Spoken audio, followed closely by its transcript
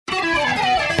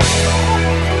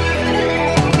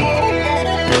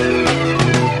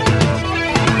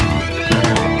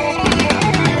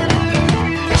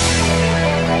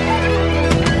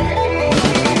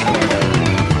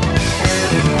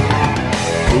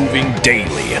proving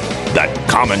daily that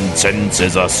common sense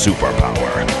is a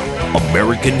superpower.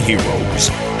 American heroes,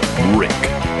 Rick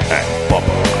and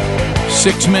Bubba.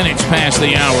 6 minutes past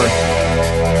the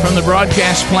hour. From the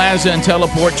broadcast plaza and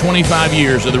teleport, 25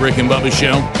 years of the Rick and Bubba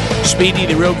Show. Speedy,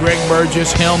 the real Greg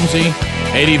Burgess, Helmsy,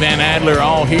 Eddie Van Adler,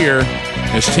 all here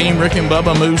as Team Rick and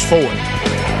Bubba moves forward.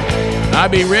 I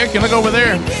be Rick, and look over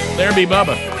there. There be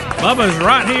Bubba. Bubba's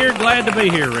right here. Glad to be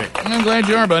here, Rick. I'm glad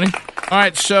you are, buddy. All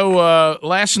right, so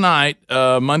last night,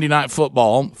 Monday Night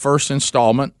Football, first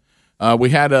installment. We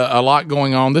had a lot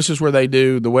going on. This is where they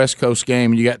do the West Coast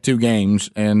game. You got two games,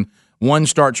 and one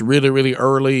starts really, really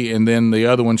early, and then the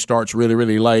other one starts really,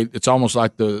 really late. It's almost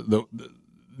like the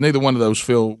neither one of those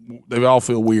they all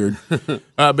feel weird.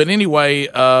 But anyway,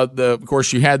 of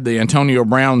course, you had the Antonio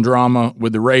Brown drama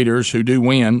with the Raiders, who do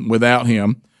win without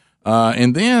him,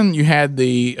 and then you had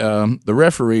the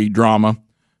referee drama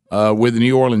with the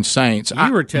New Orleans Saints.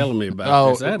 You were telling me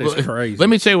about this. That is crazy. Let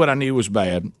me tell you what I knew was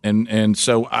bad, and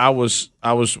so I was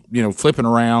flipping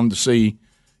around to see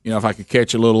if I could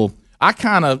catch a little.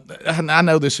 I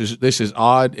know this is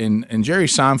odd, and Jerry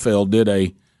Seinfeld did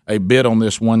a bit on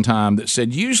this one time that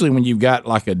said usually when you've got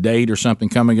like a date or something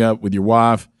coming up with your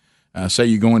wife, say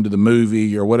you're going to the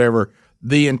movie or whatever,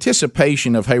 the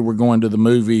anticipation of, hey, we're going to the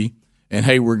movie and,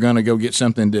 hey, we're going to go get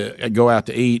something to go out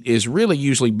to eat is really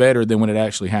usually better than when it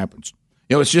actually happens.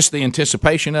 It's just the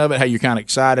anticipation of it. Hey, you're kind of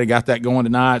excited. I got that going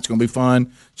tonight. It's going to be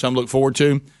fun. Something to look forward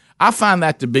to. I find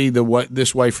that to be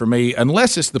this way for me,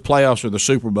 unless it's the playoffs or the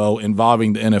Super Bowl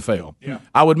involving the NFL. Yeah.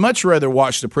 I would much rather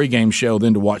watch the pregame show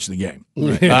than to watch the game.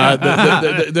 Right.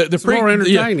 It's more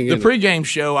entertaining. The pregame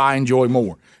show I enjoy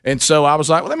more, and so I was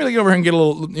like, well, let me go over here and get a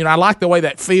little. I like the way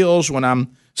that feels when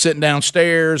I'm sitting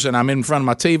downstairs and I'm in front of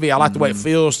my TV. I like the way it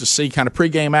feels to see kind of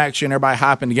pregame action, everybody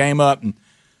hyping the game up. And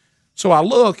so I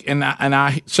look, and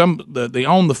the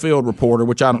on the field reporter,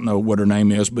 which I don't know what her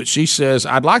name is, but she says,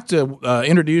 I'd like to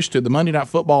introduce to the Monday Night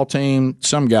Football team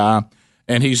some guy,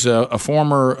 and he's a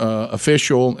former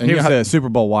official. And he was a Super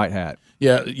Bowl white hat.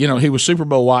 Yeah, he was Super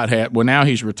Bowl white hat. Well, now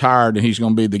he's retired, and he's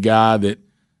going to be the guy that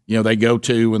they go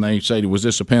to when they say, was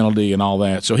this a penalty and all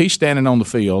that. So he's standing on the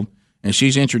field, and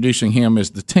she's introducing him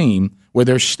as the team, where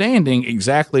they're standing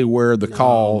exactly where the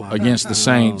call against the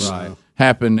Saints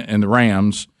happened and the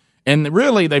Rams. And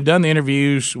really, they've done the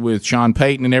interviews with Sean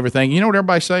Payton and everything. You know what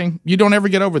everybody's saying? You don't ever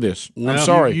get over this. No, I'm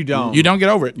sorry, you don't. You don't get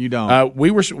over it. You don't.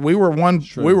 We were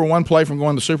one play from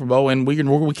going to the Super Bowl, and we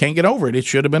can't get over it. It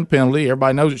should have been a penalty.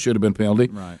 Everybody knows it should have been a penalty.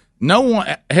 Right. No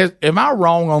one has. Am I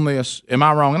wrong on this? Am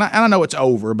I wrong? And I know it's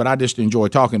over, but I just enjoy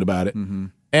talking about it. Mm-hmm.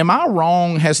 Am I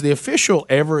wrong? Has the official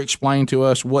ever explained to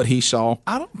us what he saw?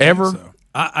 I don't think so.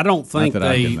 I don't think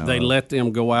they let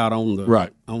them go out on the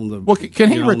right on the. Well,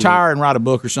 can he retire and write a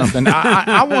book or something?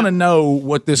 I want to know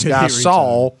what this guy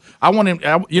saw. I want him.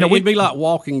 It'd be like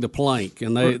walking the plank,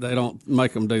 and they don't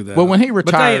make them do that. Well, when he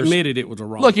retires, but they admitted it was a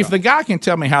wrong. Look, if the guy can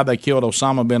tell me how they killed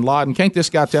Osama bin Laden, can't this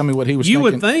guy tell me what he was? You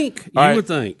thinking? would think. All right. You would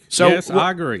think. So yes,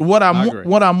 I agree. What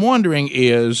I'm wondering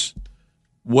is.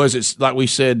 Was it like we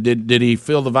said? Did he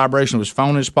feel the vibration of his phone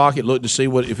in his pocket? Look to see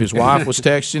if his wife was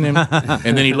texting him,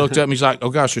 and then he looked up and he's like, "Oh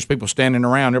gosh, there's people standing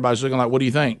around. Everybody's looking like, what do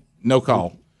you think? No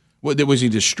call. Was he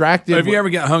distracted? Have you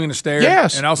ever got hung in a stair?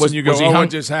 Yes. And all of a sudden you go,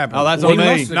 what just happened? Oh, that's on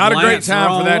me. Not a great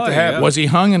time for that to happen. Was he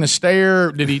hung in a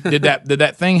stair? Did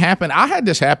that thing happen? I had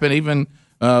this happen even.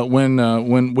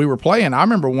 When we were playing, I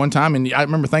remember one time, and I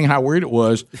remember thinking how weird it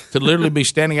was to literally be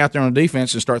standing out there on the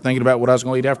defense and start thinking about what I was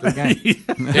going to eat after the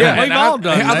game. Yeah, we've all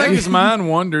done that. I think his mind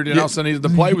wandered, and all of a sudden the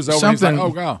play was over. And he's like,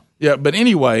 oh, God. Yeah, but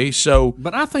anyway, so.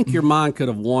 But I think your mind could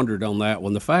have wandered on that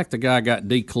one. The fact the guy got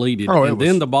decleated and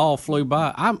then the ball flew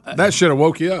by. That should have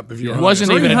woke you up if you were. Wasn't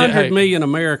even 300 million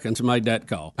Americans made that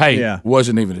call. Hey,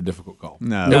 wasn't even a difficult call.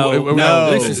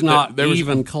 No, this is not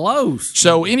even close.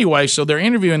 So anyway, so they're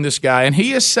interviewing this guy, and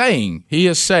he is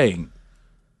saying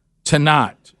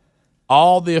tonight,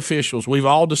 all the officials, we've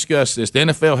all discussed this. The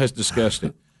NFL has discussed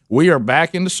it. We are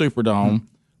back in the Superdome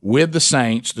with the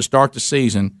Saints to start the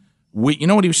season. You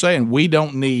know what he was saying? We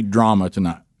don't need drama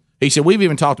tonight. He said, we've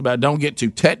even talked about don't get too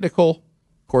technical.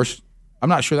 Of course, I'm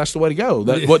not sure that's the way to go.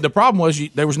 What the problem was,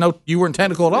 you weren't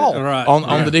technical at all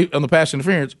on the pass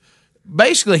interference.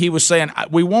 Basically, he was saying,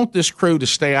 we want this crew to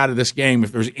stay out of this game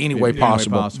if there's any way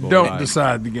possible. Don't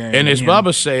decide the game. And as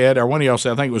Bubba said, or one of y'all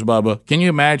said, I think it was Bubba, can you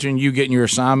imagine you getting your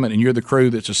assignment and you're the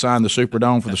crew that's assigned the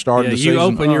Superdome for the start of the season? You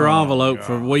open your envelope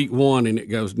for week 1 and it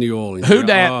goes New Orleans. Who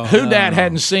dat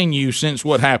hadn't seen you since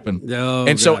what happened. Oh,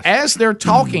 and so as they're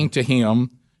talking to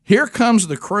him, Here comes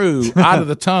the crew out of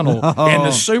the tunnel, and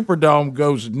the Superdome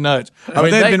goes nuts. I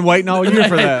mean, they've been waiting all year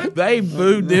for that. They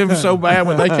booed them so bad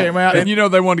when they came out, and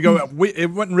they wanted to go.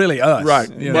 It wasn't really us, right?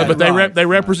 But they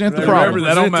represent the problem.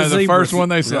 That don't matter. The first one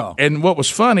they saw. And what was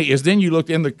funny is then you looked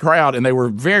in the crowd, and there were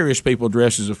various people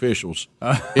dressed as officials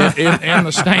in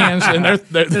the stands. And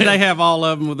did they have all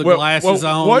of them with the glasses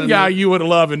on? One guy you would have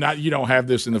loved, and you don't have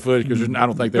this in the footage because I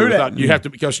don't think they would have thought you have to,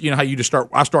 because you know how you just start.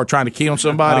 I start trying to kill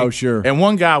somebody. Oh, sure. And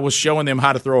one guy was showing them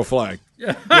how to throw a flag.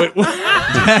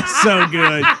 That's so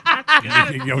good.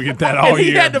 You're gonna get that all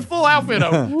year. He had the full outfit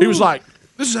on. He was like,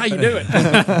 "This is how you do it."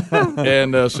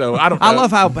 And so I don't. I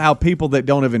love how people that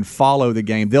don't even follow the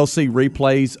game, they'll see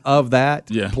replays of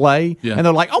that play, and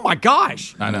they're like, "Oh my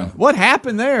gosh, I know what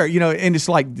happened there." And it's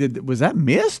like, was that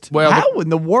missed? Well, how in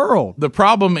the world? The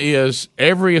problem is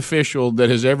every official that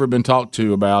has ever been talked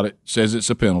to about it says it's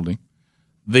a penalty.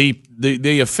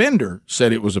 The offender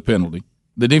said it was a penalty.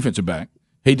 The defensive back.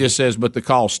 He just says, but the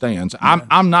call stands.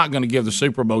 I'm not going to give the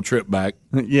Super Bowl trip back.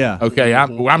 Yeah. Okay.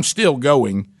 I'm still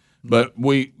going, but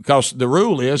because the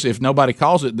rule is if nobody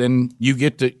calls it, then you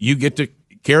get to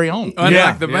carry on.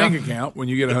 Unlike the bank account, when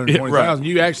you get $120,000,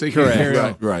 you actually can carry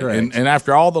on. Right. And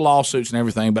after all the lawsuits and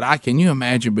everything, but can you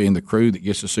imagine being the crew that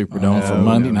gets the Superdome for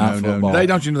Monday Night Football?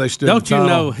 They stood. Don't you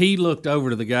know he looked over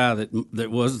to the guy that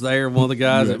was there, one of the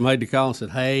guys that made the call, and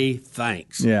said, "Hey,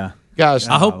 thanks." Yeah. Guys,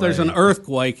 I hope there's an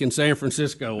earthquake in San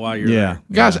Francisco while you're there.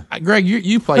 Guys, Greg,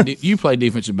 you play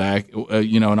defensive back,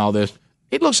 and all this.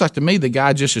 It looks like to me the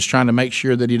guy just is trying to make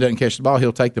sure that he doesn't catch the ball.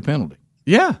 He'll take the penalty.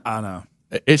 Yeah, I know.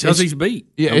 Because he's beat.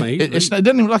 Yeah, it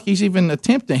doesn't look like he's even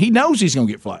attempting. He knows he's going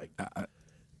to get flagged.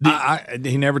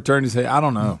 He never turned his head. I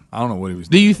don't know. I don't know what he was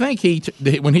doing. Do you think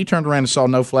when he turned around and saw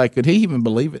no flag, could he even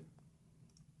believe it?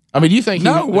 I mean, do you think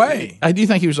no way? Do you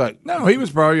think he was like? No, he was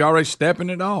probably already stepping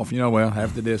it off.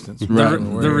 Half the distance. Right.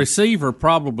 The receiver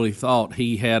probably thought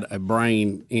he had a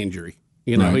brain injury.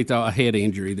 He thought a head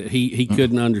injury that he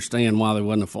couldn't understand why there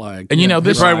wasn't a flag. And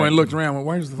this probably went and looked around. Well,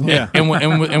 where's the flag? Yeah.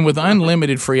 and with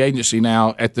unlimited free agency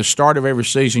now, at the start of every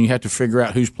season, you have to figure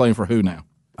out who's playing for who now.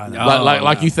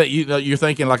 Like you think you're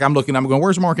thinking like I'm going,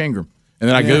 where's Mark Ingram? And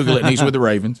then I Google it, and he's with the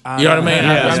Ravens. You know what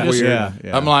I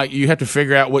mean? I'm like, you have to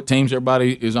figure out what teams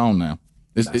everybody is on now.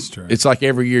 That's true. It's like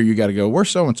every year you got to go, where's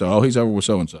so-and-so? Oh, he's over with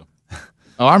so-and-so.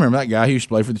 Oh, I remember that guy. He used to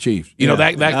play for the Chiefs.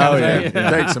 That kind of thing. It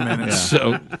takes a minute.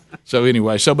 So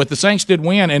anyway, but the Saints did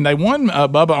win, and they won,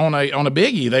 Bubba, on a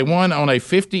biggie. They won on a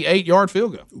 58-yard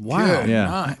field goal. Wow.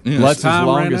 Yeah. That's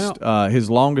his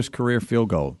longest career field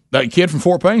goal. That kid from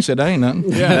Fort Payne said that ain't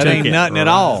nothing. Yeah, that ain't nothing at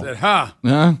all.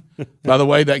 Said, By the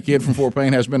way, that kid from Fort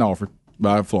Payne has been offered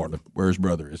by Florida, where his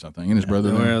brother is, I think, and his brother.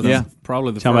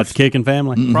 Probably the talking about the kicking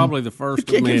family. Mm-hmm. Probably the first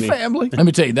the kicking family. Let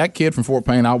me tell you, that kid from Fort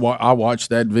Payne. I watched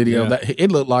that video. That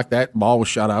it looked like that ball was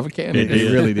shot out of a cannon.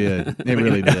 It really did. It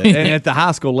really did. And at the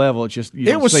high school level, it's just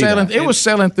it was sailing. It was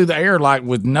sailing through the air like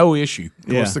with no issue.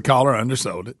 Of course, the caller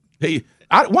undersold it.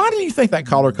 Why do you think that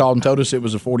caller called and told us it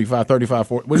was a 45, 35,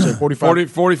 40? What is it,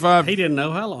 45? 45. He didn't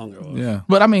know how long it was. Yeah.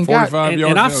 But, I mean, 45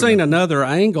 and I've seen another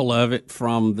angle of it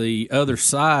from the other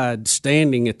side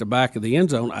standing at the back of the end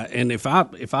zone. And if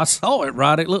I saw it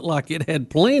right, it looked like it had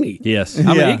plenty. Yes.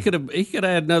 I mean, he could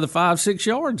have had another 5-6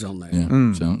 yards on that.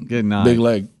 Yeah. So, good night. Big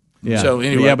leg. Yeah. So,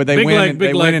 anyway. But they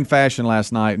win in fashion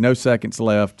last night. No seconds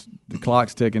left. The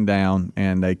clock's ticking down,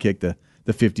 and they kicked the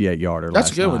 58-yarder.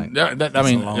 That's a good one.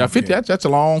 That's a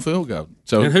long field goal.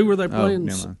 So, and who were they playing?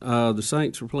 The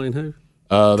Saints were playing who?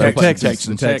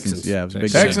 Texans. Yeah, it was a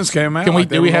big Texans came out.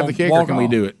 Do we have the kick, or can we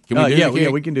do it? Can we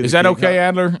do we can do. Is that okay,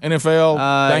 Adler?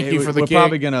 NFL. Thank you for the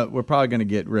kick. We're probably gonna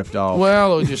get ripped off.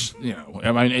 Well, it just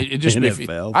I mean, it just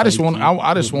NFL, I just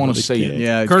want to see it.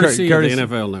 Yeah, courtesy of the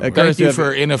NFL Network. Thank you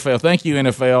for NFL. Thank you,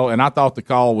 NFL. And I thought the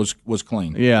call was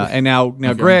clean. Yeah, and now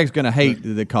Greg's gonna hate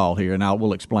the call here, and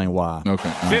we'll explain why. Okay.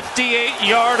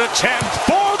 58-yard attempt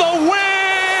for the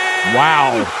win.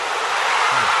 Wow.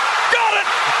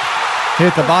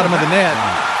 Hit the bottom of the net.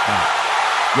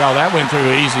 Y'all, that went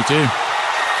through easy, too.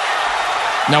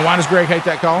 Now, why does Greg hate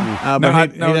that call? He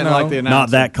didn't like the announcement. Not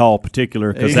that call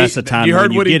particular, because that's the time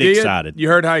when you get excited. You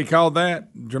heard how he called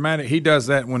that? Dramatic. He does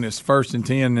that when it's 1st and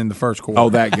 10 in the first quarter.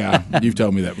 Oh, that guy. You've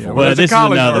told me that before. Well, this is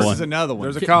another one. This is another one.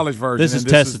 There's a college version. This is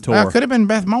Testator. Could have been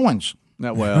Beth Mowens.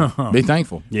 Be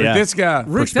thankful. Yeah. But this guy.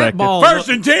 Rick, that ball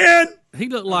 1st and 10. He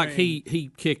looked like he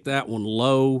kicked that one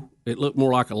low. It looked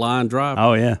more like a line drive.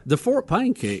 Oh, yeah. The Fort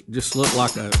Payne kick just looked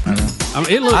like I mean,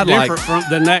 it looked different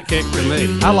than that kick to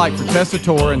me. I like for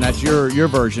Tessitore, and that's your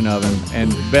version of him.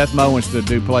 And Beth Mowens to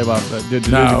do play by did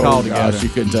the call together. She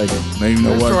couldn't take it. You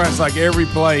know what? It's like every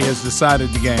play has decided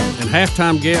the game. And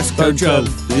halftime guest, Coach O.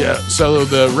 Yeah. So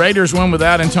the Raiders won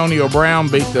without Antonio Brown,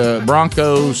 beat the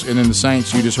Broncos, and then the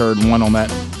Saints. You just heard won on that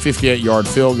 58-yard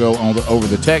field goal over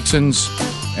the Texans.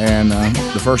 And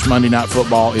the first Monday Night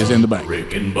Football is in the bank.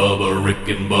 Rick and Bubba, Rick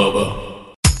and Bubba.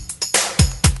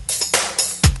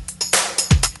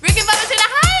 Rick and Bubba's in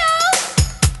Ohio.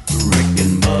 Rick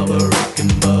and Bubba, Rick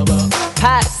and Bubba.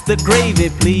 Pass the gravy,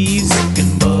 please. Rick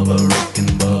and Bubba, Rick and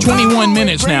Bubba. 21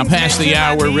 minutes now past the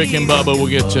hour. Rick and Bubba will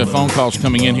get phone calls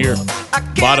coming in here.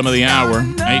 Bottom of the hour,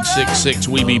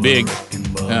 866-WE-BE-BIG.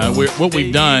 What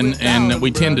we've done, and we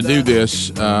tend to do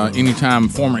this anytime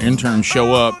former interns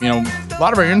show up. You know, a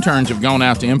lot of our interns have gone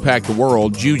out to impact the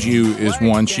world. Juju is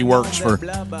one. She works for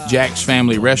Jack's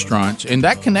Family Restaurants, and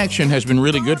that connection has been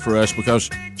really good for us because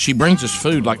she brings us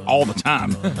food like all the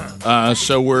time.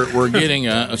 So we're getting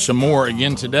some more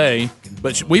again today.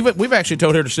 But we've actually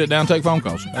told her to sit down and take phone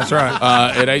calls. That's right.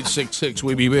 At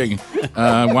 866-WE-BE-BIG.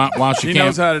 While she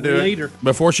knows how to do it.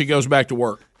 Before she goes back to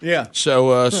work. Yeah.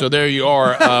 So there you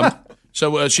are.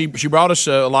 She brought us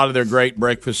a lot of their great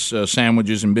breakfast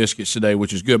sandwiches and biscuits today,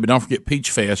 which is good. But don't forget, Peach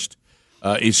Fest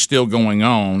is still going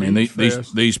on, and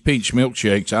these peach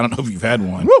milkshakes. I don't know if you've had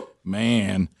one. Woo!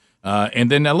 Man.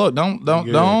 And then now look,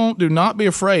 do not be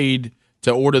afraid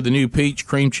to order the new peach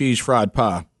cream cheese fried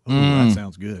pie. That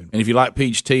sounds good. And if you like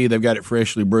peach tea, they've got it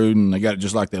freshly brewed, and they got it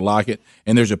just like they like it.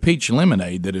 And there's a peach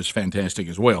lemonade that is fantastic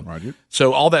as well. Right.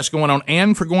 So all that's going on.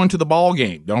 And for going to the ball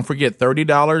game, don't forget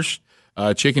 $30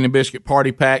 chicken and biscuit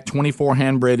party pack, 24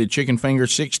 hand-breaded chicken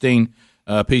fingers, 16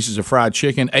 pieces of fried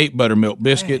chicken, 8 buttermilk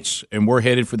biscuits, and we're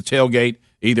headed for the tailgate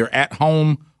either at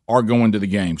home or going to the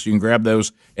game. So you can grab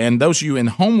those. And those of you in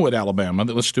Homewood, Alabama,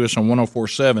 that listen to us on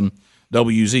 104.7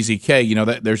 WZZK, you know,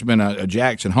 that there's been a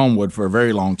Jack's in Homewood for a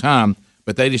very long time,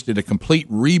 but they just did a complete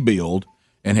rebuild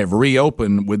and have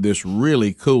reopened with this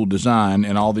really cool design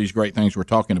and all these great things we're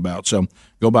talking about. So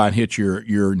go by and hit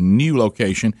your new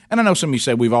location. And I know some of you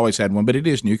say we've always had one, but it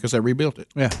is new because they rebuilt it.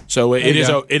 Yeah. So it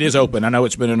is open. I know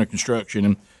it's been under construction,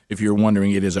 and if you're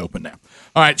wondering, it is open now.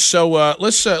 All right, so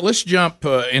let's jump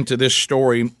into this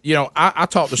story. You know, I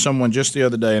talked to someone just the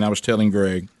other day, and I was telling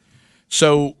Greg.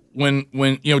 So when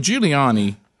you know,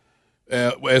 Giuliani,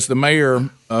 as the mayor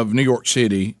of New York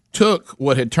City, took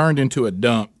what had turned into a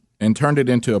dump and turned it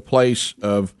into a place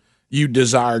of you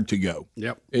desired to go.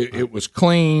 Yep. It was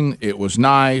clean. It was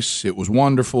nice. It was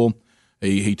wonderful.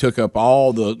 He took up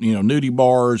all the nudie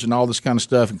bars and all this kind of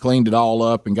stuff and cleaned it all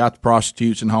up and got the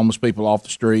prostitutes and homeless people off the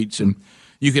streets, and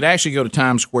you could actually go to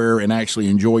Times Square and actually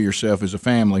enjoy yourself as a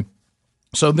family.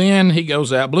 So then he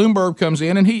goes out. Bloomberg comes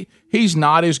in, and he's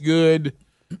not as good.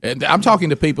 And I'm talking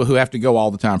to people who have to go all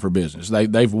the time for business.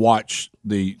 They've watched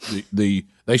they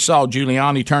saw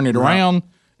Giuliani turn it around,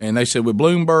 and they said with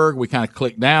Bloomberg we kind of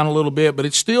clicked down a little bit, but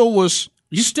it still was.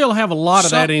 You still have a lot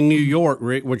of that in New York,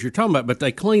 Rick, what you're talking about, but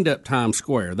they cleaned up Times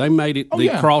Square. They made it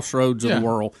crossroads of the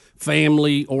world,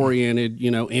 family-oriented,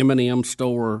 M&M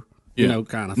store, kind of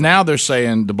thing. Now they're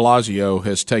saying de Blasio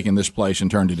has taken this place and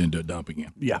turned it into a dump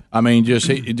again. Yeah. I mean,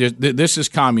 this is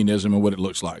communism and what it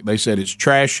looks like. They said it's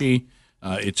trashy,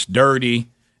 it's dirty,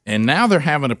 and now they're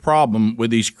having a problem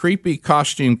with these creepy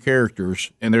costume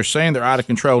characters, and they're saying they're out of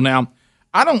control. Now,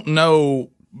 I don't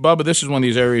know, Bubba, this is one of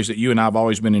these areas that you and I have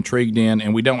always been intrigued in,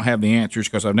 and we don't have the answers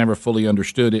because I've never fully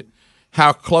understood it,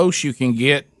 how close you can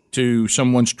get to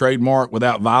someone's trademark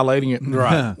without violating it.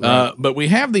 Right. But we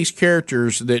have these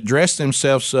characters that dress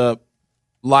themselves up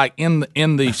like in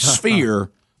the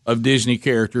sphere of Disney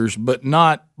characters, but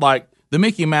not like the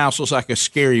Mickey Mouse looks like a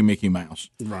scary Mickey Mouse.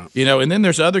 Right. And then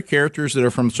there's other characters that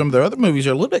are from some of their other movies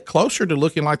that are a little bit closer to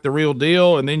looking like the real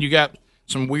deal, and then you got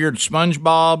some weird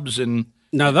SpongeBobs and –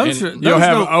 No, you'll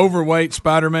have an overweight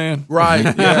Spider-Man,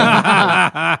 right?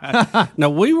 Yeah. No,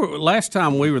 last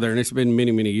time we were there, and it's been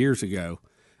many, many years ago.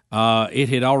 It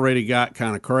had already got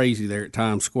kind of crazy there at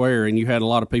Times Square, and you had a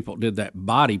lot of people that did that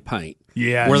body paint,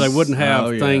 where they wouldn't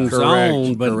have things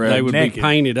on, but they would be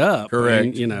painted up,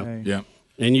 correct? And, yeah.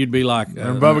 And you'd be like,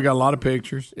 and Bubba got a lot of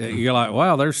pictures. You're like,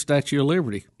 wow, there's Statue of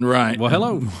Liberty. Right. Well,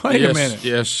 hello. Wait a minute.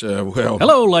 Yes. Well.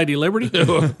 Hello, Lady Liberty.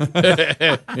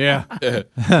 Yeah.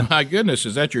 My goodness,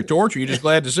 is that your torch? Or are you just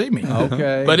glad to see me?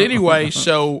 Okay. But anyway,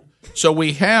 so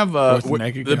we have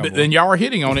then y'all are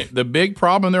hitting on it. The big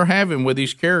problem they're having with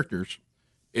these characters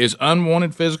is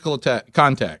unwanted physical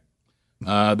contact.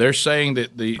 They're saying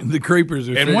that the creepers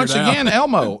are. And once again,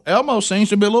 Elmo seems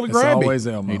to be a little grabby. It's always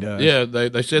Elmo. He does. Yeah,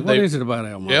 they said What is it about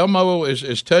Elmo? Elmo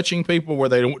is touching people where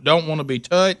they don't want to be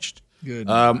touched. Good.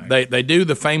 They do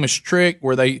the famous trick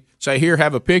where they say, "Here,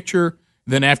 have a picture."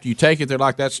 Then after you take it, they're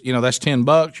like, "That's that's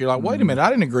 $10." You're like, "Wait a minute,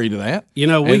 I didn't agree to that." We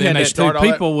had that too.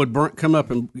 People would come up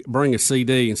and bring a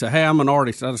CD and say, "Hey, I'm an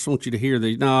artist. I just want you to hear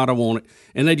these." No, I don't want it.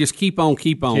 And they just keep on,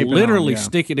 literally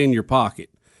stick it in your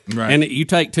pocket. Right. And you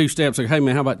take 2 steps. Like, hey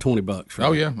man, how about $20? Right?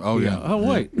 Oh yeah. Oh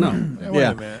wait, no. Wait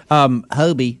a minute.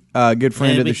 Hobie, good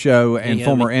friend of the show and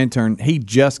former intern, he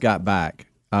just got back.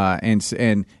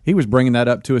 And he was bringing that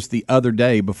up to us the other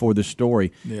day before the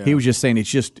story. Yeah. He was just saying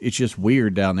it's just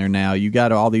weird down there now. You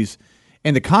got all these,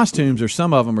 and the costumes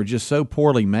some of them are just so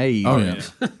poorly made. Oh yeah,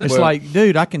 it's like,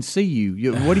 dude, I can see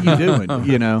you. What are you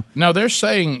doing? No, they're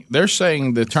saying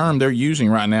the term they're using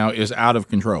right now is out of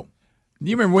control.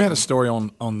 You remember we had a story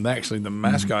on actually the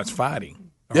mascots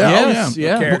fighting. Yeah,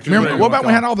 Remember, what about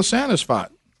we had all the Santas fight?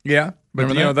 Yeah,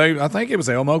 but I think it was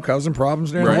Elmo causing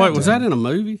problems there. Right. Wait, was that in a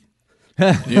movie?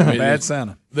 Bad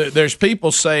Santa. There's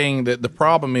people saying that the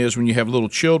problem is when you have little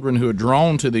children who are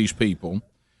drawn to these people,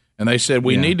 and they said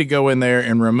we need to go in there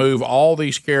and remove all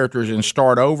these characters and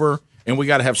start over, and we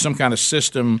got to have some kind of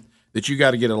system that you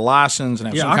got to get a license and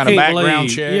have some kind of background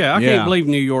check. Yeah, I can't believe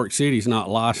New York City's not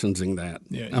licensing that.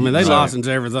 Yeah, I mean, they license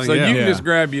everything. So you can just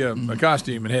grab you a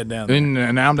costume and head down there.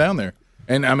 And now I'm down there.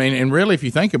 And I mean, and really, if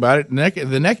you think about it,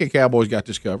 the Naked Cowboys got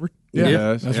this covered.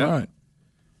 Yeah, that's right.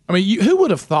 I mean, who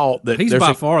would have thought that he's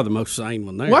by far the most sane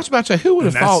one there? Well, I was about to say, who would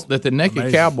have thought that the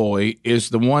Naked Cowboy is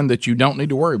the one that you don't need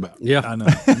to worry about? Yeah, I know.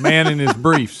 Man in his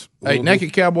briefs. Hey,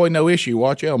 Naked Cowboy, no issue.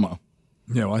 Watch Elmo.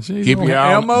 Yeah, watch it.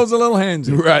 Elmo's a little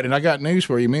handsy. Right, and I got news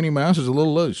for you. Minnie Mouse is a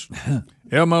little loose.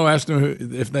 Elmo asked him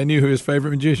if they knew who his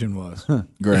favorite magician was.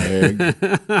 Greg.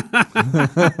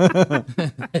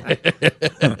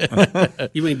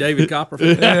 You mean David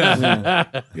Copperfield?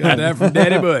 Yeah. Got that from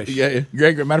Daddy Bush. Yeah,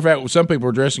 Greg. Matter of fact, some people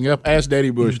are dressing up as Daddy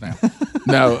Bush now.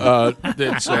 No,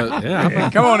 it's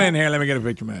come on in here. Let me get a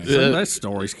picture, man. That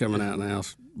story's coming out now.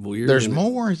 It's weird. There's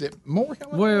more. Is it more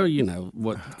coming out? Well, you know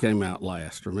what came out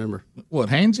last. Remember what?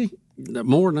 Hansy?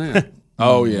 More than that.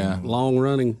 Oh yeah, long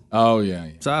running. Oh yeah,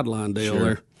 sideline deal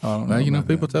there. Oh, well,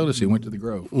 people told us he went to the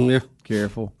Grove. Yeah,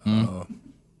 careful. I don't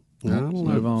know.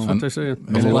 Move on. That's what they said.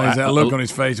 That look on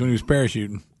his face when he was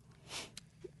parachuting.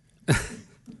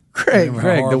 Craig,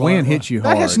 the wind hits you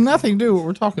hard. That has nothing to do with what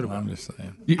we're talking about. I'm just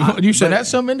saying. You said that's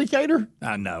some indicator?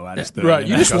 I know. I just right.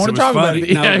 You just want to talk about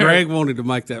it. No, Greg wanted to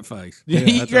make that face.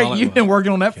 Yeah, Greg, you've been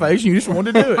working on that face. You just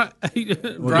wanted to do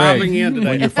it. Driving in today.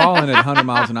 When you're falling at 100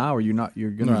 miles an hour, you're going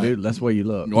to do it. That's the way you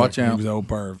look. Watch out. He was old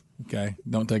perv. Okay,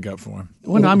 don't take up for him.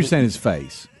 Well, no, I'm just saying his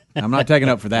face. I'm not taking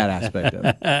up for that aspect of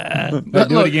it.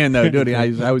 Do it again, though. Do it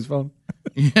again. How was fun?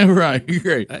 Yeah, right.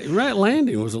 Great. Right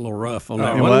landing was a little rough on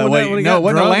that.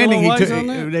 When the landing, he took,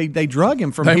 they drug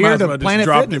him from here to Planet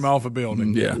dropped Fitness. him off a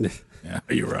building. Yeah,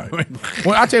 you're right.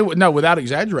 Well, I tell you what, no, without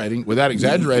exaggerating,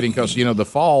 because the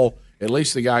fall. At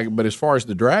least the guy, but as far as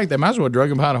the drag, they might as well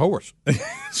drug him behind a horse.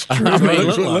 It's true.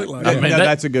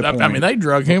 That's a good point. I mean, they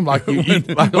drug him like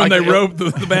when they roped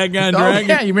the bad guy and dragged him.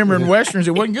 Yeah, you remember in westerns,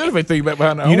 it wasn't good if they threw you back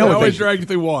behind a horse. You know what? They always dragged you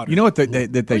through water. You know what they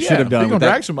should have done? If you're going to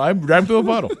drag somebody, drag him through a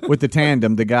puddle. With the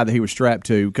tandem, the guy that he was strapped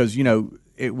to, because,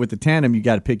 with the tandem, you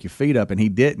got to pick your feet up, and he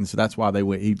didn't, so that's why he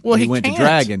went to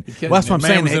dragging. Well, that's what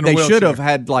I'm saying. They should have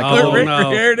had like they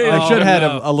should have had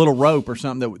a little rope or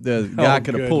something that the guy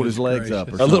could have pulled his legs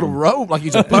up. Or a little rope, like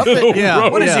he's a puppet. Yeah,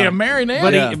 what is he, a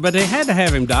marionette? But they had to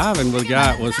have him diving with a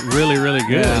guy that was really, really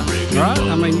good, right?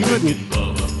 I mean,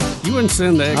 you wouldn't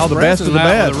send the all the best of the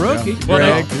best. Rookie.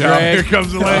 Greg, here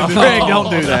comes the landing. Greg, don't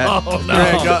do that.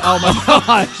 Greg, oh my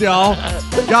gosh, y'all.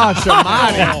 Gosh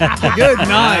almighty. Good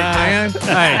night, man.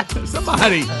 Hey,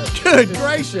 somebody. Good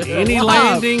gracious. Any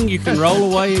landing you can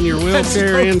roll away in your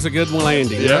wheelchair in's a good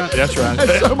landing. Yeah, that's right.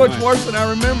 That's so much worse than I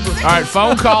remember. All right,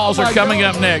 phone calls are coming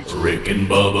up next. Rick and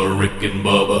Bubba, Rick and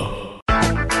Bubba.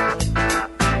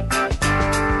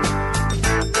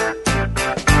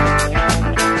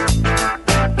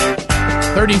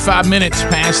 35 minutes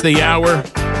past the hour.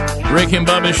 Rick and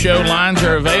Bubba's show lines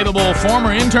are available.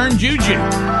 Former intern Juju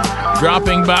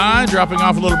dropping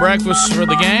off a little breakfast for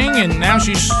the gang, and now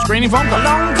she's screening phone calls.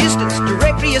 Long distance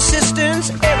directory assistance.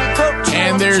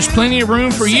 And there's plenty of room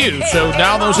for you, so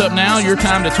dial those up now. Your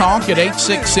time to talk at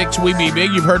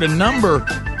 866-WE-BE-BIG. You've heard a number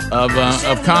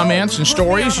of comments and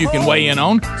stories you can weigh in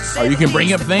on, or you can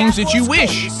bring up things that you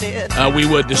wish we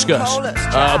would discuss.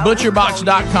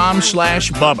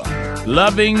 ButcherBox.com/Bubba.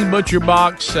 Loving Butcher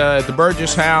Box at the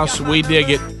Burgess House. We dig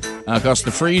it because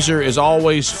the freezer is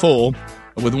always full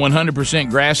with 100%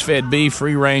 grass-fed beef,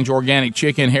 free-range organic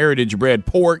chicken, heritage-bred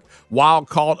pork,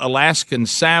 wild-caught Alaskan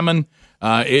salmon.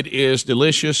 It is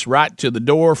delicious, right to the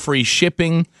door, free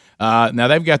shipping. Now,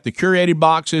 they've got the curated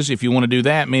boxes if you want to do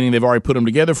that, meaning they've already put them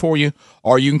together for you,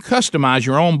 or you can customize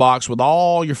your own box with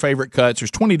all your favorite cuts.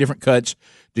 There's 20 different cuts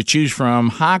to choose from,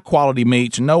 high-quality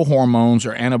meats, no hormones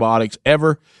or antibiotics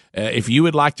ever. If you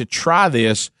would like to try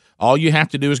this, all you have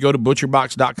to do is go to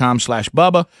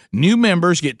butcherbox.com/Bubba. New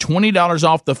members get $20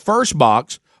 off the first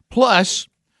box, plus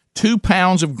 2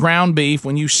 pounds of ground beef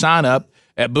when you sign up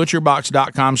at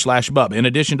butcherbox.com/Bubba. In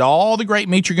addition to all the great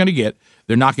meat you're going to get,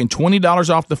 they're knocking $20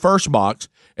 off the first box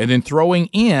and then throwing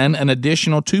in an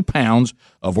additional 2 pounds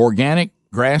of organic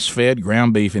grass-fed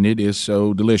ground beef, and it is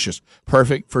so delicious.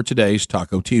 Perfect for today's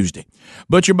Taco Tuesday.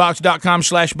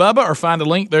 Butcherbox.com/Bubba, or find a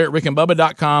link there at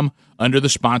rickandbubba.com under the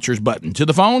sponsors button. To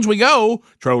the phones we go.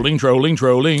 Trolling.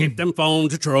 Keep them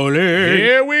phones trolling.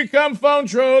 Here we come, phone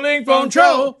trolling. Phone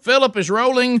troll. Philip is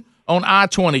rolling on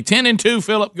I-20. 10 and 2,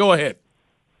 Philip. Go ahead.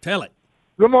 Tell it.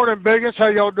 Good morning, Biggins. How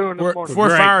y'all doing this morning?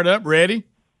 We're fired up, ready.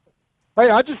 Hey,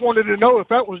 I just wanted to know if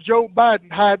that was Joe Biden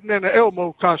hiding in an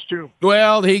Elmo costume.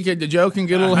 Well, the Joe can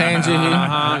get a little handsy here.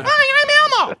 Hi, I'm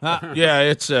Elmo. Yeah,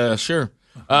 it's sure.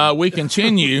 We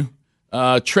continue.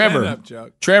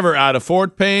 Trevor out of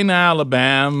Fort Payne,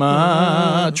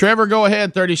 Alabama. Trevor, go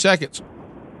ahead. 30 seconds.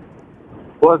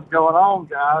 What's going on,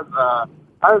 guys?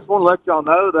 I just want to let y'all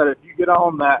know that if you get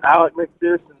on that Alec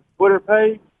McPherson's Twitter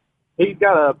page, he's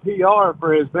got a PR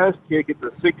for his best kick. It's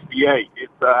a 68.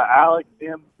 It's Alex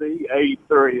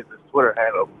MC83 is his Twitter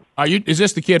handle. Is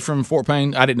this the kid from Fort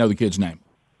Payne? I didn't know the kid's name.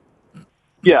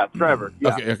 Yeah, Trevor.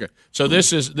 Yeah. Okay. So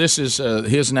this is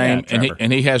his name,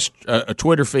 and he has a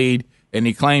Twitter feed, and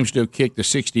he claims to have kicked the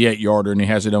 68-yarder, and he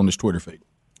has it on his Twitter feed.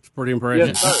 It's pretty impressive.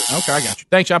 Yes, okay, I got you.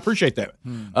 Thanks, I appreciate that.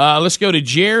 Let's go to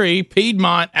Jerry,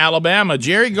 Piedmont, Alabama.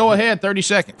 Jerry, go ahead. 30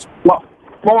 seconds. Well,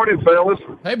 morning, fellas.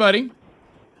 Hey, buddy.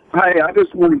 Hey, I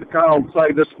just wanted to call and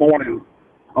say this morning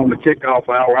on the kickoff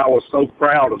hour, I was so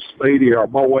proud of Speedy, our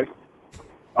boy.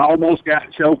 I almost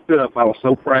got choked up. I was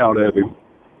so proud of him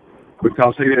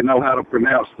because he didn't know how to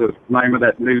pronounce the name of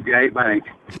that new gay bank.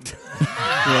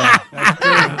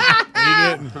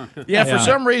 Yeah, for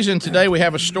some reason today we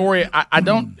have a story. I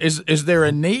don't. Is there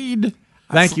a need?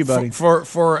 Thank you, buddy.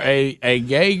 For a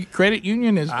gay credit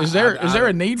union, is there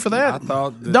a need for that? I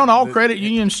thought don't all credit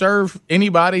unions serve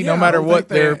anybody, no matter what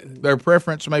their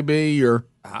preference may be, or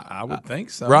I would think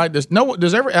so. Right?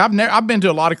 I've been to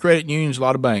a lot of credit unions, a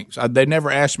lot of banks. They never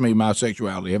asked me my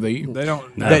sexuality. Have they? They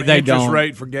don't. No. They interest don't.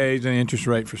 Rate for gays and interest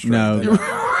rate for straight. No.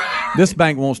 This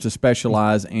bank wants to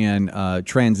specialize in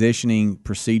transitioning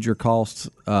procedure costs,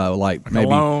 like maybe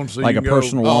loan, so like a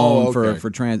personal loan for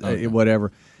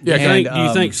whatever. Yeah, do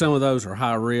you think some of those are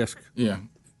high risk? Yeah,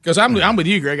 because I'm with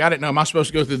you, Greg. I didn't know. Am I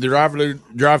supposed to go through the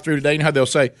drive-through today? You know how they'll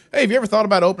say, "Hey, have you ever thought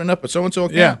about opening up a so-and-so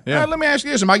account?" Yeah. Let me ask you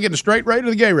this: am I getting a straight rate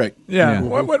or the gay rate? Yeah.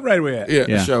 What rate are we at?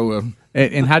 Yeah. So,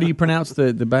 and how do you pronounce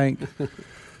the bank?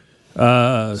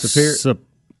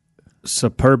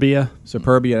 Superbia,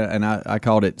 and I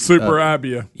called it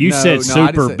Superabia. You said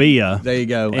Superbia. There you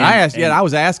go. I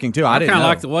was asking too. I didn't kind of know.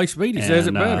 like the way Speedy says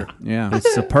it better. Yeah,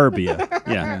 it's Superbia.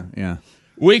 Yeah.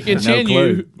 We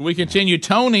continue. We continue.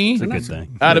 Tony, it's a good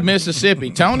thing. Out of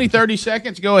Mississippi. Tony, 30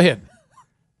 seconds. Go ahead.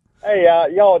 Hey,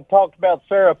 y'all had talked about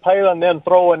Sarah Palin then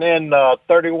throwing in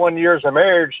 31 years of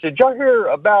marriage. Did y'all hear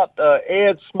about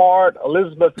Ed Smart,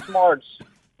 Elizabeth Smart's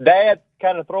dad,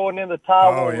 kind of throwing in the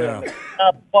towel in the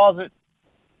closet?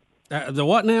 The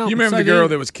what now? You remember the girl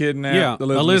that was kidnapped? Yeah,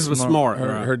 Elizabeth Smart.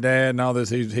 Her dad and all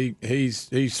this.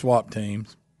 He swapped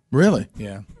teams. Really?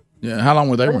 Yeah. Yeah. How long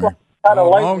were they married? Kind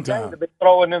of late long time to be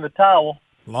throwing in the towel.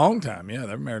 Long time. Yeah, they've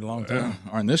been married a long time.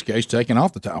 Or in this case, taking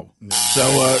off the towel.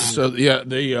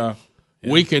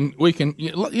 We can.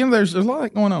 There's a lot of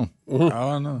that going on. Oh,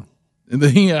 I know.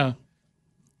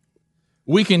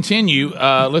 We continue.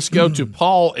 Let's go to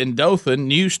Paul in Dothan,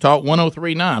 News Talk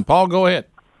 103.9. Paul, go ahead.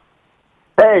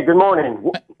 Hey, good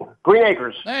morning. Green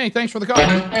Acres. Hey, thanks for the call.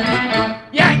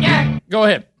 Yeah. Go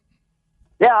ahead.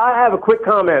 Yeah, I have a quick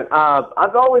comment.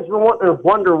 I've always been wanting to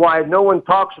wonder why no one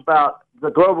talks about the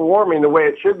global warming the way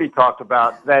it should be talked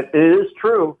about. That it is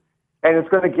true, and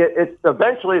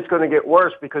eventually it's going to get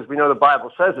worse because we know the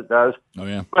Bible says it does. Oh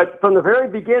yeah. But from the very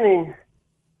beginning,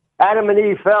 Adam and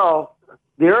Eve fell.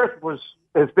 The earth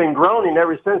has been groaning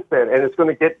ever since then, and it's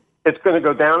going to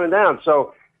go down and down.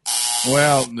 So,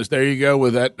 well, there you go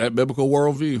with that biblical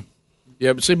worldview.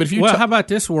 Yeah, but if you how about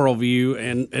this worldview?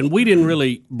 And we didn't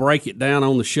really break it down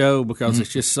on the show because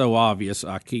it's just so obvious.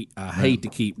 I hate to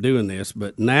keep doing this,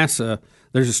 but NASA.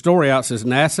 There's a story out that says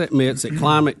NASA admits that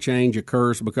climate change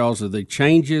occurs because of the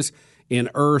changes in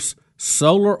Earth's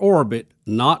solar orbit,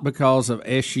 not because of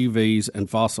SUVs and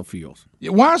fossil fuels.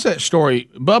 Why is that story?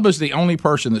 Bubba's the only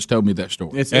person that's told me that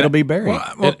story. It'll be buried.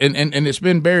 And it's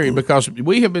been buried because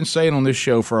we have been saying on this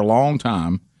show for a long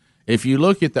time, if you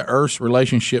look at the Earth's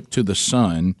relationship to the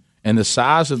sun and the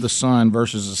size of the sun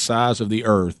versus the size of the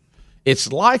Earth,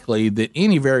 it's likely that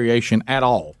any variation at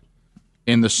all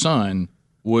in the sun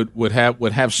would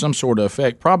have some sort of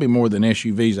effect, probably more than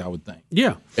SUVs, I would think.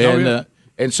 Yeah.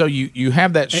 And so you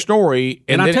have that story,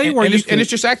 and I tell you where it's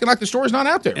just acting like the story's not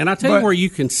out there. And I tell you where you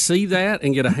can see that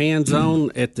and get a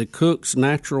hands-on at the Cook's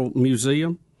Natural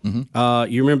Museum.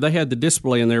 Mm-hmm. You remember they had the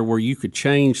display in there where you could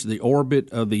change the orbit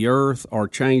of the Earth or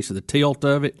change the tilt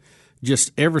of it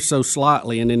just ever so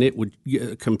slightly, and then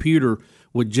a computer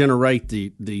would generate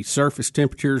the surface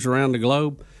temperatures around the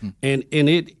globe, and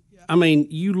it. I mean,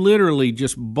 you literally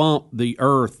just bump the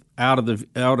Earth out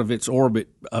of its orbit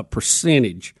a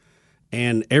percentage,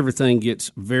 and everything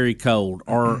gets very cold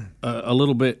or a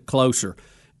little bit closer.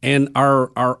 And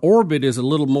our orbit is a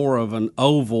little more of an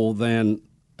oval than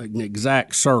an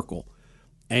exact circle.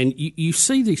 And you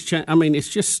see these I mean, it's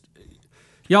just,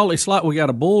 y'all, it's like we got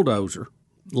a bulldozer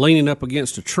leaning up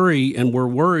against a tree, and we're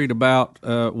worried about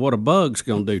what a bug's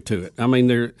going to do to it. I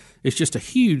mean, it's just a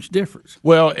huge difference.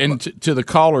 Well, and to the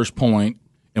caller's point,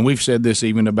 and we've said this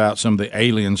even about some of the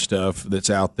alien stuff that's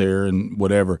out there and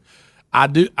whatever, I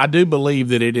do believe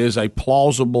that it is a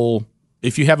plausible,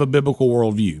 if you have a biblical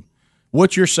worldview.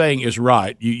 What you're saying is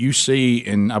right. You see,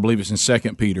 and I believe it's in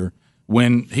 2 Peter,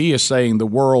 when he is saying the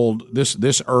world,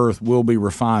 this earth will be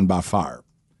refined by fire.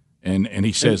 And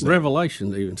he says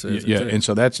Revelation even says it. And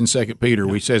so that's in 2 Peter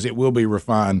where he says it will be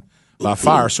refined by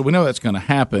fire. So we know that's going to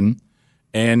happen.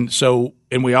 And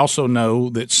we also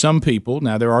know that some people,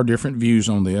 now there are different views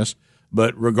on this,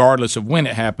 but regardless of when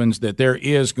it happens, that there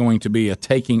is going to be a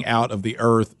taking out of the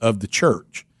earth of the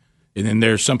church. And then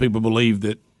there's some people believe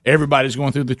that everybody's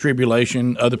going through the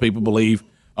tribulation. Other people believe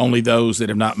only those that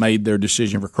have not made their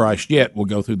decision for Christ yet will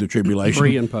go through the tribulation.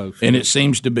 Pre and post. And it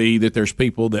seems to be that there's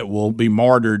people that will be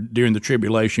martyred during the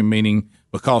tribulation, meaning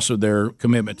because of their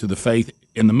commitment to the faith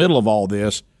in the middle of all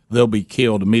this, they'll be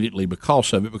killed immediately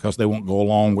because of it, because they won't go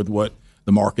along with what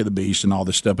the mark of the beast and all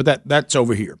this stuff. But that's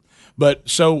over here. But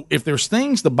so if there's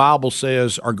things the Bible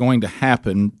says are going to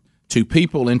happen to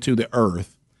people and to the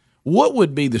earth, what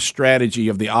would be the strategy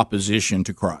of the opposition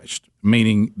to Christ,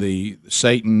 meaning the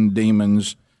Satan,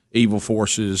 demons, evil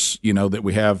forces, that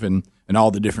we have in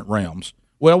all the different realms?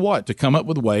 Well, what? To come up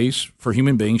with ways for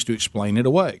human beings to explain it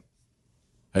away.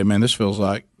 Hey, man, this feels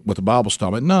like what the Bible's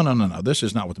talking about. No. This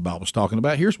is not what the Bible's talking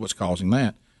about. Here's what's causing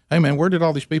that. Hey, man, where did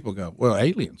all these people go? Well,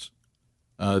 aliens.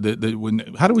 How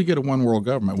do we get a one-world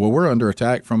government? Well, we're under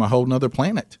attack from a whole nother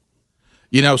planet.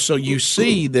 So you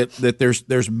see that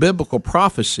there's biblical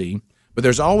prophecy, but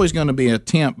there's always going to be an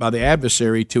attempt by the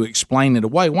adversary to explain it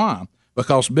away. Why?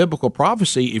 Because biblical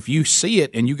prophecy, if you see it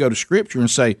and you go to Scripture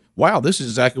and say, wow, this is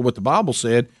exactly what the Bible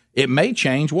said, it may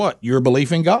change what? Your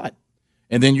belief in God.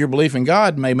 And then your belief in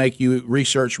God may make you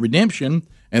research redemption,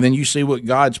 and then you see what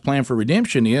God's plan for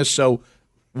redemption is. So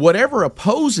whatever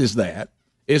opposes that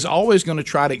is always going to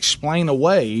try to explain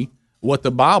away what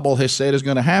the Bible has said is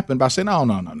going to happen by saying,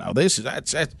 no.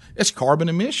 It's carbon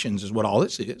emissions is what all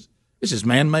this is. This is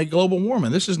man-made global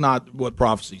warming. This is not what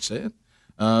prophecy said.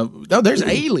 No, there's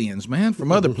aliens, man,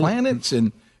 from other planets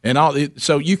and all.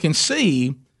 So you can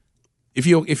see if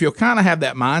you'll kind of have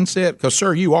that mindset, because,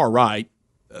 sir, you are right.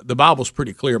 The Bible's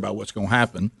pretty clear about what's going to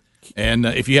happen, and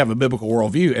if you have a biblical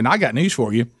worldview, and I got news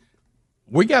for you,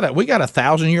 we got a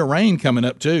 1,000-year reign coming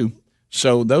up too.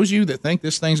 So those of you that think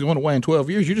this thing's going away in 12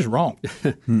 years, you're just wrong.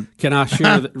 Can I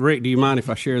share Rick, do you mind if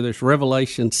I share this?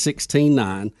 Revelation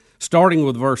 16:9, starting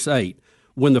with verse 8.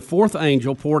 When the fourth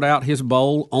angel poured out his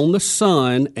bowl on the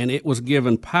sun, and it was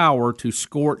given power to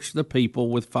scorch the people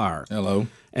with fire. Hello.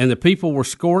 And the people were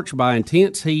scorched by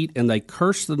intense heat, and they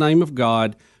cursed the name of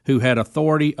God who had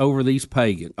authority over these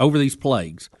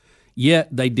plagues. Yet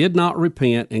they did not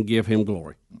repent and give him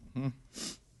glory.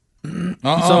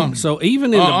 So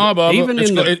even in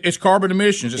it's carbon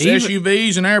emissions. It's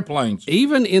SUVs and airplanes.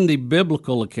 Even in the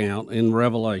biblical account in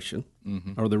Revelation,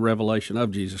 or the revelation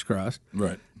of Jesus Christ,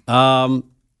 right?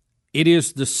 It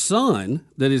is the sun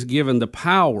that is given the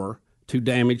power to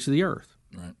damage the earth.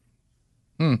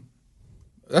 Right.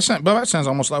 That sounds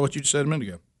almost like what you said a minute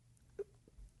ago.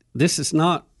 This is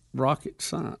not rocket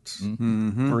science,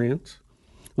 friends.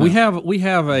 We have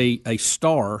a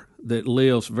star that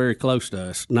lives very close to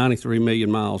us, 93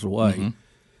 million miles away,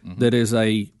 that is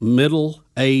a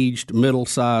middle-aged,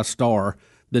 middle-sized star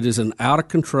that is an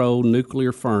out-of-control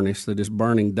nuclear furnace that is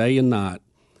burning day and night,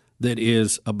 that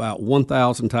is about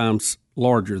 1,000 times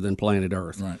larger than planet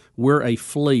Earth. Right. We're a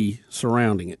flea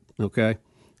surrounding it, okay?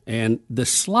 And the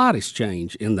slightest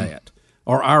change in that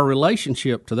or our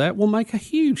relationship to that will make a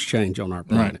huge change on our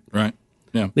planet. Right.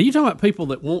 Yeah. Now, you're talking about people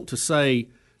that want to say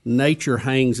nature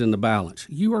hangs in the balance.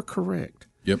 You are correct.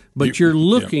 Yep. But you're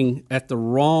looking at the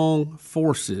wrong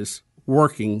forces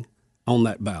working on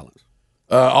that balance.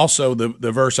 Also,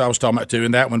 the verse I was talking about too,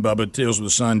 and that one, Bubba, deals with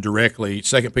the sun directly.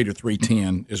 2 Peter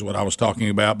 3:10 is what I was talking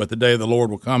about. But the day of the Lord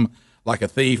will come like a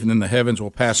thief, and then the heavens will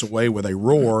pass away with a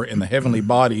roar, and the heavenly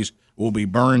bodies will be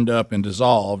burned up and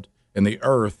dissolved, and the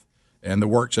earth and the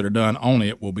works that are done on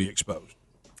it will be exposed.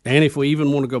 And if we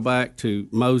even want to go back to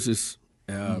Moses,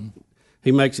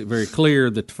 he makes it very clear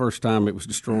that the first time it was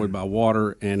destroyed by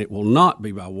water, and it will not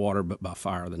be by water but by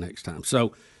fire the next time.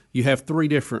 So you have three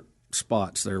different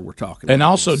spots there we're talking about. And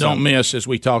also don't miss, as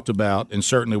we talked about, and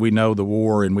certainly we know the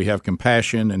war and we have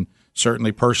compassion, and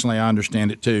certainly personally I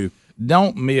understand it too.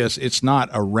 Don't miss, it's not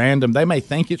a random, they may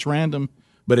think it's random,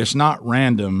 but it's not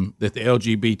random that the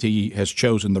LGBT has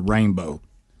chosen the rainbow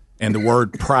and the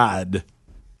word pride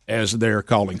as their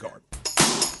calling card.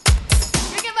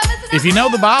 If you know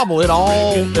the Bible, it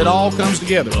all comes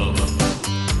together.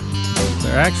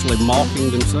 They're actually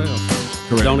mocking themselves.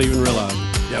 Correct. Don't even realize it.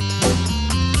 Yep.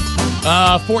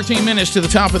 14 minutes to the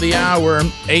top of the hour.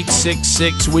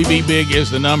 866-WE-BE-BIG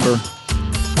is the number.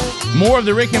 More of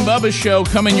the Rick and Bubba show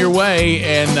coming your way,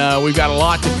 and we've got a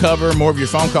lot to cover. More of your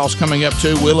phone calls coming up,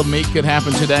 too. Will of Meat could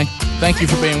happen today. Thank you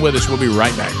for being with us. We'll be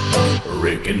right back.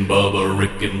 Rick and Bubba,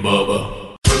 Rick and Bubba.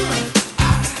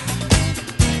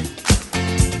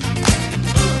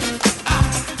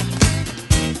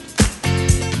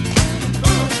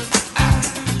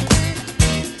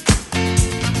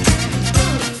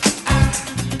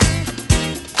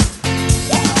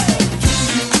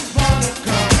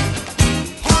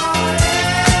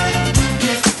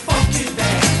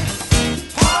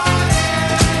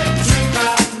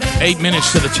 8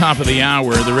 minutes to the top of the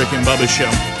hour, the Rick and Bubba Show.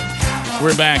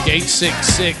 We're back.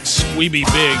 866-WE-BE-BIG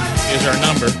is our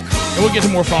number. And we'll get to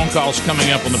more phone calls coming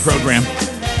up on the program.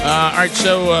 All right,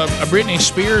 so a Britney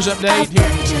Spears update here.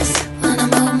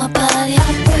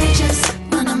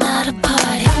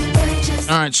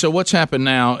 All right, so what's happened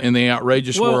now in the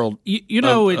outrageous world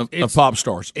of pop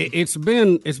stars? It's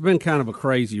been kind of a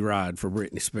crazy ride for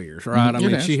Britney Spears, right? Mm-hmm.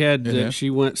 I mean, she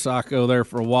went psycho there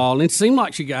for a while, and it seemed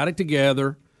like she got it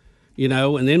together,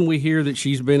 and then we hear that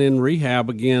she's been in rehab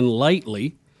again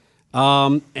lately.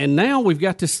 And now we've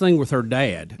got this thing with her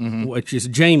dad, which is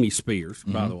Jamie Spears,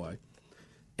 by the way.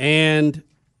 And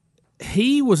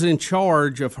he was in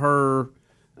charge of her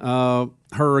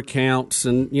accounts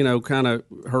and, kind of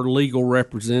her legal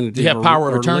representative. Do you have power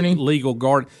of attorney? Legal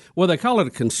guard. Well, they call it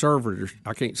a conservator.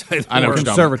 I can't say that. I know word.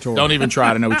 Conservatory. Don't even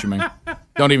try to know what you mean.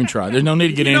 Don't even try. There's no need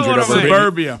to get injured over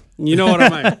suburbia. You know what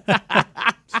I mean?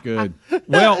 It's good.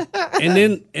 Well,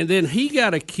 and then he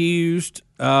got accused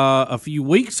a few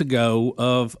weeks ago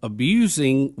of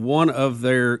abusing one of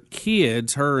their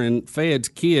kids, her and Fed's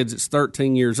kids. It's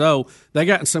 13 years old. They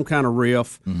got in some kind of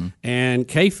riff, and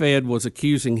K-Fed was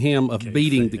accusing him of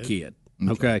beating the kid.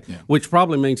 Okay, which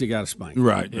probably means he got a spanking.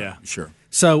 Right. Yeah. Sure.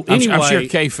 So anyway, I'm sure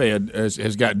K-Fed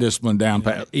has got discipline down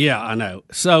pat. Yeah, I know.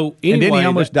 So anyway, and didn't he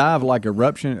almost die of like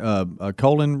a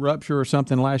colon rupture or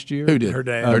something last year? Who did? Her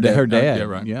dad. Her dad. Yeah,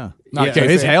 right. Yeah. Not So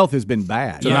his health has been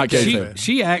bad. So not K-Fed.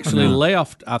 She actually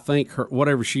left, I think,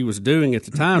 whatever she was doing at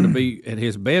the time to be at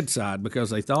his bedside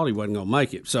because they thought he wasn't going to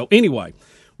make it. So anyway,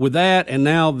 with that, and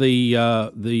now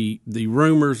the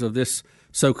rumors of this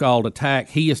so-called attack,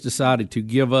 he has decided to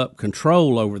give up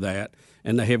control over that,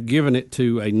 and they have given it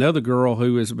to another girl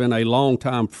who has been a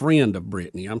longtime friend of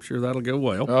Britney. I'm sure that'll go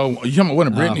well. Oh, you talking about one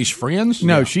of Britney's friends?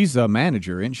 No, she's a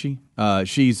manager, isn't she?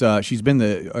 She's been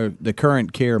the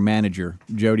current care manager,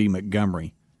 Jody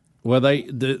Montgomery. Well,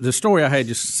 the story I had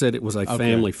just said it was a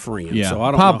family friend. Yeah, so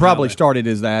I don't know probably started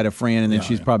as that, a friend, and then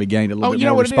she's probably gained a little bit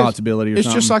more responsibility.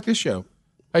 It's just like this show.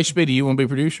 Hey, Speedy, you want to be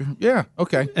producer? Yeah,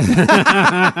 okay. Hey,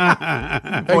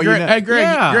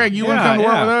 Greg, you want to come to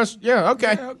work with us? Yeah,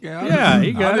 okay. Yeah,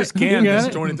 he got I it. just canned this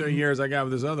 23 years I got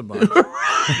with this other bunch.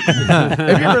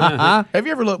 Have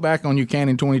you ever looked back on you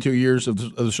canning 22 years of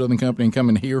the Southern Company and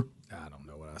coming here? I don't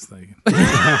know what I was thinking.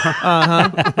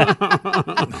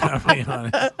 I'll be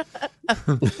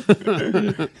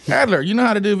honest. Adler, you know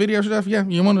how to do video stuff? Yeah,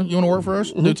 you want to work for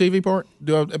us? Do TV part?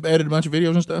 Edit a bunch of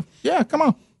videos and stuff? Yeah, come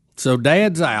on. So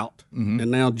Dad's out,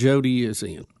 and now Jody is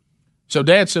in. So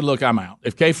Dad said, "Look, I'm out.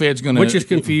 If K-Fed's going to," which is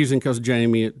confusing because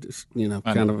Jamie, it's,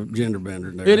 kind of a gender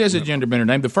bender there. It is a gender bender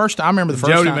name. I remember the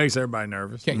first Jody time. makes everybody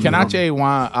nervous. Can I tell you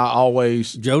why I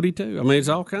always Jody too? I mean, it's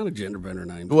all kind of gender bender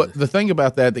names. Well, the thing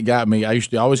about that got me, I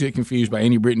used to always get confused by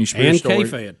any Britney Spears and story.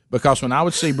 K-Fed. Because when I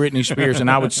would see Britney Spears and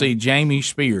I would see Jamie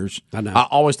Spears, I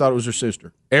always thought it was her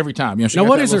sister every time. Now,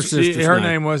 what is her sister's Her name?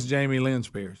 name was Jamie Lynn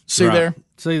Spears. See there?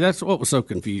 See, that's what was so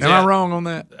confusing. Am I wrong on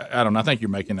that? I don't know. I think you're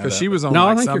making that up. Because she was on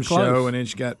some show and then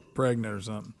she got pregnant or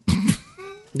something.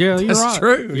 Yeah, you're That's right.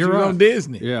 true. You're she right. was on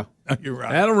Disney. Yeah. You're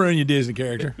right. That'll ruin your Disney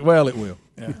character. Well, it will.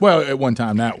 Yeah. Well, at one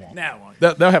time, that won't. That won't.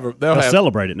 They'll have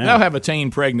celebrate it now. They'll have a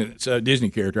teen pregnant Disney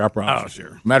character, I promise. Oh,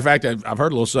 sure. Matter of fact, I've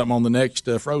heard a little something on the next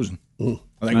Frozen. I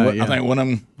think one of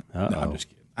them. No, I'm just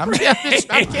kidding. I'm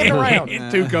kidding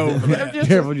around. Too cold for that.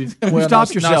 Careful, you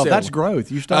stopped yourself. That's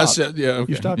growth. You stopped. Yeah,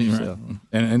 okay. You stopped yourself. Right.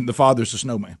 And the father's a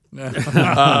snowman.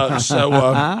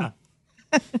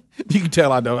 You can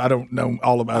tell I don't know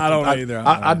all about it. I don't either.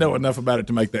 I know enough about it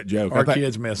to make that joke. Our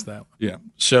kids missed that one. Yeah.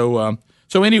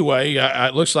 So anyway,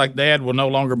 it looks like Dad will no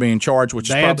longer be in charge, which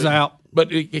Dad's is probably out. But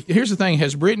here's the thing: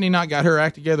 has Brittany not got her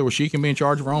act together where she can be in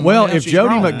charge of her own? Well, money? if Jody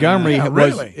grown. Montgomery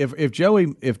really? if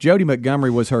Jody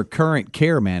Montgomery was her current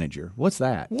care manager, what's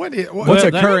that? What's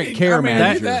a current care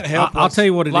manager? That help I'll tell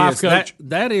you what it Life is. coach.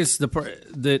 That is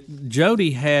that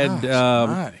Jody had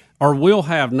or will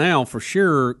have now for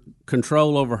sure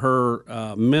control over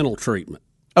her mental treatment.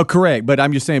 Oh, correct. But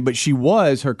I'm just saying. But she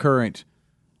was her current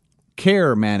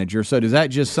care manager. So does that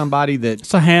just somebody that?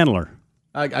 It's a handler.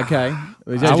 Okay.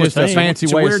 Is that just a fancy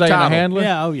It's a way of weird saying title. a handler?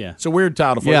 Yeah, oh yeah. It's a weird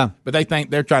title for Yeah. it, but they think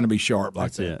they're trying to be sharp like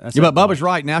That's that. it. That's Yeah, it. but Bubba's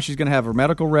right. Now she's going to have her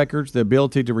medical records, the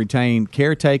ability to retain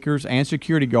caretakers and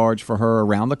security guards for her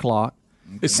around the clock.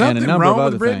 Is and a something number wrong of with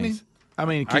other Brittany? things. I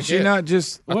mean, can she not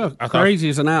just? Well, crazy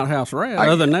as an outhouse rat.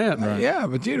 Other than that, Yeah,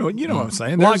 but you know what I'm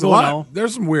saying. Lot There's going on.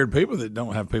 There's some weird people that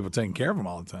don't have people taking care of them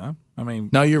all the time. I mean,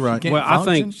 No, you're right. can't well,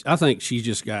 function. I think she's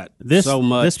just got This so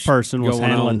much. this person was going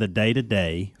handling on. the day to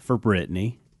day for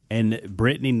Brittany, and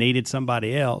Brittany needed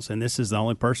somebody else, and this is the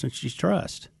only person she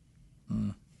trusts.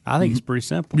 I think it's pretty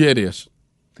simple. Yeah, it is.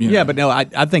 Yeah, but no, I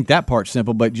think that part's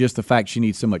simple, but just the fact she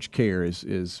needs so much care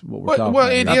is what we're talking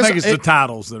about. it I is- think it's the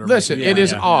titles that are. Listen, making it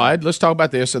is odd. Let's talk about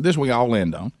this. So this we all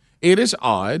end on. It is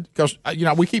odd because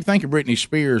we keep thinking Britney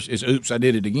Spears is "Oops, I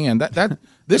did it again." That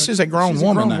this is a grown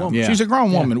woman now. Yeah. She's a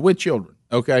grown woman with children.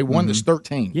 Okay, one that's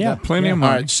 13. Yeah, plenty of All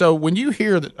money. right. So when you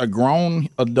hear that a grown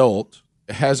adult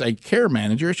has a care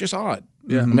manager, it's just odd.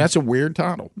 Yeah, I mean, that's a weird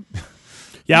title.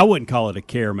 Yeah, I wouldn't call it a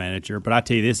care manager, but I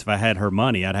tell you this: if I had her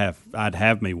money, I'd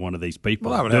have me one of these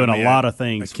people Well, I would doing have a me lot of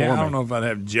things for I me. don't know if I'd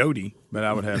have Jody, but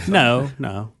I would have. No.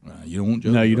 You don't want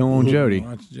Jody. No, you don't want Jody.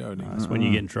 Watch Jody. That's when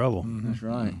you get in trouble. That's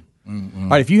right. All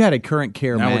right, if you had a current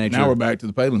care manager, Now we're back to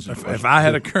the Palin situation. If I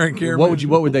had a current care, what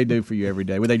would they do for you every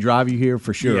day? Would they drive you here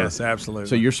for sure? Yes, absolutely.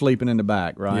 So you're sleeping in the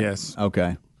back, right? Yes.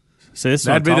 Okay. So this is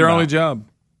That'd be what I'm their talking only about. job.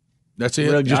 That's it.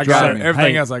 Really, just I got driving.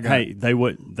 everything else I got.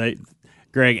 Hey,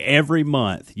 Greg, every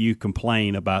month you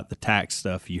complain about the tax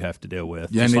stuff you have to deal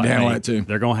with. Yeah, Just I need to handle me. that too.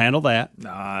 They're going to handle that.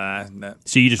 Nah,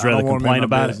 So you just I don't rather want 'em in complain my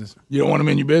about business. You don't want them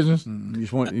in your business? You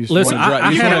just want. You just Listen, want to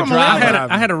I drive.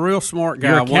 had a real smart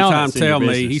Your guy one time accountant's in your tell me.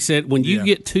 business. He said, when you Yeah.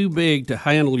 get too big to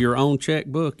handle your own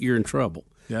checkbook, you're in trouble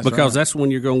That's because right. that's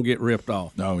when you're going to get ripped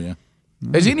off. Oh yeah.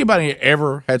 Has anybody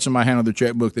ever had somebody handle their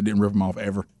checkbook that didn't rip them off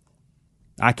ever?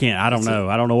 I can't. I don't know.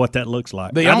 I don't know what that looks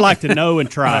like. The I'd only- like to know and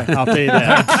try. I'll tell you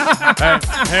that.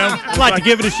 I'd like to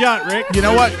give it a shot, Rick. You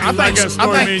know what? I think a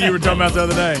story me and you were talking about the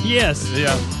other day. Yes.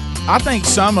 Yeah. I think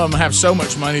some of them have so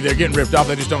much money they're getting ripped off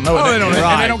they just don't know it. Oh, they don't. And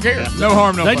Right. they don't care. No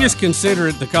harm, no They foul. just consider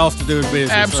it the cost of doing business.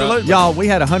 Absolutely. Y'all, we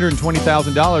had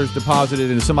 $120,000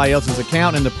 deposited into somebody else's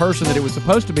account, and the person that it was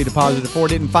supposed to be deposited for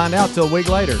didn't find out till a week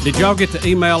later. Did y'all get the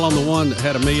email on the one that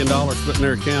had $1 million put in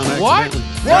their account? What?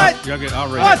 accidentally? What? Y'all get? I'll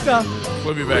read What it. the?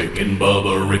 We'll be back.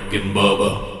 Rick and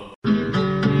Bubba.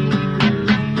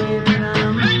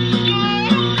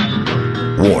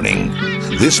 Warning.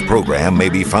 This program may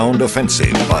be found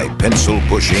offensive by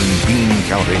pencil-pushing,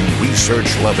 bean-counting,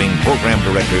 research-loving program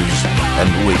directors and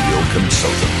radio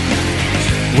consultants.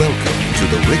 Welcome to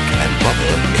the Rick and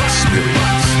Bubba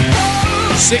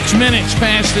Experience. 6 minutes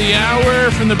past the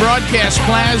hour from the Broadcast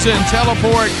Plaza and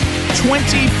Teleport.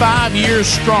 25 years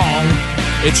strong.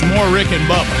 It's more Rick and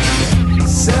Bubba.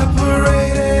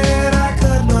 Separated, I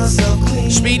cut myself clean.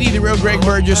 Speedy, the real Greg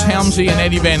Burgess, Helmsy, and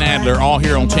Eddie Van Adler, all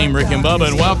here on Team Rick and Bubba.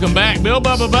 And welcome back, Bill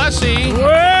Bubba Bussy.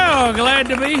 Well, glad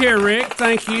to be here, Rick.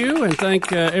 Thank you, and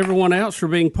thank everyone else for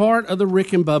being part of the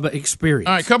Rick and Bubba experience.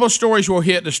 All right, a couple of stories we'll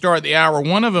hit to start the hour.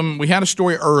 One of them, we had a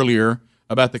story earlier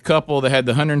about the couple that had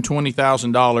the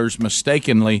 $120,000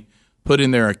 mistakenly put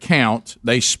in their account.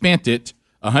 They spent it,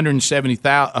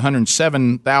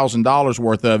 $107,000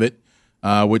 worth of it,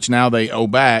 which now they owe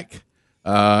back.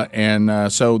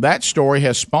 So that story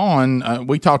has spawned.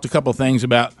 We talked a couple of things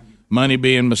about money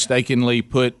being mistakenly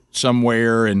put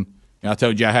somewhere, and I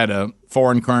told you I had a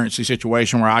foreign currency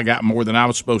situation where I got more than I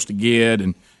was supposed to get,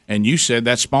 and you said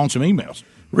that spawned some emails.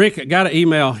 Rick, I got an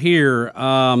email here,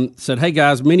 said, hey,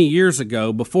 guys, many years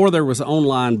ago, before there was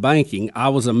online banking, I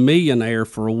was a millionaire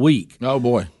for a week. Oh,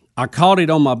 boy. I caught it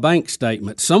on my bank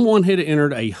statement. Someone had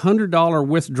entered a $100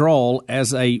 withdrawal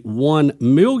as a $1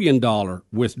 million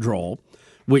withdrawal,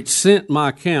 which sent my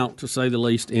account, to say the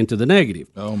least, into the negative.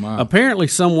 Oh, my. Apparently,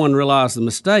 someone realized the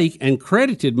mistake and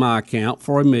credited my account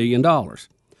for $1 million.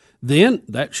 Then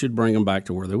that should bring them back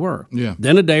to where they were. Yeah.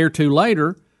 Then a day or two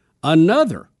later,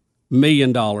 another $1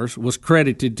 million was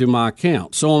credited to my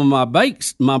account. So on my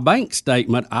bank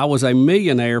statement, I was a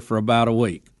millionaire for about a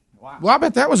week. Wow. Well, I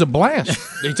bet that was a blast.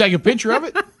 Did you take a picture of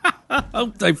it? I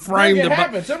hope they framed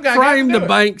the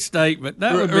bank statement.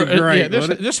 That would be great.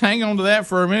 Yeah, just hang on to that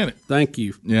for a minute. Thank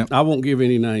you. Yeah, I won't give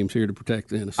any names here to protect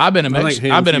the innocent. I've been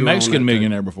a Mexican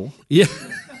millionaire before. Yeah.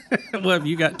 Well,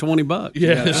 you got $20.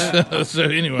 Yes. So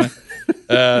anyway,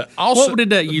 also, what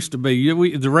did that used to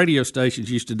be? The radio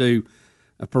stations used to do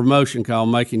a promotion called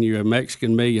 "Making You a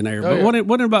Mexican Millionaire." But wasn't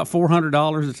it about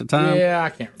 $400 at the time? Yeah, I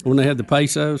can't remember. When they had the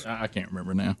pesos. I can't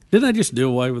remember now. Didn't they just do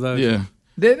away with those? Yeah.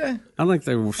 Did they? I think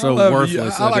they were so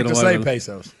worthless. I like to say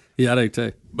pesos. Yeah, I do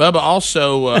too. Bubba,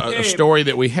 also a story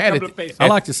that we had. I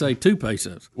like to say 2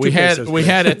 pesos. We had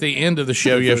at the end of the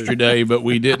show yesterday, but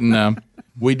we didn't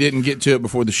get to it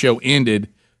before the show ended,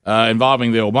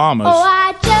 involving the Obamas. Oh,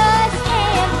 I just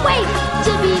can't wait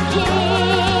to be king.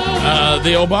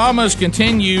 The Obamas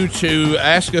continue to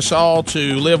ask us all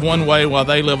to live one way while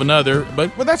they live another,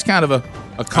 but that's kind of a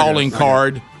calling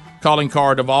card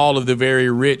of all of the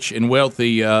very rich and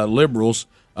wealthy liberals.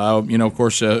 Of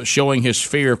course, showing his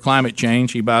fear of climate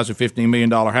change. He buys a $15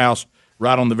 million house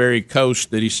right on the very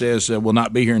coast that he says will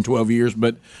not be here in 12 years.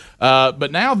 But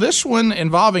now this one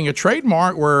involving a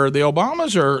trademark where the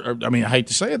Obamas are, I hate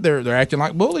to say it, they're acting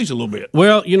like bullies a little bit.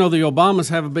 Well, the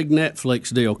Obamas have a big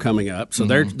Netflix deal coming up, so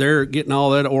they're getting all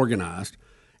that organized.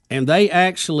 And they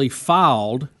actually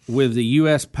filed with the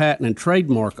U.S. Patent and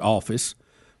Trademark Office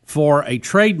for a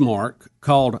trademark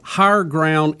called Higher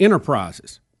Ground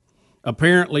Enterprises.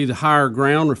 Apparently, the Higher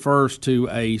Ground refers to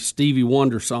a Stevie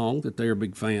Wonder song that they're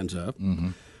big fans of. Mm-hmm.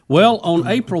 Well, on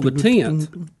April the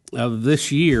 10th of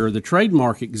this year, the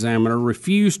trademark examiner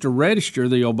refused to register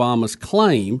the Obamas'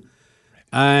 claim,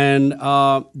 and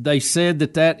they said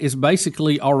that is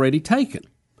basically already taken.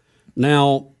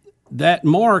 Now, that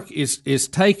mark is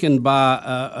taken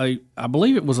by I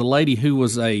believe it was a lady who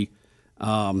was a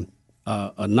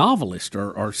novelist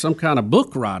or some kind of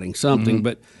book writing something,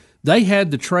 but they had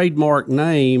the trademark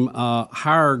name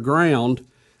Higher Ground,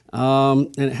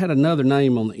 and it had another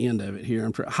name on the end of it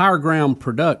here. Higher Ground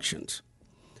Productions.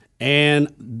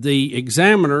 And the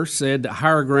examiner said that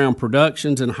Higher Ground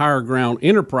Productions and Higher Ground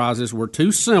Enterprises were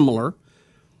too similar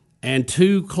and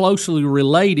too closely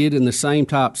related in the same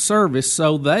type service,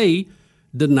 so they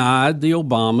denied the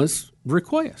Obamas'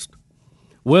 request.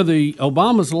 Well, the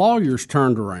Obamas' lawyers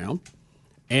turned around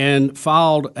and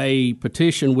filed a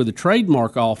petition with the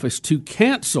trademark office to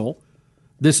cancel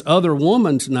this other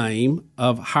woman's name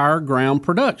of Higher Ground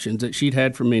Productions that she'd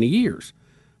had for many years.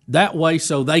 That way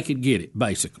so they could get it,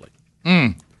 basically.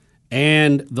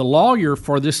 And the lawyer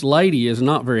for this lady is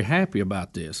not very happy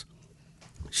about this.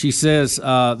 She says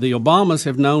the Obamas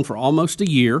have known for almost a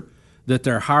year that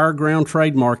their Higher Ground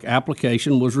trademark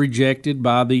application was rejected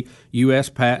by the U.S.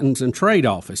 Patents and Trade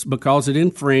Office because it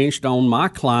infringed on my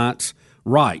client's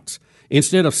rights.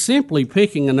 Instead of simply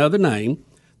picking another name,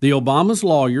 the Obamas'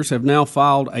 lawyers have now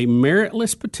filed a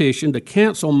meritless petition to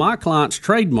cancel my client's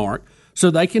trademark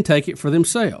so they can take it for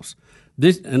themselves.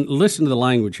 And listen to the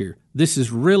language here. This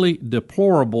is really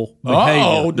deplorable behavior.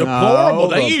 Oh, deplorable.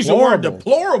 They use the word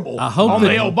deplorable on the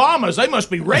Obamas. They must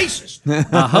be racist.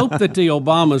 I hope that the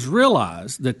Obamas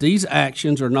realize that these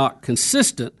actions are not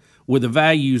consistent with the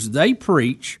values they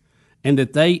preach and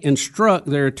that they instruct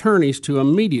their attorneys to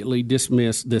immediately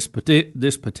dismiss this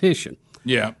petition.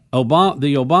 Yeah. The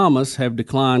Obamas have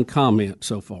declined comment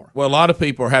so far. Well, a lot of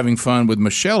people are having fun with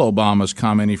Michelle Obama's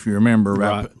comment, if you remember,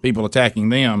 about people attacking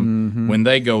them. Mm-hmm. When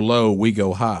they go low, we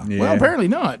go high. Yeah. Well, apparently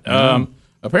not. Mm-hmm.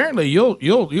 Apparently, you'll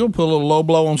put a little low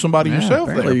blow on somebody yourself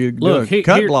there. You look,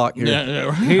 cut block here.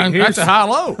 That's a high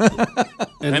low.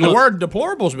 And the word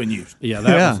deplorable's been used. Yeah,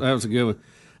 that was a good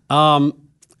one.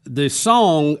 the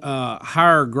song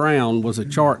 "Higher Ground" was a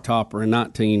chart topper in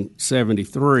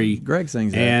 1973. Greg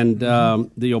sings that. And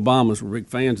the Obamas were big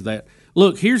fans of that.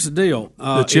 Look, here's the deal.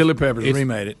 The Chili Peppers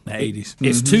remade it in the 80s.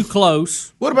 It's too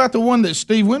close. What about the one that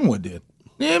Steve Winwood did?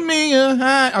 Give me a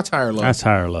high. That's Higher Love. That's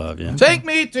Higher Love, yeah. Take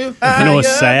me to higher You know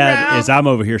what's sad ground. is I'm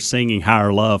over here singing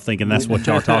Higher Love, thinking that's what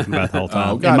y'all are talking about the whole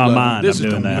time. God In my love mind, it. I'm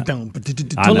doing that.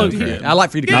 I So know, look Greg. here. I'd like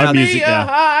for you to Give come Not out. me music, a yeah.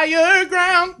 higher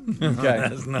ground. Okay,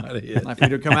 That's not it. I'd like for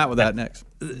you to come out with that next.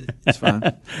 It's fine.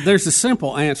 There's a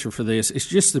simple answer for this. It's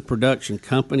just the production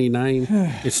company name.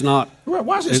 It's not.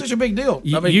 Why is it such a big deal?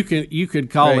 You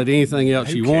could call it anything else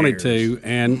who you wanted cares? to,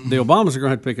 and the Obamas are going to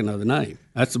have to pick another name.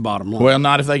 That's the bottom line. Well,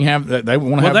 not if they can have. They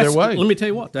want to have their way. Let me tell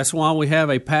you what. That's why we have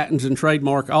a patents and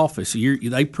trademark office.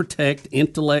 They protect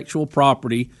intellectual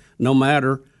property, no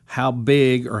matter how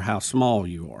big or how small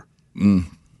you are.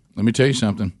 Let me tell you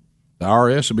something. The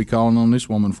IRS will be calling on this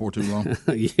woman for too long.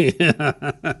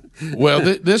 Yeah. Well,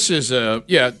 this is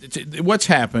what's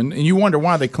happened, and you wonder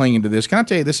why they're clinging to this. Can I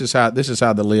tell you this is how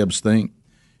the libs think?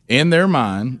 In their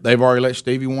mind, they've already let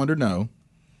Stevie Wonder know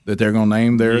that they're going to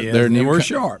name their new. We're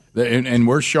sharp, and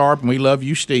we're sharp, and we love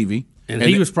you, Stevie. And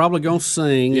he was probably going to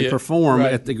sing and perform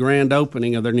at the grand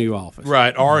opening of their new office.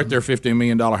 Right, or at their $15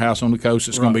 million house on the coast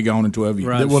that's going to be gone in 12 years.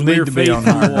 Right. that will need to be on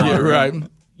higher ground. Yeah, right.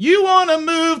 You want to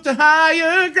move to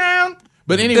higher ground.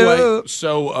 But anyway,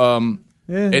 so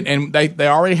and they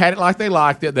already had it like they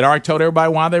liked it. They already told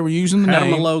everybody why they were using the Had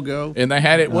name, them a logo, and they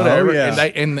had it whatever. yeah.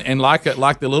 And like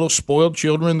the little spoiled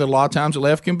children that a lot of times the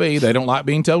left can be, they don't like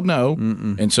being told no.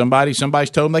 And somebody's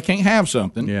told them they can't have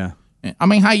something. Yeah. I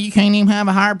mean, how you can't even have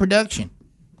a higher production?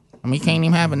 I mean, you can't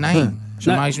even have a name. It's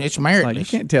meritless. Like, you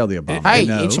can't tell the Obama. Hey,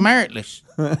 no. it's meritless.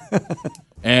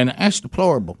 And that's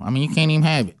deplorable. I mean, you can't even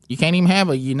have it. You can't even have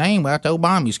your name without the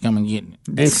Obamas coming getting it.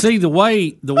 and see the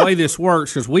way this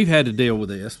works, because we've had to deal with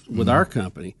this with our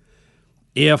company.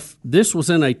 If this was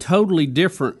in a totally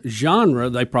different genre,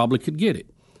 they probably could get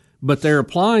it, but they're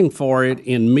applying for it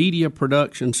in media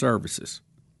production services,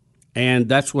 and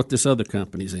that's what this other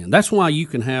company's in. That's why you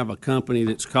can have a company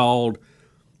that's called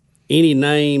any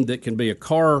name that can be a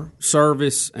car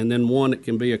service, and then one that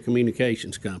can be a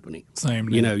communications company. Same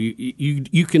name. You know,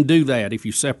 you can do that if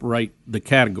you separate the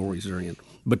categories they're in,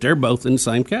 but they're both in the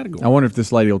same category. I wonder if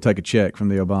this lady will take a check from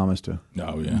the Obamas to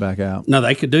back out. No,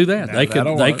 they could do that.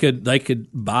 That'll work. They could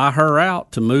buy her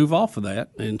out to move off of that,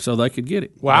 and so they could get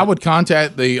it. Well, I would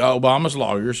contact the Obama's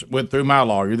lawyers through my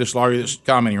lawyer, this lawyer that's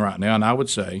commenting right now, and I would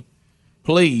say,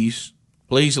 please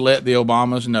let the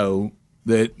Obamas know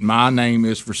that my name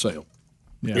is for sale.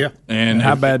 Yeah. And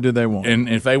how bad do they want it? And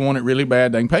if they want it really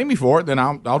bad, they can pay me for it. Then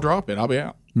I'll drop it. I'll be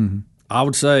out. I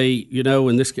would say, you know,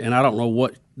 in this, and I don't know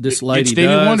what this lady Get Stevie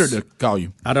does. Wonder to call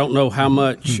you. I don't know how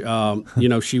much, you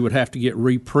know, she would have to get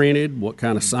reprinted. What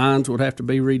kind of signs would have to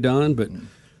be redone? But,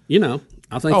 you know,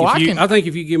 I think I think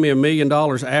if you give me $1 million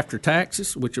after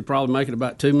taxes, which would probably make it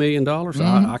about $2 million,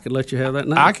 I could let you have that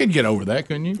name. I could get over that,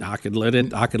 couldn't you? I could let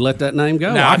that name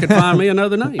go. Now, I could find me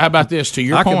another name. How about this? To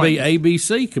your I point, could be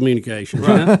ABC Communications. You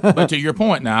know? but to your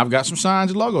point, now I've got some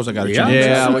signs and logos I got to change.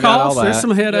 There's some costs, there's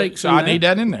some headaches. So I need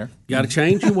that in there. Got to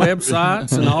change your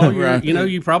websites and all your. Right. You know,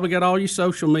 you probably got all your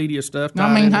social media stuff. No,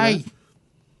 I mean, hey,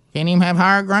 can't even have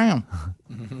higher ground.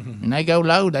 And they go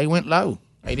low, they went low.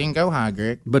 They didn't go high,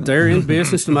 Greg. But they're in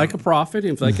business to make a profit.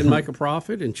 If they can make a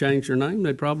profit and change their name,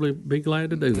 they'd probably be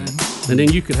glad to do that. And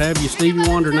then you could have your Stevie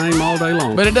Wonder name all day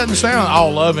long. But it doesn't sound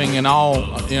all loving and all,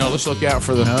 you know, let's look out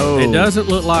for the... No. It doesn't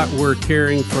look like we're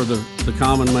caring for the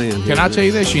common man. Can I tell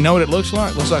you this? You know what it looks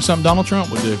like? It looks like something Donald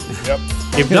Trump would do. Yep.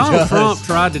 If Donald Trump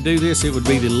tried to do this, it would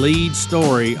be the lead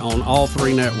story on all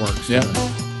three networks. Yeah.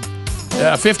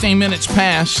 15 minutes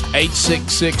past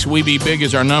 866 We Be Big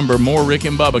is our number. More Rick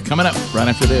and Bubba coming up right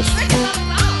after this.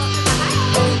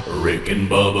 Rick and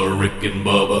Bubba, Rick and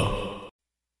Bubba.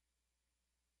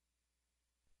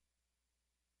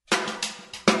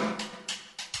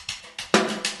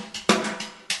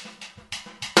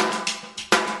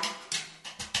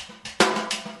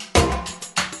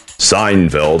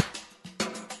 Seinfeld.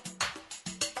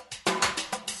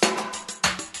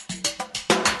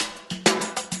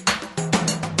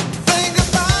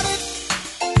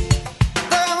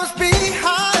 There must be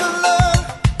higher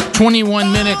love.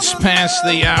 21 minutes past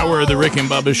the hour of the Rick and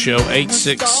Bubba show.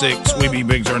 866 We Be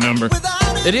Big's our number.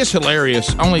 It is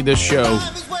hilarious. Only this show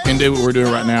can do what we're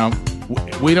doing right now.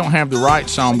 We don't have the right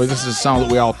song, but this is a song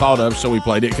that we all thought of, so we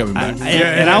played it coming back.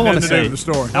 And I want to say, the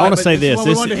story. I want to say this what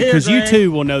we wanted to hear, because you Greg.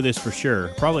 two will know this for sure.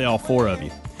 Probably all four of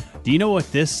you. Do you know what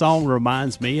this song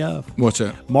reminds me of? What's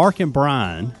that? Mark and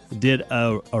Brian did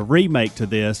a remake to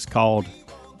this called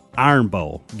Iron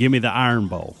Bowl. Give me the Iron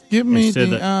Bowl. Give me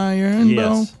the Iron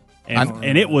Bowl.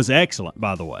 And it was excellent,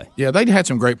 by the way. Yeah, they had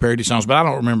some great parody songs, but I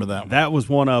don't remember that one. That was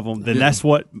one of them. Then that's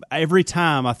what, every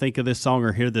time I think of this song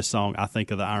or hear this song, I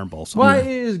think of the Iron Bowl song. Why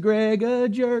is Greg a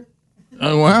jerk?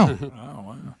 Oh,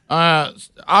 wow.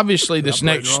 Obviously, this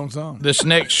next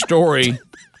story,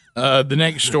 the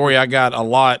next story I got a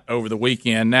lot over the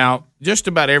weekend. Now, just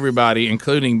about everybody,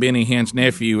 including Benny Hinn's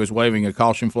nephew, is waving a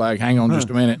caution flag. Hang on just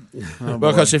a minute.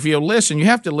 Because if you listen, you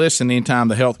have to listen anytime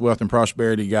the health, wealth, and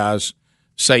prosperity guys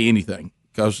say anything.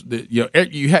 Because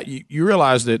you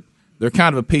realize that they're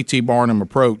kind of a P.T. Barnum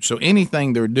approach. So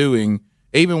anything they're doing,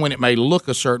 even when it may look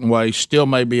a certain way, still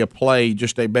may be a play,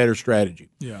 just a better strategy.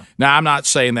 Yeah. Now, I'm not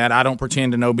saying that. I don't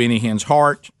pretend to know Benny Hinn's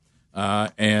heart,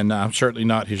 and I'm certainly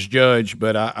not his judge,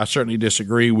 but I certainly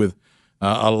disagree with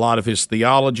a lot of his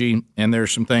theology, and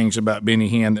there's some things about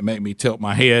Benny Hinn that make me tilt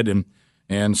my head,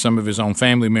 and some of his own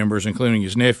family members, including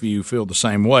his nephew, feel the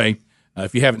same way.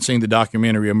 If you haven't seen the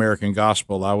documentary American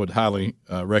Gospel, I would highly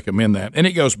recommend that. And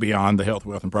it goes beyond the health,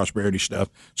 wealth, and prosperity stuff.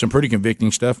 Some pretty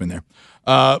convicting stuff in there.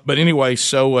 But anyway,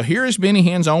 so here is Benny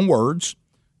Hinn's own words.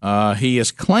 He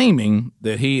is claiming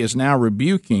that he is now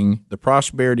rebuking the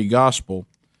prosperity gospel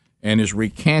and is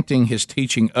recanting his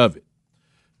teaching of it.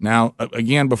 Now,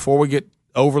 again, before we get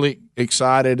overly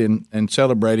excited and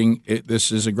celebrating, this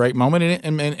is a great moment,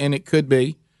 and it could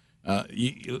be.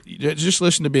 You just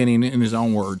listen to Benny in his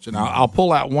own words, and I'll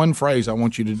pull out one phrase I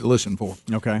want you to listen for.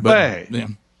 Okay. Yeah.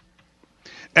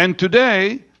 And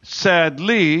today,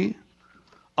 sadly,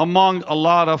 among a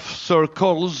lot of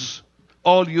circles,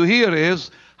 all you hear is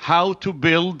how to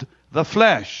build the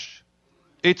flesh.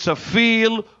 It's a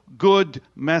feel-good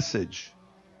message.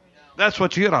 That's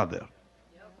what you hear out there.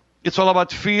 It's all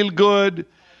about feel good,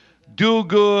 do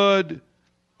good,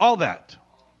 all that.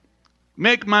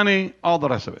 Make money, all the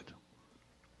rest of it.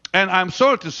 And I'm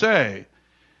sorry to say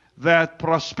that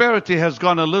prosperity has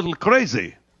gone a little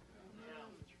crazy.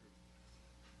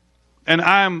 And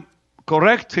I'm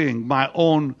correcting my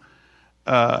own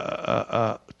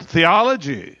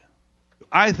theology.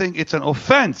 I think it's an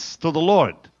offense to the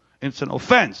Lord. It's an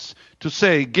offense to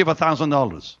say, give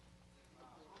 $1,000.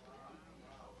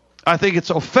 I think it's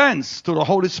offense to the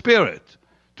Holy Spirit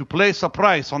to place a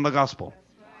price on the gospel.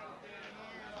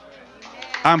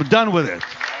 I'm done with it.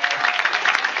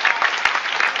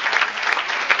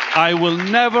 I will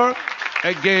never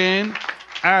again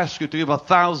ask you to give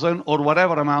 1,000 or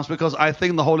whatever amounts, because I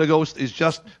think the Holy Ghost is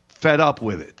just fed up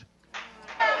with it.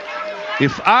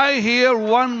 If I hear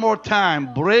one more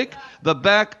time break the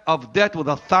back of debt with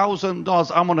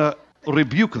 $1,000, I'm going to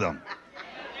rebuke them.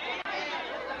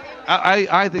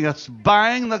 I think that's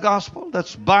buying the gospel,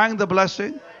 that's buying the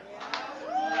blessing,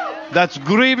 that's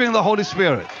grieving the Holy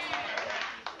Spirit.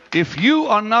 If you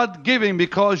are not giving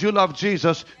because you love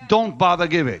Jesus, don't bother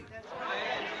giving.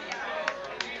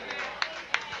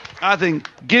 I think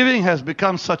giving has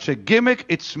become such a gimmick,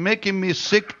 it's making me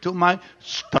sick to my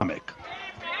stomach.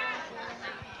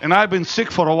 And I've been sick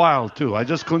for a while too, I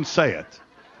just couldn't say it.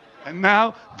 And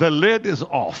now the lid is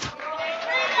off.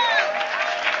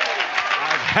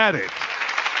 I've had it.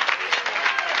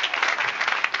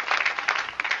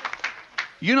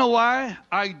 You know why?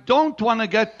 I don't want to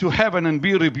get to heaven and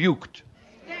be rebuked.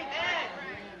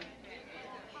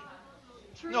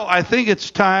 No, I think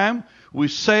it's time we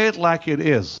say it like it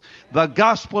is. The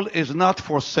gospel is not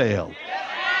for sale.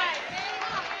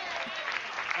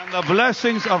 And the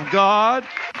blessings of God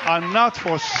are not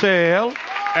for sale.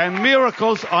 And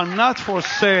miracles are not for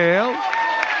sale.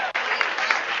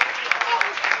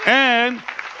 And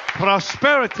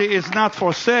prosperity is not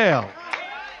for sale.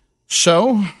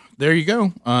 So there you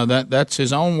go. That's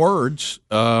his own words.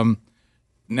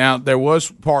 Now there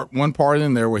was one part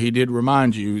in there where he did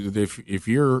remind you that if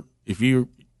you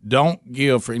don't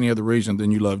give for any other reason than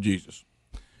you love Jesus,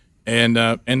 and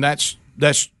that's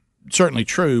certainly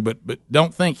true. But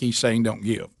don't think he's saying don't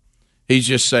give. He's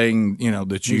just saying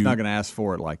that he's not going to ask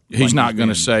for it like he's not going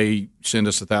to say send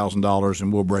us $1,000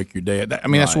 and we'll break your debt. I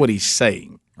mean that's what he's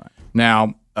saying. Right.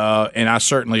 Now, and I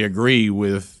certainly agree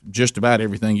with just about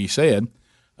everything he said.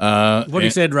 What he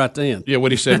said right then. Yeah,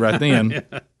 what he said right then.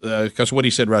 Because what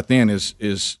he said right then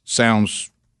sounds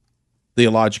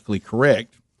theologically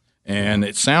correct, and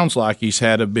it sounds like he's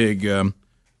had a big,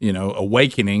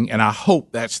 awakening. And I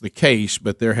hope that's the case.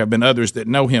 But there have been others that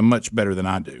know him much better than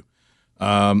I do,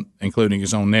 including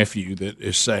his own nephew, that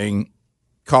is saying,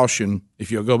 "Caution!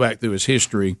 If you'll go back through his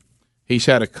history, he's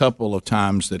had a couple of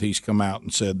times that he's come out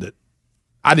and said that."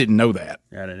 I didn't know that.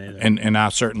 I didn't either. And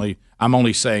I'm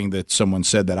only saying that someone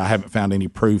said that. I haven't found any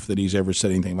proof that he's ever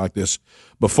said anything like this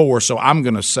before. So I'm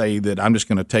going to say that I'm just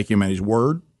going to take him at his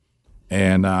word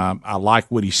And I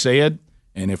like what he said.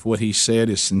 And if what he said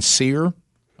is sincere,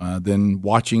 then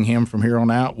watching him from here on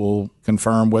out will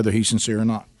confirm whether he's sincere or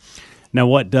not. Now,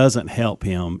 what doesn't help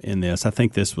him in this, I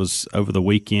think this was over the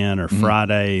weekend or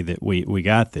Friday that we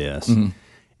got this.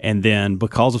 And then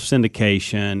because of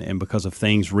syndication and because of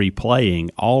things replaying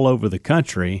all over the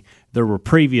country, there were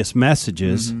previous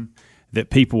messages that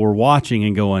people were watching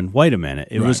and going, wait a minute.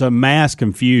 It was a mass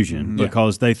confusion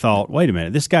because they thought, wait a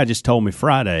minute, this guy just told me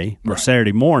Friday or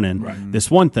Saturday morning this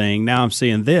one thing. Now I'm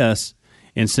seeing this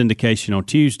in syndication on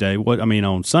Tuesday.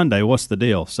 On Sunday. What's the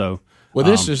deal? So, well,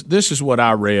 this is what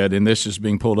I read, and this is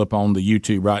being pulled up on the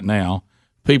YouTube right now.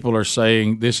 People are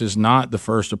saying this is not the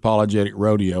first apologetic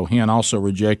rodeo. Hinn also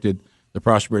rejected the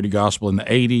prosperity gospel in the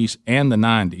 80s and the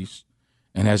 90s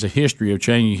and has a history of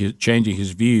changing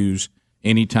his views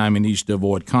anytime he needs to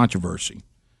avoid controversy.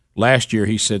 Last year,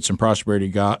 he said some prosperity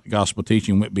gospel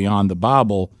teaching went beyond the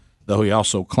Bible, though he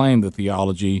also claimed the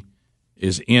theology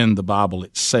is in the Bible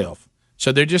itself.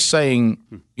 So they're just saying,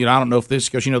 I don't know if this,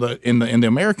 because in the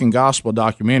American Gospel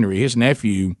documentary, his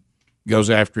nephew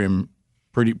goes after him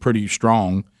pretty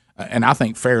strong, and I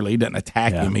think fairly. He doesn't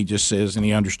attack him. He just says, and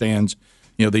he understands,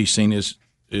 that he's seen his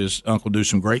uncle do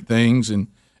some great things and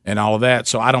all of that.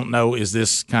 So I don't know, is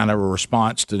this kind of a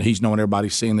response to he's knowing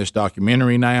everybody's seeing this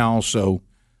documentary now? So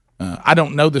I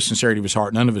don't know the sincerity of his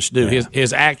heart. None of us do. Yeah.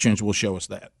 His actions will show us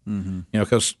that.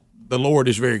 Because the Lord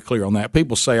is very clear on that.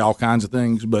 People say all kinds of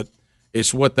things, but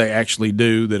it's what they actually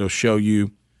do that'll show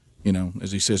you,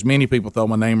 as he says, many people throw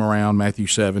my name around, Matthew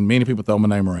 7, many people throw my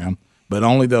name around, but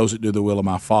only those that do the will of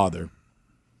my Father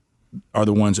are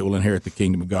the ones that will inherit the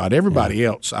kingdom of God. Everybody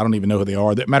else, I don't even know who they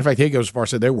are. Matter of fact, he goes as far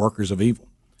as to say they're workers of evil.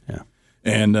 Yeah.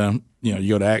 And, you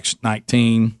go to Acts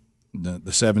 19,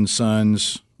 the 7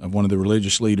 sons of one of the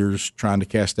religious leaders trying to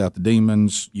cast out the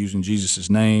demons using Jesus'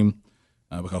 name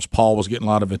because Paul was getting a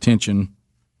lot of attention.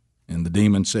 And the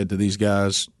demon said to these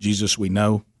guys, Jesus, we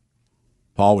know.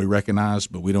 Paul, we recognize,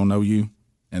 but we don't know you.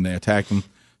 And they attacked him.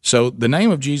 So the name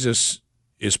of Jesus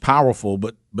is powerful,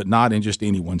 but not in just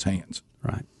anyone's hands.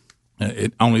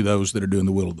 Right. Only those that are doing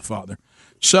the will of the Father.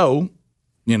 So,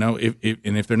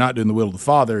 if they're not doing the will of the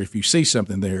Father, if you see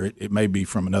something there, it may be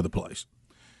from another place.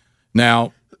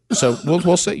 Now, so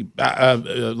we'll see. A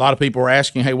lot of people are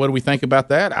asking, hey, what do we think about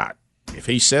that? If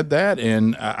he said that,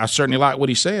 and I certainly like what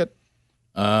he said,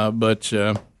 but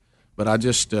I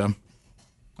just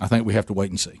I think we have to wait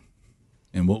and see,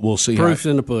 and we'll see. Proof's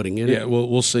in the pudding, isn't it?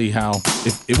 We'll see how.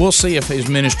 We'll see if his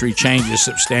ministry changes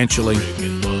substantially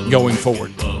going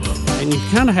forward. And you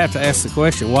kind of have to ask the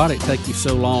question: why did it take you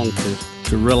so long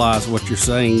to realize what you're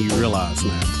saying? You realize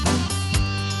now.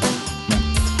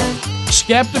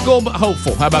 Skeptical but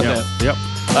hopeful. How about that? Yep.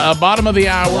 Bottom of the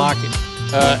hour. Lock it.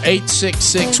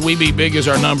 866 We Be Big is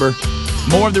our number.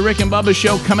 More of the Rick and Bubba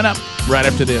Show coming up right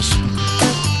after this.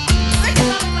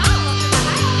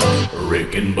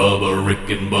 Rick and Bubba, Rick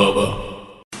and Bubba.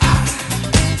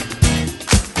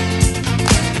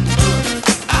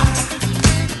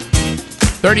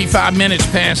 $35 minutes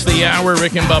past the hour,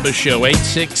 Rick and Bubba Show.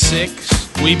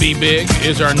 866 We Be Big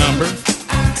is our number.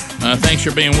 Thanks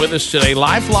for being with us today.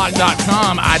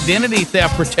 LifeLock.com, identity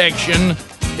theft protection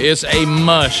is a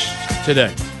must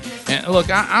today. And look,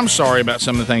 I'm sorry about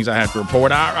some of the things I have to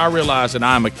report. I realize that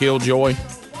I'm a killjoy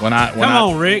when I come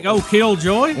on, Rick. Oh,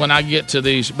 killjoy. When I get to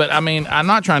these, but I mean, I'm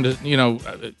not trying to.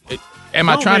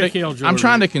 I'm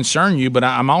trying to concern you, but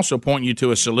I'm also pointing you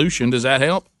to a solution. Does that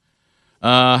help?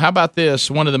 How about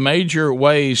this? One of the major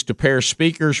ways to pair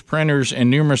speakers, printers, and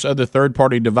numerous other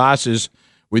third-party devices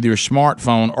with your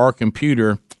smartphone or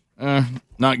computer,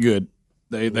 not good.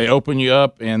 They open you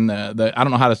up, and I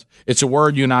don't know how to. It's a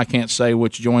word you and I can't say,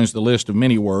 which joins the list of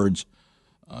many words.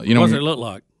 What does it look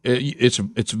like? It's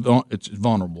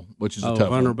vulnerable, which is a tough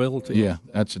vulnerability. One. Yeah,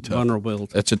 that's a tough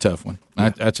vulnerability. That's a tough one.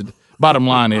 Bottom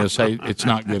line is, hey, it's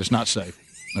not good. It's not safe.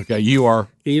 Okay, you are.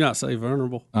 Can you not say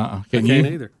vulnerable? Can I you? Can't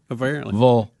either. Apparently,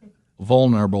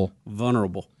 vulnerable.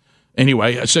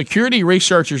 Anyway, security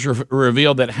researchers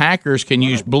revealed that hackers can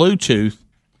use Bluetooth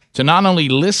to not only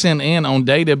listen in on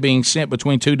data being sent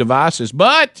between two devices,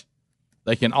 but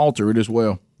they can alter it as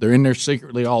well. They're in there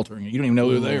secretly altering it. You don't even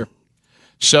know they're there.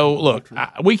 So, look,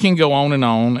 we can go on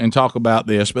and talk about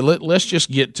this, but let's just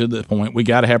get to the point. We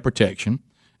got to have protection,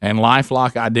 and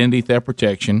LifeLock Identity Theft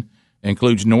Protection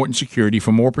includes Norton Security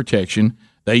for more protection.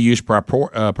 They use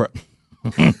proprietary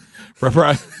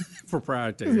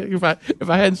proprietary. If I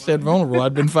hadn't said vulnerable,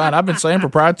 I'd been fine. I've been saying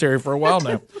proprietary for a while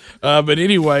now. But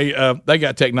anyway, they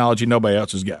got technology nobody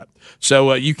else has got.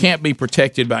 So you can't be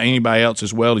protected by anybody else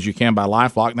as well as you can by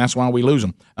LifeLock, and that's why we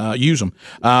use them,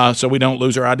 so we don't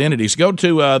lose our identities. Go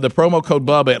to the promo code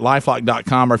Bubba at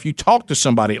LifeLock.com, or if you talk to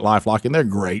somebody at LifeLock, and they're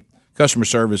great, customer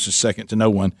service is second to no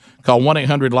one. Call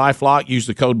 1-800-LifeLock. Use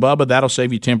the code Bubba. That'll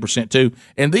save you 10% too.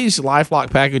 And these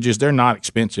LifeLock packages, they're not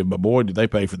expensive, but boy, do they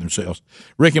pay for themselves.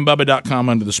 RickandBubba.com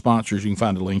under the sponsors. You can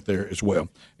find a link there as well.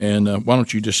 And why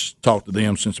don't you just talk to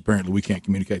them, since apparently we can't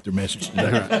communicate their message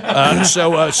today.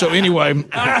 So anyway,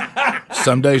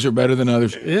 some days are better than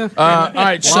others. Yeah. All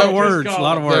right. A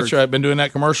lot of words. That's right. Been doing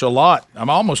that commercial a lot. I'm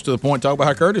almost to the point talking about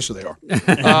how courteous they are.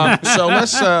 So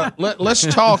let's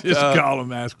talk. Just call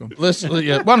them, ask them. Why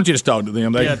don't you just talk to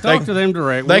them? Talk to them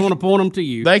direct. We want to point them to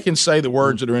you. They can say the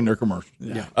words that are in their commercial.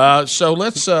 Yeah. So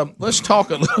let's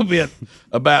talk a little bit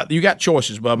about. You got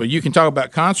choices, Bubba. You can talk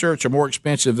about concerts are more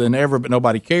expensive than ever, but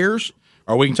nobody cares.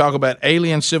 Or we can talk about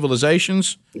alien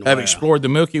civilizations have explored the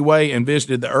Milky Way and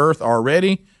visited the Earth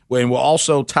already. And we'll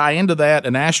also tie into that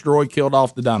an asteroid killed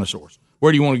off the dinosaurs.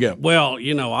 Where do you want to go? Well,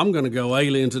 I'm going to go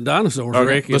aliens and dinosaurs,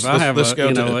 Rick, if I have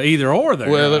either or there.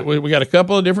 Well, we got a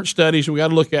couple of different studies we got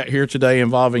to look at here today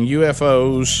involving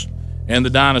UFOs and the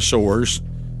dinosaurs.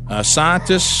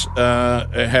 Scientists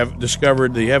have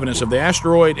discovered the evidence of the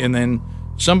asteroid, and then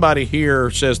somebody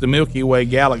here says the Milky Way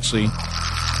galaxy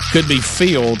could be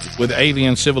filled with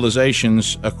alien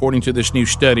civilizations, according to this new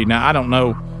study. Now, I don't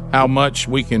know how much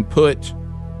we can put,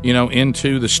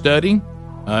 into the study.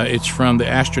 It's from the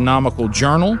Astronomical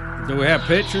Journal. Do we have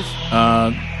pictures?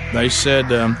 They said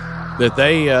that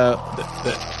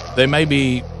they may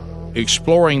be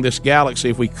exploring this galaxy.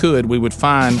 If we could, we would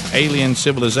find alien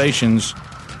civilizations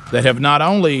that have not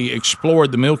only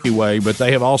explored the Milky Way, but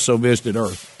they have also visited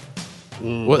Earth.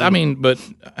 Well, I mean, but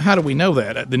how do we know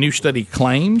that? The new study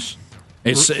claims.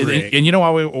 And you know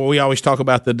why we always talk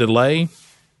about the delay?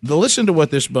 Listen to what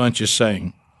this bunch is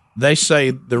saying. They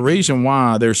say the reason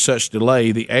why there's such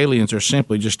delay, the aliens are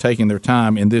simply just taking their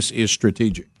time, and this is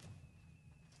strategic.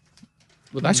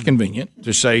 Well, that's convenient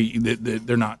to say that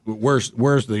they're not. Where's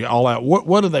the all out?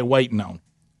 What are they waiting on?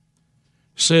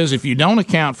 Says if you don't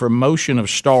account for motion of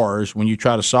stars when you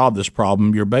try to solve this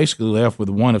problem, you're basically left with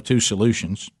one of two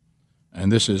solutions.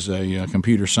 And this is a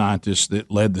computer scientist that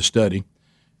led the study.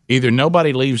 Either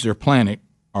nobody leaves their planet,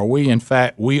 or we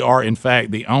are in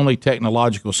fact the only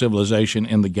technological civilization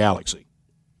in the galaxy.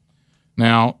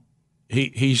 Now,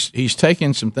 he's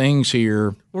taking some things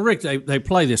here. Well, Rick, they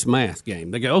play this math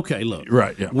game. They go, okay, look,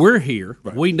 right, yeah. We're here.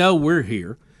 Right. We know we're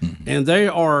here, and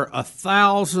there are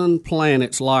 1,000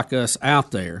 planets like us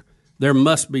out there. There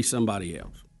must be somebody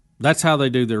else. That's how they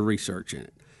do their research in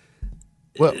it.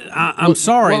 Well, I'm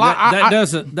sorry,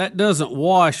 that doesn't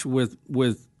wash with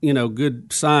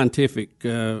good scientific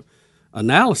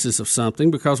analysis of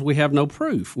something, because we have no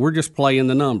proof. We're just playing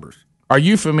the numbers. Are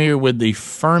you familiar with the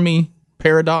Fermi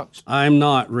paradox? I'm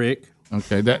not, Rick.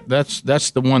 Okay,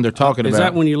 that's the one they're talking about. Is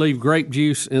that when you leave grape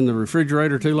juice in the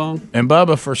refrigerator too long? And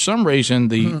Bubba, for some reason,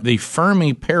 the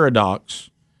Fermi paradox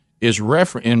is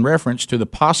in reference to the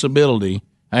possibility,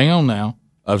 hang on now,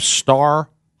 of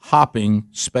star-hopping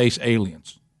space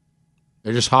aliens.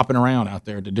 They're just hopping around out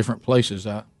there to different places.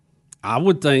 I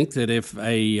would think that if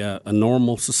a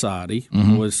normal society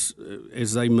was,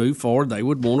 as they move forward, they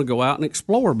would want to go out and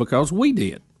explore, because we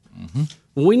did.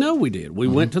 We know we did. We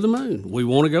went to the moon. We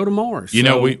want to go to Mars. You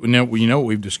know what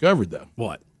we've discovered, though?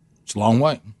 What? It's a long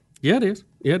way. Yeah, it is.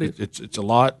 Yeah, it is. It's a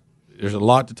lot. There's a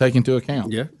lot to take into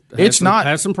account. Yeah, has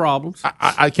some problems.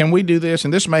 Can we do this?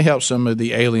 And this may help some of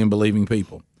the alien-believing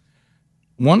people.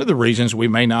 One of the reasons we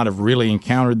may not have really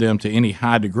encountered them to any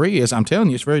high degree is, I'm telling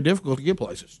you, it's very difficult to get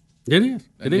places. It is.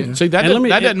 It is. See, that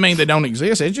doesn't mean they don't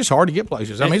exist. It's just hard to get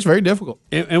places. I mean, it's very difficult.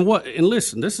 And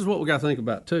listen, this is what we got to think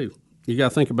about too. You got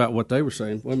to think about what they were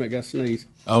saying. Wait a minute, I got to sneeze.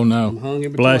 Oh no! I'm hung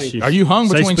in between. Bless you. Are you hung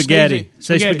between spaghetti?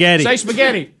 Say spaghetti. Say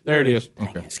spaghetti. There it is.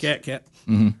 Okay. Scat cat.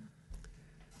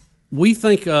 We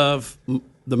think of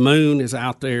the moon is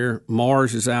out there,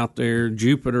 Mars is out there,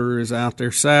 Jupiter is out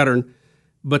there, Saturn,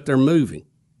 but they're moving.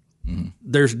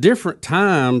 There's different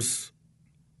times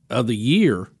of the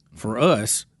year for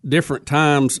us, different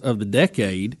times of the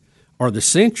decade or the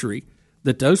century,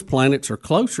 that those planets are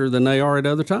closer than they are at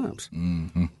other times.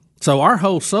 So our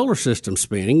whole solar system's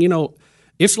spinning.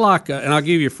 It's like, and I'll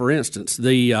give you for instance,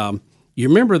 you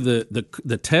remember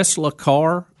the Tesla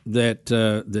car that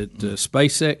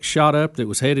SpaceX shot up that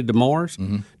was headed to Mars?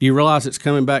 Do you realize it's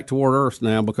coming back toward Earth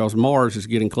now because Mars is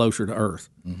getting closer to Earth?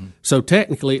 So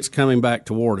technically it's coming back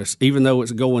toward us, even though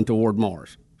it's going toward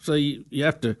Mars. So you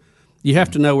have to You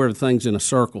have to know everything's in a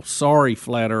circle. Sorry,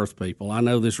 flat Earth people. I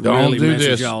know this really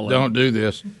messes y'all up. Don't do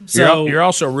this. So, you're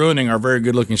also ruining our very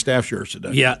good-looking staff shirts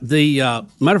today. Yeah. The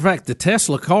matter of fact, the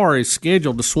Tesla car is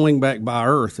scheduled to swing back by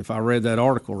Earth, if I read that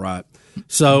article right.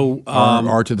 So,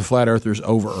 or to the flat earthers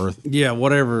over Earth. Yeah,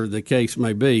 whatever the case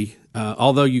may be.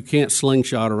 Although you can't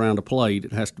slingshot around a plate,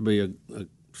 it has to be a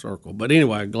circle. But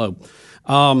anyway, a globe,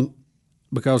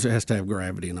 because it has to have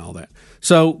gravity and all that.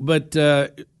 So, but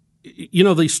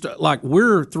these like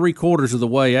we're 3/4 of the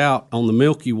way out on the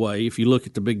Milky Way. If you look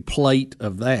at the big plate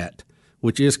of that,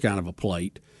 which is kind of a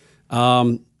plate,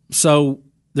 so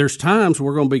there's times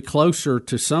we're going to be closer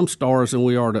to some stars than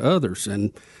we are to others,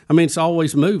 and I mean it's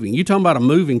always moving. You talking about a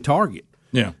moving target?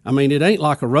 Yeah. I mean, it ain't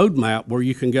like a road map where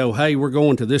you can go, hey, we're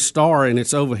going to this star and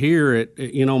it's over here at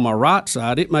my right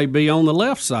side. It may be on the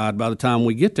left side by the time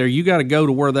we get there. You got to go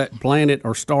to where that planet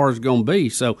or star is going to be.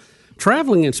 So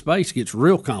traveling in space gets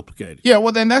real complicated. Yeah,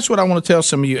 well, then that's what I want to tell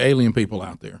some of you alien people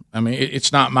out there. I mean,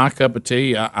 it's not my cup of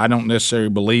tea. I don't necessarily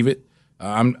believe it.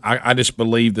 I just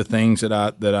believe the things that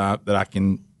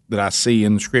I see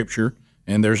in the Scripture,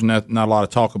 and there's not a lot of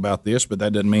talk about this, but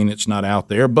that doesn't mean it's not out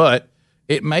there. But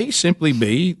it may simply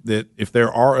be that if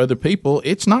there are other people,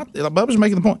 it's not. Bubba's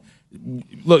making the point.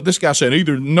 Look, this guy said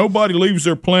either nobody leaves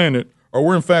their planet, or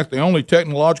we're in fact the only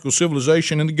technological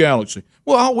civilization in the galaxy.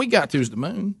 Well, all we got to is the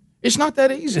moon. It's not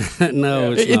that easy.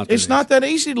 No, it's not that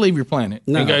easy to leave your planet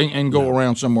and go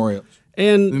around somewhere else.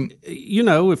 And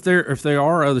if there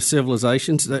are other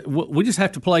civilizations, we just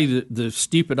have to play the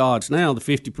stupid odds now, the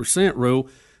 50% rule.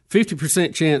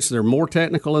 50% chance they're more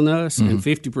technical than us, and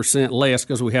 50% less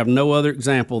because we have no other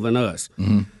example than us.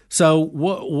 Mm-hmm. So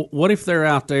what if they're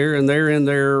out there and they're in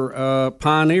their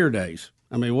pioneer days?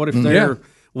 I mean, what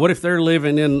if they're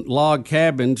living in log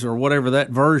cabins or whatever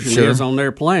that version is on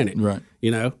their planet? Right.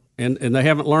 And they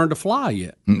haven't learned to fly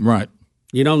yet. Right.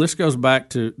 And this goes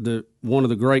back to one of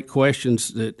the great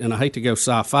questions that, and I hate to go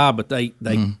sci-fi, but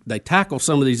they tackle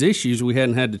some of these issues we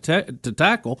hadn't had to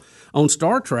tackle. On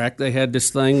Star Trek, they had this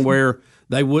thing where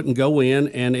they wouldn't go in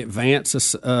and advance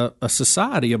a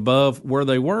society above where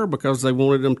they were because they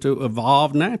wanted them to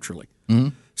evolve naturally. Mm-hmm.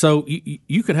 So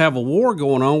you could have a war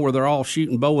going on where they're all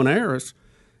shooting bow and arrows,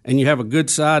 and you have a good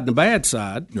side and a bad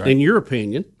side, in your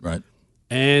opinion. Right.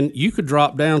 And you could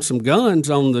drop down some guns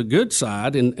on the good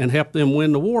side and help them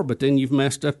win the war, but then you've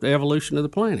messed up the evolution of the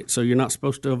planet, so you're not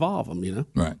supposed to evolve them,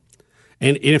 Right.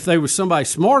 And if they were somebody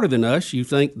smarter than us, you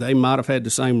think they might have had the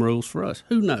same rules for us.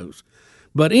 Who knows?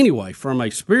 But anyway, from a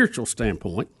spiritual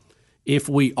standpoint, if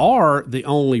we are the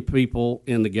only people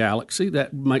in the galaxy,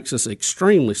 that makes us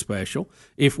extremely special.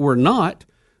 If we're not,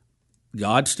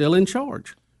 God's still in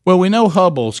charge. Well, we know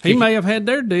Hubble's... He may have had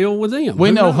their deal with them.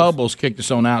 We know Hubble's kicked us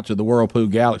on out to the Whirlpool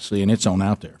Galaxy, and it's on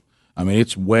out there. I mean,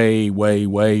 it's way, way,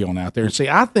 way on out there. And see,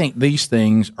 I think these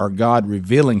things are God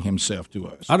revealing himself to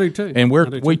us. I do too. And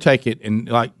we take it, and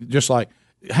just like,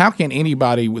 how can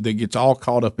anybody that gets all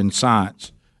caught up in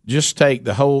science just take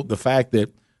the fact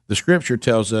that the Scripture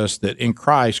tells us that in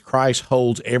Christ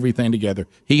holds everything together.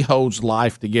 He holds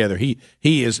life together. He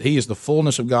is the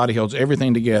fullness of God. He holds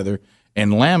everything together.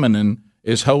 And laminin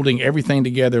is holding everything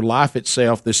together, life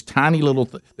itself, this tiny little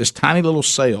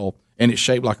cell, and it's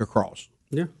shaped like a cross.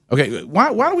 Yeah. Okay.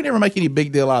 Why do we never make any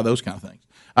big deal out of those kind of things?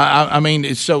 I mean,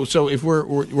 it's so if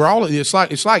we're all, it's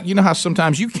like how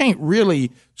sometimes you can't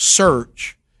really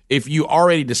search if you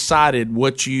already decided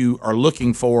what you are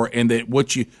looking for, and that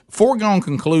foregone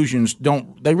conclusions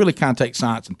they really kind of take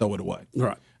science and throw it away.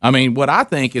 Right. I mean, what I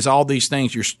think is all these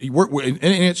things, and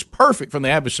it's perfect from the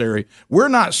adversary. We're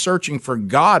not searching for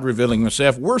God revealing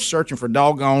himself. We're searching for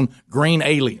doggone green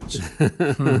aliens.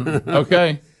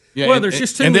 Okay? Yeah, well, there's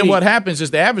just too many. And then what happens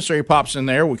is the adversary pops in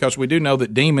there, because we do know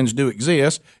that demons do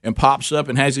exist, and pops up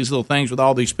and has these little things with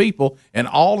all these people, and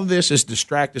all of this is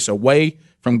distract us away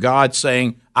from God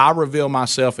saying, I reveal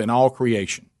myself in all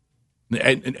creation.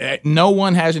 No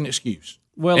one has an excuse.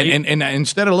 Well, and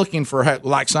instead of looking for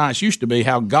like science used to be,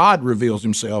 how God reveals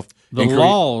himself. The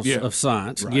laws of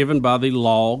science given by the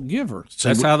lawgiver. So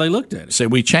that's how they looked at it. So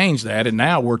we changed that, and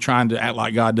now we're trying to act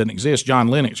like God doesn't exist. John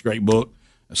Lennox's great book,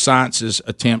 Science's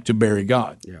Attempt to Bury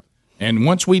God. Yeah. And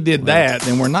once we did that,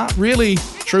 then we're not really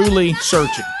truly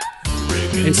searching.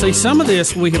 And see, some of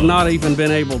this we have not even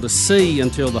been able to see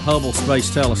until the Hubble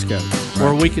Space Telescope,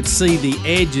 where we could see the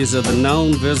edges of the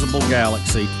known visible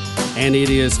galaxy, and it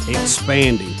is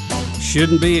expanding.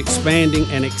 Shouldn't be expanding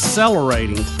and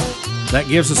accelerating. That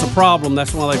gives us a problem.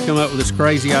 That's why they've come up with this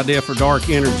crazy idea for dark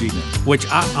energy, which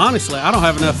honestly, I don't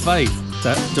have enough faith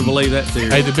to believe that theory.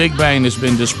 Hey, the Big Bang has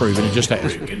been disproven. It just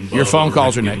has. Your phone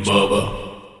calls are next.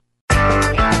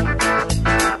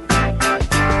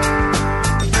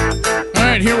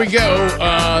 right, here we go.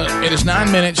 It is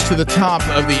 9 minutes to the top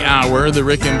of the hour, the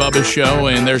Rick and Bubba Show,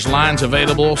 and there's lines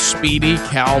available. Speedy,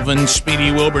 Calvin,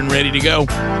 Speedy Wilburn ready to go.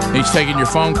 He's taking your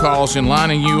phone calls and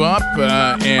lining you up,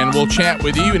 and we'll chat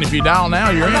with you. And if you dial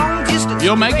now, you're in.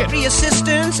 You'll make it.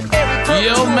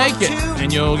 You'll make it.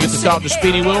 And you'll get to talk to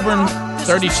Speedy Wilburn.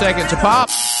 30 seconds a pop.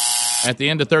 At the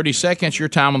end of 30 seconds, your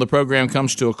time on the program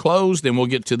comes to a close. Then we'll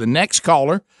get to the next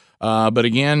caller. But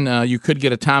again, you could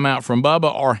get a timeout from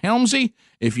Bubba or Helmsy.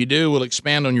 If you do, we'll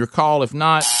expand on your call. If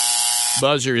not,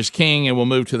 buzzer is king, and we'll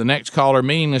move to the next caller.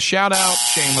 Meaningless shout-out,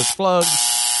 shameless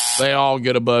plugs. They all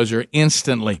get a buzzer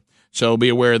instantly. So be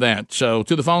aware of that. So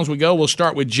to the phones we go. We'll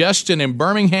start with Justin in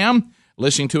Birmingham,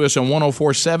 listening to us on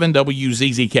 104.7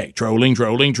 WZZK. Trolling.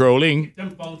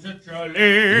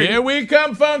 Here we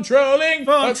come from trolling.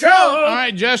 All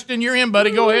right, Justin, you're in, buddy.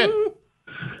 Go ahead.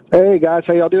 Hey, guys.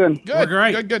 How y'all doing? Good.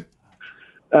 Great. Good.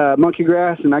 Monkey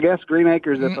Grass, and I guess Green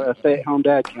Acres if a stay-at-home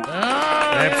dad can.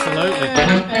 Absolutely.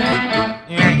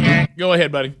 Go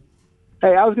ahead, buddy.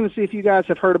 Hey, I was going to see if you guys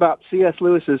have heard about C.S.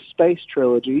 Lewis's Space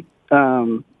Trilogy.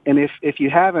 And if you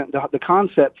haven't, the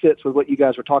concept fits with what you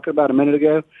guys were talking about a minute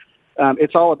ago.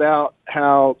 It's all about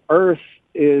how Earth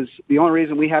is the only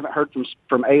reason we haven't heard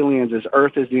from aliens is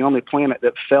Earth is the only planet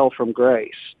that fell from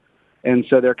grace. And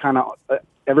so they're kind of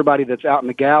everybody that's out in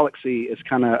the galaxy is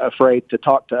kind of afraid to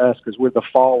talk to us because we're the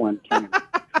fallen king.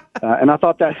 And I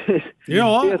thought that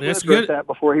that's good. That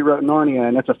before he wrote Narnia,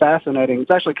 and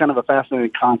it's actually kind of a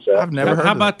fascinating concept. I've never heard.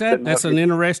 How about that? That's an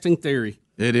interesting theory.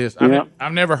 It is.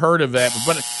 I've never heard of that,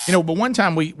 but one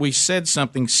time we said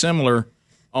something similar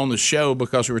on the show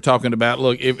because we were talking about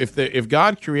if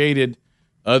God created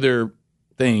other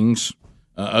things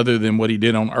other than what he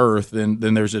did on earth, then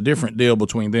there's a different deal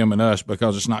between them and us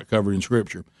because it's not covered in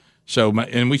Scripture. So,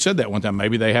 and we said that one time.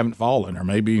 Maybe they haven't fallen, or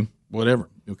maybe whatever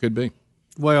it could be.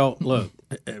 Well, look,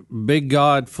 big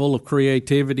God, full of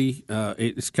creativity.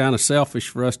 It's kind of selfish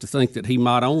for us to think that he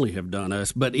might only have done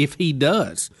us. But if he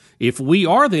does, if we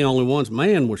are the only ones,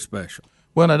 man, we're special.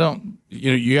 Well, I don't.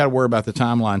 You got to worry about the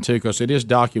timeline too, because it is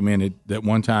documented that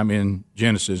one time in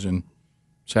Genesis, and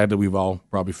sadly we've all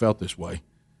probably felt this way.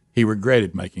 He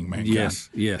regretted making mankind.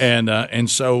 Yes. And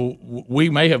so we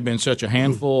may have been such a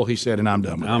handful. He said, and I'm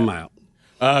done with it. I'm out.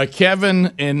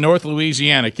 Kevin in North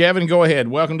Louisiana. Kevin, go ahead.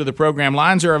 Welcome to the program.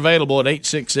 Lines are available at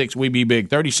 866-WE-BE-BIG.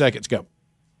 30 seconds, go.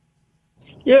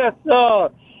 Yes,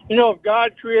 if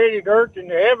God created Earth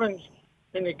and the heavens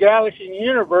and the galaxy and the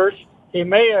universe, he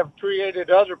may have created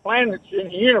other planets in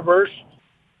the universe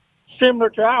similar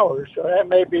to ours. So that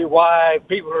may be why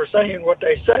people are saying what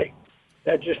they say.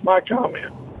 That's just my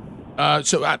comment.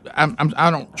 So I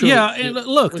don't. Truly, and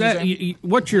look,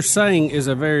 what you're saying is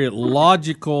a very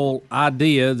logical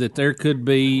idea that there could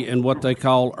be in what they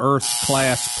call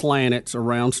Earth-class planets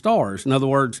around stars. In other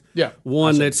words,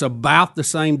 one that's about the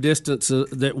same distance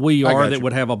that we are, that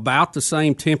would have about the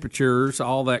same temperatures,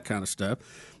 all that kind of stuff.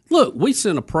 Look, we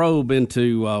sent a probe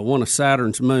into one of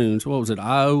Saturn's moons. What was it,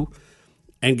 Io?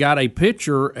 And got a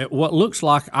picture at what looks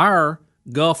like our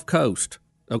Gulf Coast.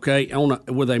 Okay,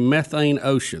 with a methane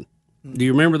ocean. Do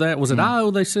you remember that? Was it Io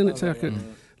they sent it to?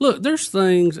 Look, there's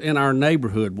things in our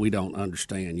neighborhood we don't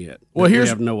understand yet. Well, we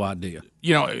have no idea.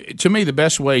 To me, the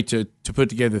best way to put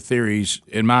together theories,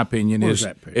 in my opinion, is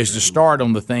to start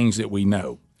on the things that we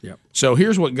know. Yep. So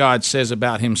here's what God says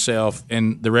about himself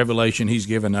and the revelation he's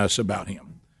given us about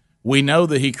him. We know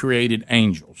that he created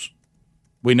angels.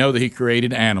 We know that he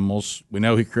created animals. We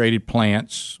know he created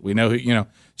plants. We know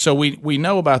So we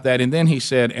know about that, and then he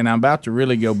said, and I'm about to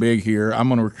really go big here, I'm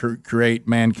going to create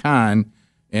mankind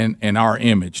in our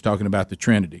image, talking about the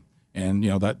Trinity. And,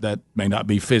 that may not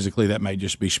be physically, that may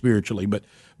just be spiritually. But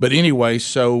anyway,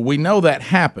 so we know that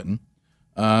happened.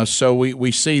 So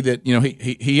we see that,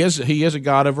 he is a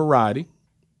God of variety.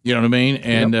 You know what I mean?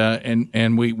 And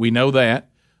and we know that.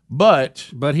 But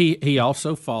he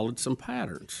also followed some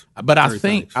patterns. But I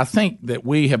think that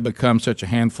we have become such a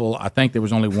handful. I think there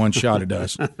was only one shot at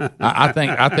us. I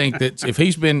think that if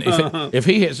he's been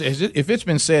if it's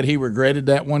been said he regretted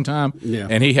that one time,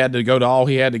 and he had to go to all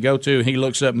he had to go to, and he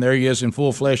looks up and there he is in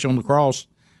full flesh on the cross,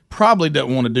 probably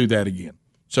doesn't want to do that again.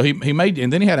 So he made,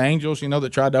 and then he had angels, that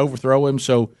tried to overthrow him.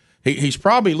 So he's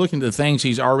probably looking to the things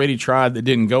he's already tried that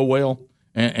didn't go well,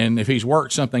 and if he's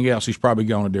worked something else, he's probably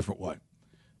gone a different way.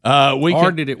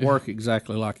 Did it work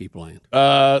exactly like he planned?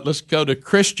 Let's go to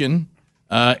Christian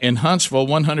in Huntsville,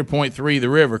 100.3 The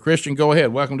River. Christian, go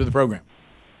ahead. Welcome to the program.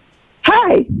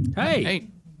 Hey. Hey.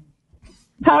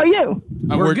 How are you?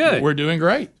 We're good. We're doing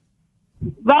great.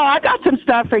 Well, I got some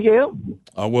stuff for you.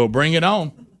 We'll bring it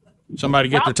on. Somebody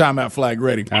get their timeout flag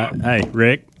ready. Hey,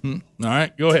 Rick. All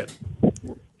right, go ahead.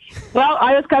 Well,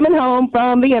 I was coming home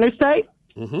from the interstate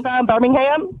from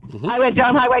Birmingham. I went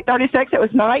down Highway 36. It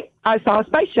was night. I saw a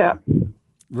spaceship.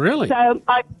 Really? So,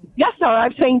 yes, sir.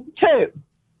 I've seen two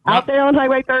out there on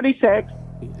Highway 36.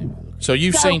 So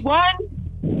you've seen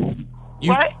one.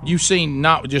 You've seen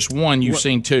not just one. You've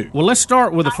seen two. Well, let's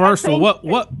start with the first one.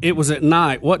 What? It was at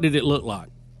night. What did it look like?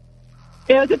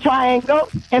 It was a triangle,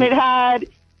 and it had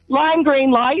lime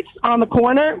green lights on the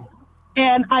corner.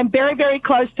 And I'm very, very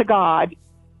close to God,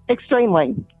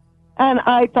 extremely. And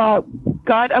I thought,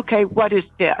 God, okay, what is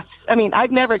this? I mean,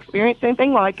 I've never experienced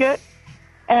anything like it,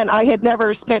 and I had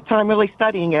never spent time really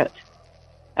studying it.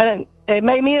 And it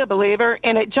made me a believer,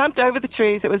 and it jumped over the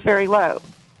trees. It was very low.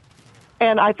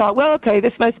 And I thought, well, okay,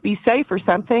 this must be safe or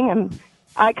something. And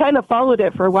I kind of followed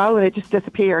it for a while, and it just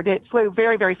disappeared. It flew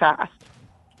very, very fast.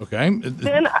 Okay.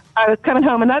 Then I was coming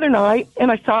home another night,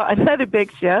 and I saw another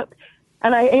big ship.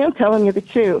 And I am telling you the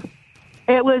truth.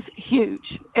 It was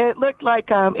huge. It looked like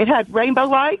it had rainbow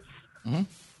lights, and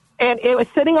it was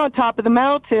sitting on top of the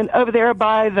mountain over there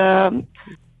by the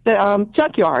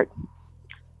junkyard.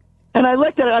 And I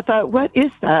looked at it. I thought, "What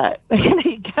is that?" And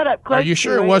he got up close. Are you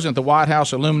sure it wasn't the White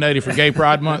House illuminated for Gay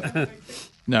Pride Month?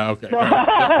 No. Okay.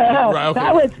 Right, okay.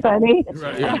 That was funny.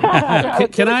 Right, yeah.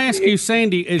 Can I ask you,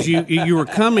 Sandy, as you were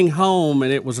coming home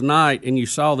and it was night and you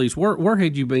saw these, where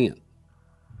had you been?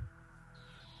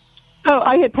 Oh,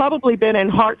 I had probably been in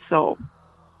Hartselle.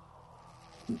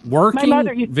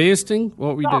 Working, visiting?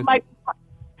 What were you doing?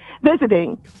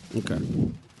 Visiting. Okay.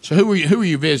 So who were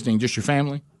you visiting? Just your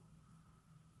family?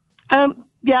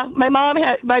 Yeah,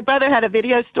 my brother had a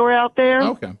video store out there.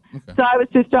 Okay. So I was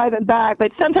just driving back.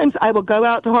 But sometimes I will go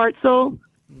out to Hartselle,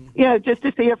 just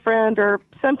to see a friend, or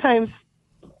sometimes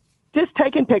just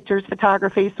taking pictures,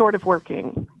 photography, sort of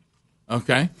working.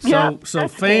 Okay. So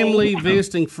family,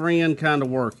 visiting friend, kind of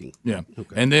working. Yeah.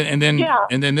 Okay. And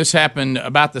then this happened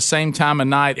about the same time of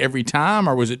night every time,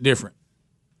 or was it different?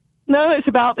 No, it's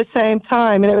about the same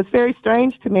time, and it was very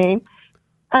strange to me.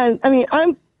 And I mean,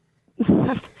 I'm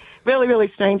really, really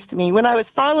strange to me. When I was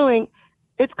following,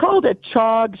 it's called a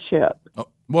Chog ship. Oh,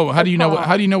 well, how do you know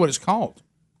what it's called?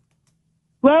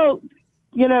 Well,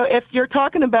 if you're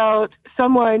talking about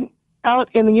someone out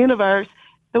in the universe,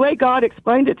 the way God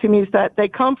explained it to me is that they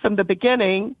come from the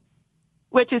beginning,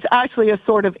 which is actually a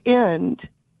sort of end.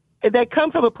 They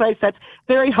come from a place that's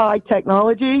very high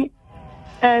technology.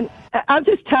 And I'm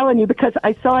just telling you because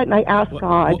I saw it and I asked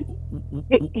God.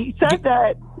 He said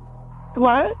that,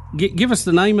 what? Give us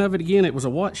the name of it again. It was a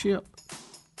what ship?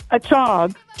 A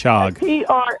Chog. Chog.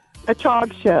 A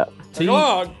Chog ship.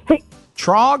 Chog?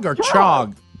 Trog or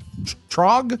Chog?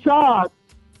 Trog? Chog.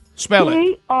 Spell it.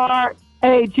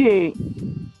 T-R-A-G.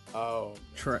 Oh.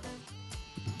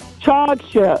 Chog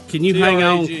ship. Can you hang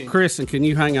on, Chris, and can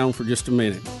you hang on for just a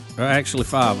minute? Or actually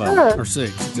 5 of them, or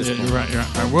 6. You're right.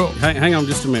 I will. Hang on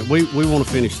just a minute. We want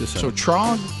to finish this up. So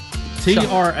Trog?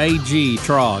 T-R-A-G,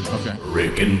 Trog. Okay.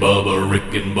 Rick and Bubba.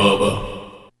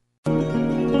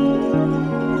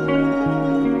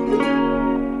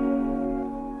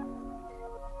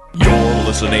 You're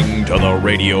listening to the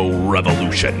Radio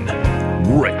Revolution.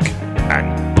 Rick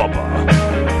and Bubba.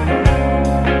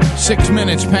 6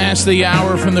 minutes past the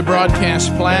hour from the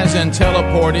broadcast plaza and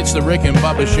teleport. It's the Rick and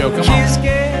Bubba Show. Come on. Kids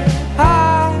get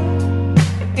high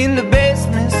in the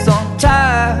basement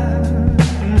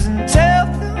sometimes and tell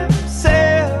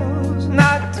themselves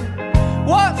not to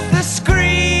watch the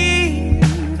screen.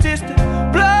 Just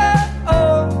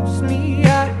blows me.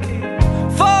 I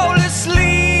can't fall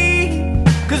asleep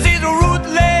 'cause it's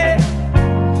ruthless.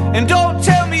 And don't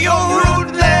tell me you're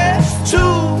ruthless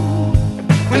too.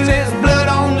 When there's blood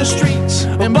on the streets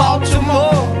in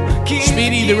Baltimore.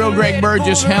 Speedy, the real Greg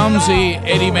Burgess, Helmsy,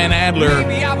 Eddie Van Adler,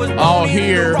 all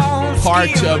here,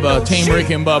 parts of Team Rick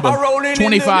and Bubba.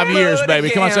 25 years, baby.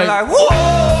 Come on, say.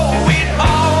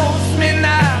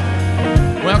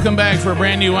 Welcome back for a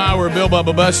brand new hour of Bill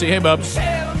Bubba Bussy. Hey, Bubs.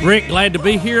 Rick, glad to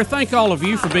be here. Thank all of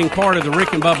you for being part of the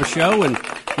Rick and Bubba Show. And,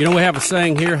 we have a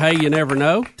saying here, hey, you never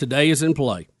know. Today is in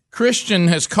play. Christian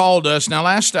has called us. Now,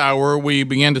 last hour we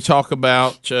began to talk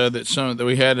about that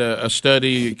we had a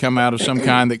study come out of some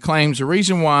kind that claims the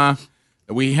reason why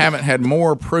we haven't had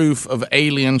more proof of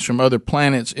aliens from other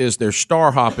planets is their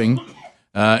star hopping,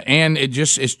 and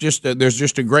there's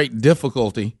just a great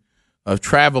difficulty of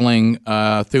traveling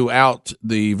throughout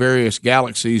the various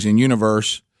galaxies and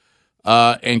universe.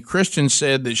 And Christian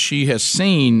said that she has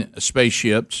seen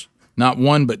spaceships, not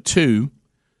one but two.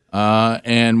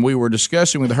 And we were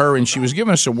discussing with her, and she was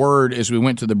giving us a word as we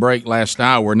went to the break last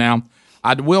hour. Now,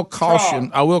 I will caution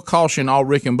all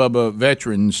Rick and Bubba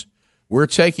veterans. We're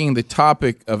taking the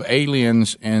topic of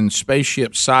aliens and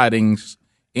spaceship sightings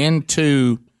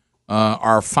into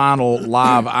our final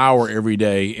live hour every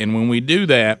day, and when we do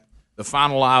that, the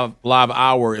final live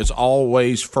hour is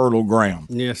always fertile ground.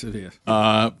 Yes, it is.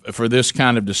 For this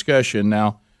kind of discussion.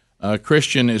 Now,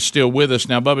 Christian is still with us.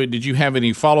 Now, Bubby, did you have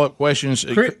any follow-up questions?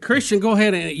 Christian, go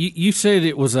ahead. And you said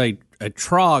it was a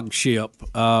trog ship.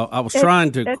 I was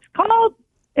trying to.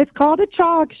 It's called a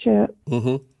trog ship.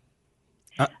 Mm-hmm.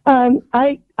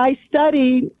 I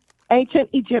studied ancient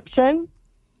Egyptian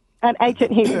and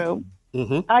ancient Hebrew.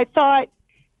 Mm-hmm. I thought,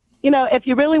 if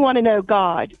you really want to know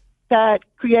God that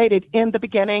created in the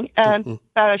beginning and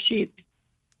Bereshit,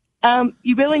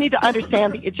 you really need to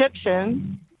understand the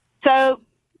Egyptian. So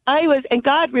and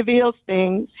God reveals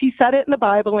things. He said it in the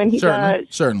Bible, and He does.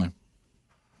 Certainly.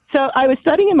 So I was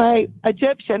studying my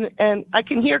Egyptian, and I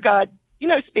can hear God,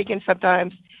 speaking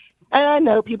sometimes. And I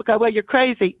know people go, well, you're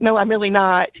crazy. No, I'm really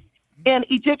not. In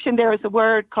Egyptian, there is a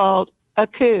word called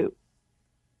aku.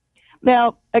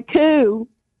 Now, aku,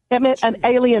 it meant an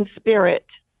alien spirit,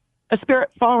 a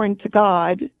spirit foreign to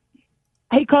God.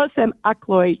 He calls them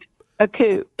akloid,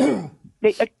 aku,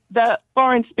 the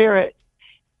foreign spirit,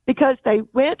 because they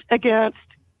went against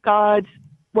God's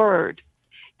word.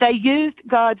 They used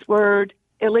God's word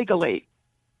illegally.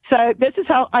 So this is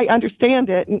how I understand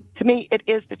it, and to me, it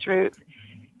is the truth.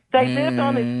 They lived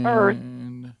on this earth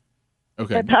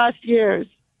the past years.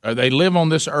 They live on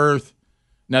this earth.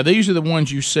 Now, these are the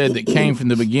ones you said that came from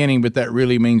the beginning, but that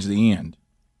really means the end.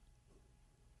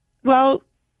 Well,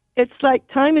 it's like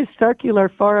time is circular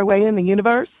far away in the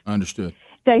universe. Understood.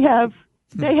 They have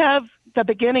the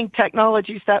beginning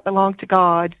technologies that belong to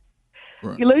God.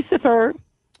 Right. Lucifer,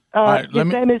 all right, his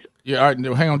name is... Yeah, all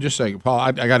right, hang on just a second, Paul.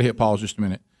 I got to hit pause just a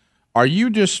minute. Are you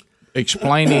just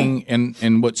explaining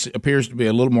in what appears to be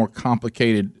a little more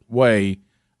complicated way,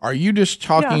 are you just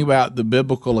talking about the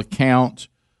biblical account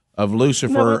of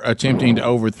Lucifer attempting to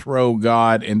overthrow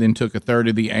God and then took a third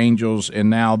of the angels, and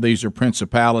now these are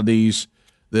principalities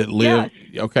that live?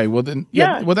 Yes. Okay, well then,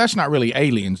 well that's not really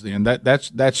aliens then.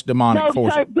 That's demonic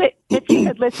force. But if you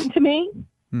had listened to me.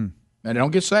 Now,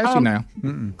 don't get sassy now.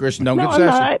 Christian, don't get sassy.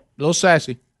 Not. A little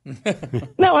sassy.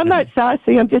 No, I'm not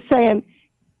sassy. I'm just saying.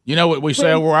 You know what we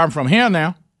say where I'm from here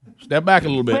now. Step back a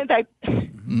little bit.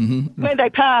 When they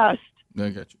passed, I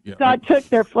got you. Yeah. God took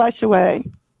their flesh away.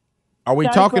 Are we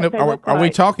talking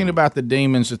about the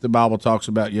demons that the Bible talks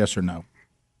about, yes or no?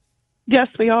 Yes,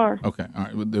 we are. Okay. All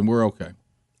right. Well, then we're okay. Can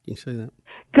you say that?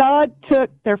 God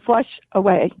took their flesh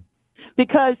away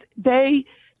because they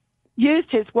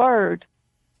used His word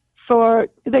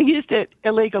they used it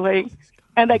illegally,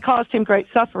 and they caused Him great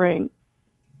suffering.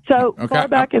 So far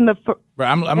back in the,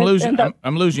 I'm losing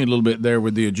you a little bit there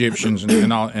with the Egyptians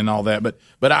and all that.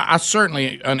 But I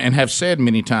certainly and have said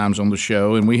many times on the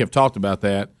show, and we have talked about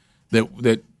that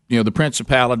the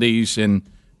principalities and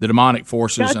the demonic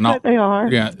forces that's and all what they are.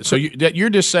 Yeah. So you're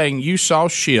just saying you saw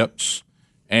ships,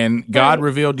 and God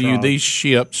revealed to you these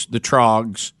ships, the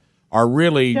trogs, are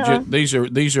really these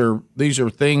are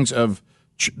things of.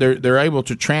 They're able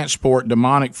to transport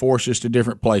demonic forces to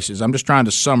different places. I'm just trying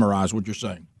to summarize what you're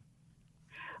saying.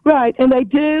 Right, and they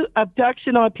do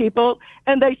abduction on people,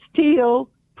 and they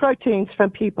steal proteins from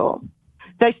people.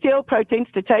 They steal proteins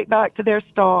to take back to their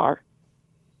star.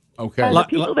 Okay.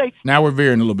 Now we're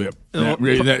veering a little bit.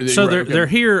 So they're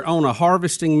here on a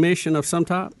harvesting mission of some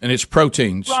type? And it's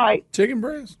proteins. Right. Chicken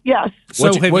breast? Yes.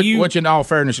 So which in all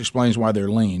fairness explains why they're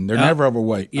lean. They're never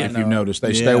overweight, if you've noticed.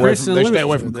 They stay away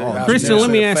from carbs. Kristen, let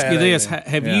me ask you this.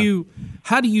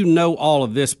 How do you know all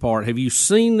of this part? Have you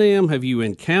seen them? Have you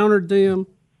encountered them?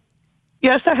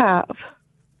 Yes, I have.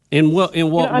 In what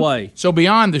way? So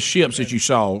beyond the ships that you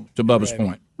saw, to Bubba's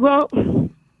point. Well,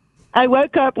 I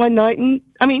woke up one night, and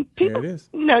people,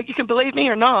 you can believe me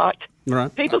or not.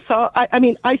 Right. People saw.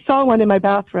 I saw one in my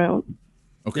bathroom.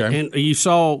 Okay. And you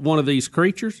saw one of these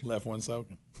creatures? Left one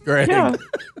soaking. Great. Yeah.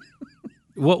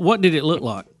 What did it look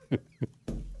like?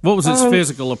 What was its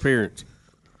physical appearance?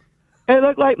 It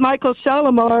looked like Michael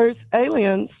Shalamar's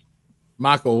Aliens.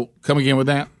 Michael, come again with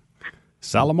that.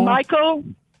 Shalamar? Michael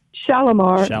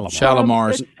Shalamar.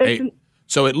 Shalamar's.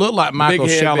 So it looked like Michael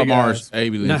Shalamar's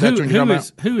Aliens. Now,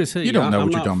 who is he? You don't know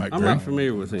what you're talking about, I'm not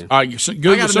familiar with him. All right,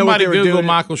 somebody Google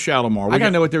Michael Shalamar. I got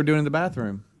to know what they were doing in the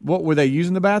bathroom. What were they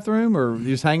using the bathroom, or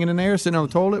just hanging in there, sitting on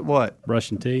the toilet? What?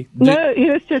 Brushing teeth? No, he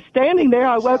was just standing there.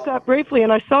 I woke up briefly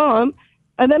and I saw him,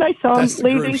 and then I saw him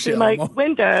leaving through my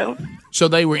window. So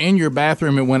they were in your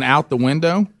bathroom and went out the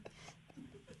window?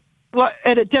 Well,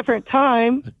 at a different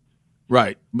time.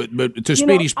 Right, but to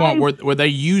Speedy's point, were they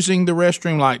using the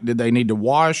restroom? Like, did they need to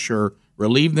wash or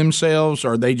relieve themselves,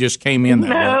 or they just came in that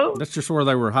way? That's just where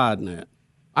they were hiding at.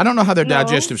 I don't know how their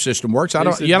digestive system works. I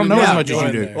don't know as much as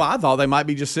you do. Well, I thought they might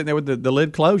be just sitting there with the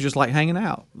lid closed, just like hanging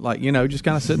out, like just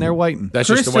kind of sitting there waiting. That's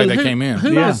just the way they came in.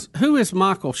 Who is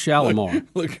Michael Shalimar?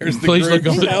 Please look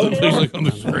on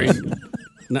the screen.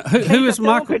 Now, who is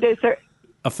Michael? Producer.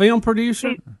 A film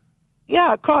producer?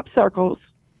 Yeah, crop circles.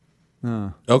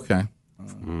 Okay.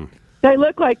 They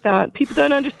look like that. People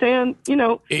don't understand.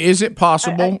 Is it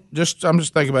possible? I'm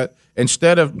just thinking about it.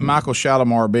 Instead of Michael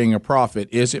Shalimar being a prophet,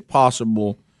 is it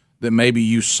possible that maybe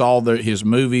you saw his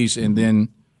movies and then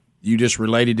you just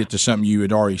related it to something you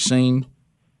had already seen?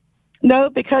 No,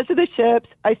 because of the ships,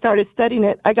 I started studying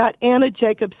it. I got Anna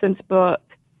Jacobson's book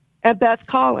and Beth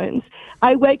Collins.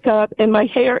 I wake up and my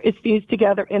hair is fused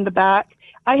together in the back.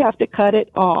 I have to cut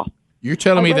it off. You're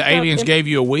telling me the aliens gave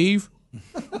you a weave?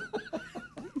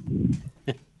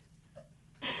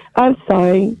 I'm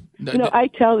sorry. I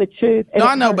tell the truth. No,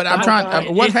 I know, but I'm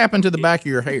trying. What happened to the back of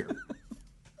your hair?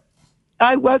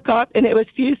 I woke up and it was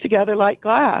fused together like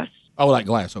glass. Oh, like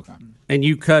glass. Okay. And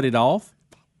you cut it off?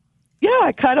 Yeah,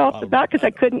 I cut off the back because I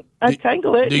couldn't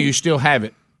untangle it. Do you still have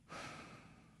it?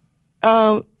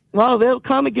 Well, they'll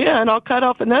come again. I'll cut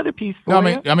off another piece for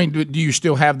you. I mean, do you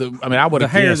still have the? I mean, I would have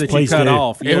the hair that you cut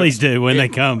off. Please do when they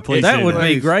come. Please. That would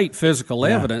be great physical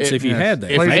evidence if you had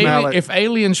that. If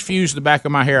aliens fuse the back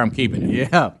of my hair, I'm keeping it.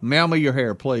 Yeah, mail me your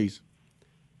hair, please.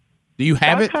 Do you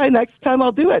have it? Okay, next time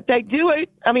I'll do it. They do it.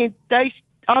 I mean, I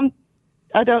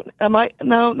don't.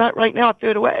 No, not right now. I threw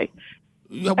it away.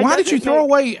 Why did you throw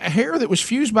away hair that was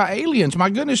fused by aliens? My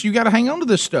goodness, you got to hang on to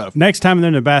this stuff. Next time they're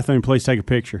in the bathroom, please take a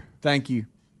picture. Thank you.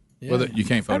 Yeah. Well, you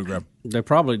can't photograph. They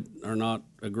probably are not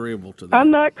agreeable to that.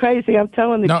 I'm not crazy. I'm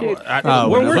telling the truth.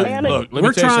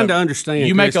 We're trying to understand.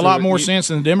 You make a lot more sense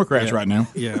than the Democrats right now.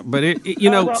 Yeah, but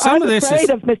some I'm of this afraid is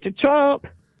of Mr. Trump.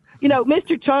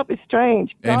 Mr. Trump is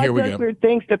strange. And God here we does go. weird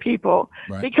things to people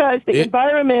because the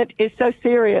environment is so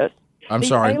serious. I'm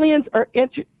sorry. Aliens are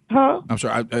I'm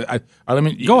sorry. Let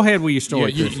me go ahead with your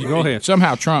story. Go ahead.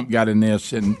 Somehow Trump got in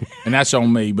this, and that's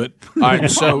on me. But all right,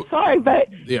 so I'm sorry, but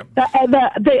yeah,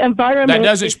 the environment that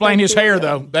does explain his hair,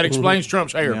 though. That explains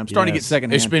Trump's hair. Yeah, I'm starting to get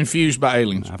secondhand. It's been fused by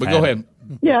aliens. But go ahead.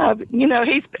 Yeah,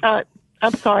 he's.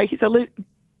 I'm sorry. He's a.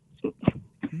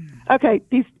 Okay,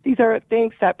 these are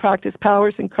things that practice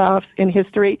powers and crafts in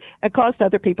history and caused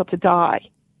other people to die,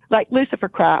 like Lucifer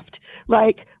craft,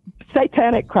 like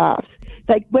satanic crafts.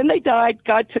 Like when they died,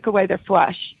 God took away their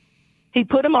flesh. He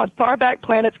put them on far back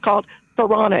planets called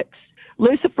pharaonics,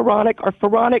 Luciferic or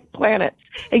pharaonic planets.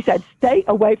 He said, stay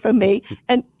away from me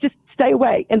and just stay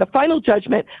away. In the final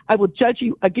judgment, I will judge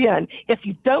you again. If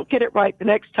you don't get it right the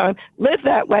next time, live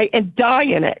that way and die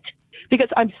in it because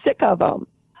I'm sick of them.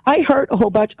 I hurt a whole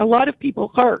bunch. A lot of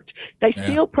people hurt. They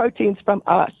steal proteins from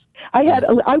us.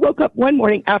 I woke up one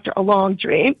morning after a long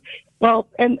dream. Well,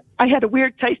 and I had a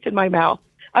weird taste in my mouth.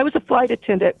 I was a flight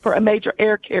attendant for a major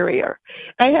air carrier.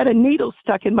 I had a needle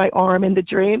stuck in my arm in the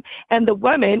dream, and the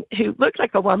woman who looked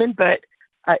like a woman, but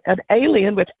an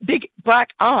alien with big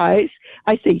black eyes.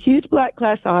 I see huge black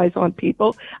glass eyes on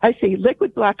people. I see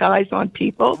liquid black eyes on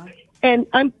people. And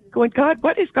I'm going, God,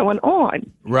 what is going on?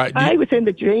 Right. I was in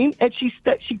the dream, and she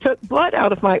took blood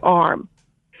out of my arm.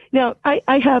 Now,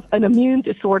 I have an immune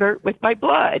disorder with my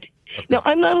blood. Now,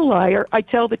 I'm not a liar. I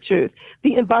tell the truth.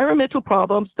 The environmental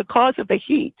problems, the cause of the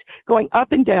heat, going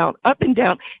up and down,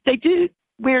 they do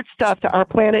weird stuff to our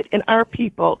planet and our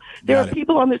people. There are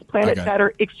people on this planet that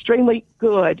are extremely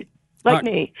good, like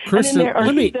me. Kristen, and then there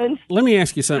are let me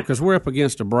ask you something, because we're up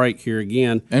against a break here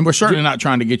again. And we're certainly not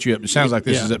trying to get you up. It sounds like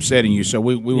this is upsetting you, so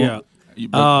we won't.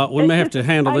 We may have to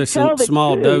handle this in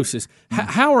small doses.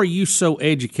 How are you so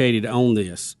educated on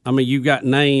this? I mean, you got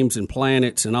names and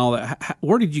planets and all that.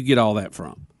 Where did you get all that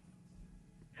from?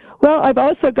 Well, I've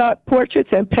also got portraits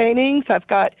and paintings. I've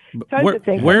got tons of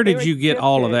things. Where did you get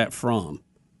all of that from?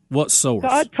 What source?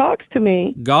 God talks to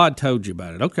me. God told you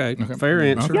about it. Okay. Fair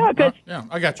answer. Yeah, because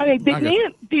I got you. I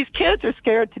mean, these kids are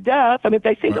scared to death. I mean,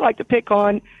 they seem to like to pick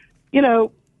on,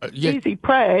 easy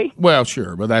prey. Well,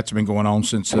 sure, but that's been going on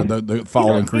since the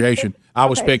fall in creation. I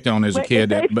was picked on as a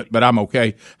kid, but I'm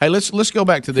okay. Hey, let's go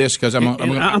back to this because I'm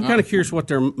kind of curious what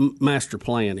their master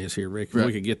plan is here, Rick. If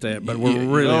we could get that, but we're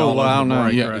really all over the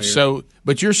break right so,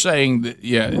 but you're saying that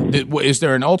is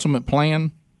there an ultimate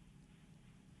plan?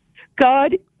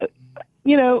 God,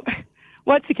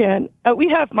 once again, we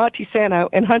have Monte Sano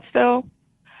in Huntsville.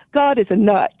 God is a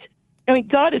nut. I mean,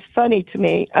 God is funny to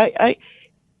me.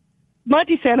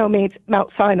 Monte Sano means Mount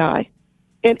Sinai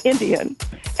in Indian,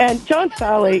 and John's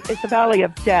Valley is the Valley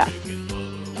of Death.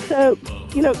 So,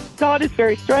 God is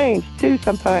very strange, too,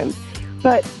 sometimes.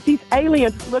 But these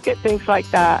aliens look at things like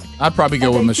that. I'd probably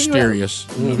go And with they do mysterious.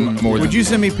 More Would than, you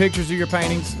send me pictures of your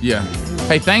paintings? Yeah.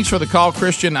 Hey, thanks for the call,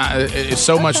 Christian. It's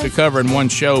so much to cover in one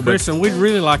show. But Christian, we'd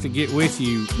really like to get with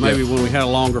you maybe when we had a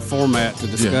longer format to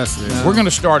discuss this. We're going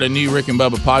to start a new Rick and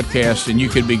Bubba podcast, and you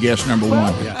could be guest number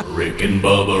one. Yeah. Rick and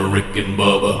Bubba, Rick and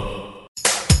Bubba.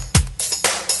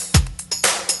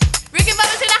 Rick and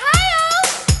Bubba's in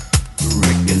Ohio.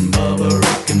 Rick and Bubba,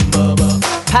 Rick and Bubba.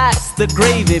 Pass the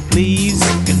gravy, please.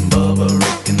 Rick and Bubba,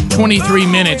 Rick and Bubba. 23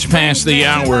 minutes past the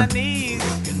hour.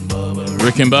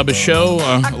 Rick and Bubba show.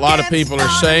 A lot of people are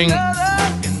saying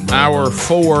hour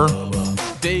 4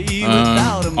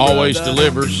 always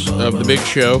delivers of the big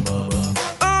show.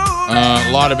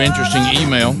 A lot of interesting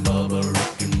email.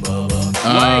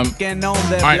 All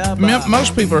right,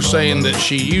 most people are saying that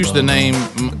she used the name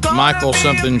Michael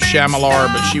something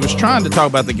Shyamalan, but she was trying to talk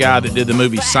about the guy that did the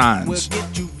movie Signs.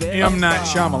 M. Night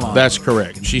Shyamalan. That's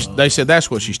correct. They said that's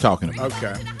what she's talking about.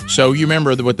 Okay. So you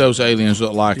remember what those aliens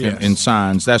look like Yes. in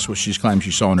Signs? That's what she's claimed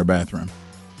she saw in her bathroom.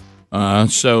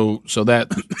 So that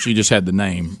she just had the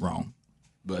name wrong.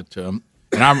 But and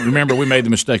I remember we made the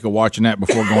mistake of watching that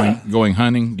before going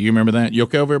hunting. Do you remember that? You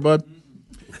okay over there, bud?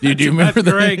 Do you remember That's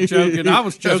that? Greg joking. I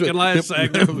was joking last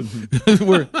segment.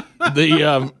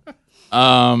 That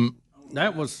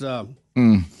was.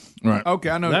 Right. Okay,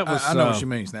 I know. That was, I know what she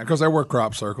means now because there were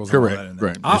crop circles. Correct. And all that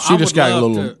in there. Right. She just got a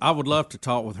little. I would love to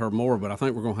talk with her more, but I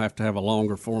think we're going to have a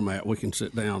longer format. We can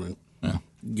sit down and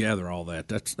gather all that.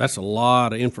 That's a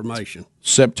lot of information.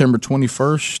 September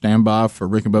 21st. Stand by for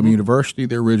Rick and Bubba University,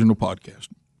 the original podcast.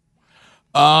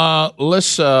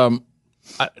 Let's.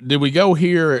 Did we go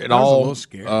here at I was a all? little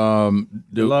scared.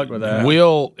 Good luck with that.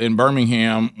 Will in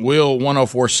Birmingham. Will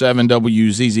 1047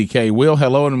 WZZK. Will,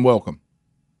 hello and welcome.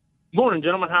 Morning,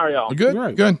 gentlemen. How are y'all?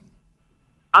 Good. Good.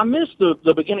 I missed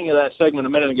the beginning of that segment a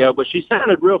minute ago, but she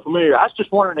sounded real familiar. I was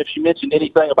just wondering if she mentioned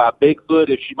anything about Bigfoot,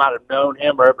 if she might have known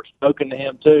him or ever spoken to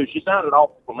him, too. She sounded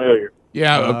awful familiar.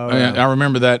 Yeah, I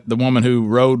remember that. The woman who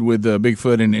rode with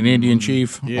Bigfoot and an Indian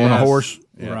chief on a horse.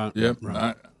 Yeah. Right. Yep.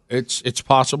 Right. It's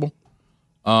possible.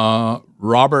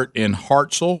 Robert in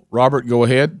Hartselle. Robert, go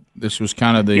ahead. This was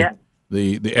kind of the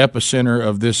epicenter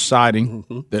of this sighting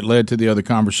that led to the other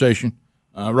conversation.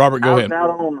 Robert, go ahead.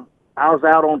 I was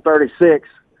out on 36,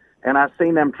 and I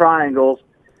seen them triangles,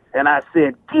 and I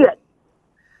said, "Get."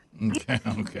 Okay.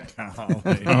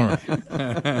 All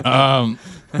right.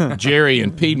 Jerry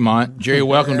in Piedmont. Jerry,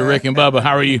 welcome to Rick and Bubba.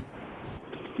 How are you?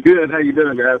 Good. How you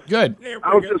doing, guys? Good.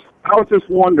 I was just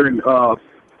wondering,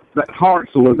 that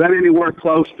Hartselle, is that anywhere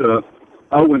close to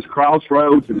Owens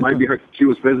Crossroads? And maybe she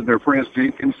was visiting her friend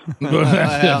Jenkins.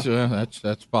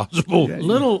 That's possible.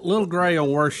 Little gray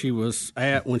on where she was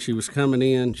at when she was coming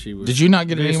in. She was. Did you not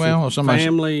get an visiting email or somebody?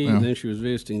 family, Yeah. and then she was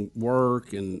visiting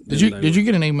work. And Did you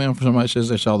get an email from somebody that says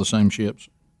they saw the same ships?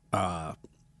 I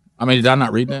mean, did I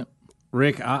not read that?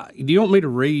 Rick, do you want me to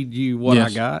read you what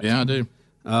Yes. I got? Yeah, I do.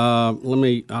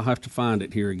 I'll have to find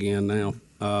it here again now.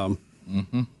 Go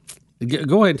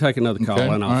ahead and take another call, Okay.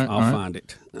 and All right. I'll find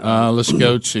it. Let's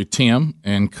go to Tim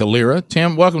and Calera.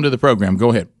 Tim, welcome to the program.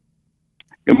 Go ahead.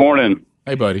 Good morning.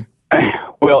 Hey, buddy.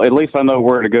 Well, at least I know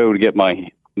where to go to get my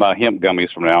hemp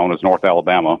gummies from now on. It's North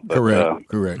Alabama. But,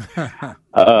 Correct.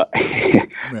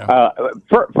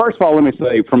 First of all, let me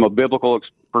say, from a biblical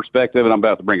perspective, and I'm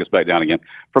about to bring us back down again.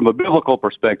 From a biblical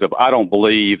perspective, I don't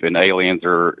believe in aliens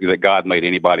or that God made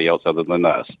anybody else other than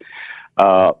us.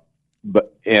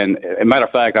 But and a matter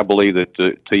of fact, I believe that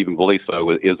to even believe so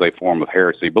is a form of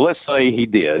heresy. But let's say he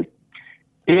did.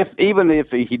 Even if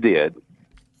he did,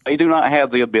 they do not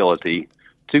have the ability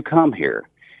to come here.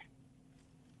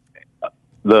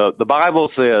 The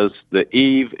Bible says that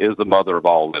Eve is the mother of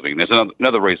all living. There's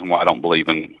another reason why I don't believe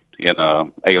in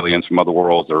aliens from other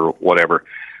worlds or whatever.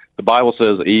 The Bible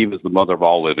says Eve is the mother of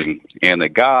all living, and that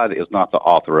God is not the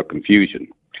author of confusion.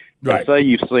 Right. Say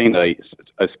you've seen a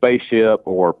spaceship,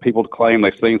 or people claim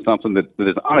they've seen something that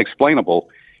is unexplainable,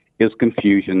 is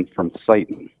confusion from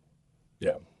Satan.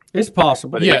 Yeah. It's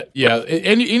possible. Yeah.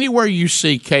 Anywhere you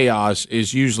see chaos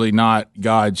is usually not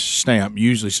God's stamp. You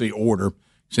usually see order,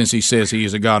 since he says he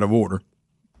is a God of order.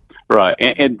 Right.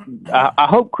 And I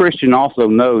hope Christian also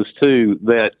knows, too,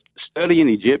 that studying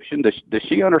Egyptian, does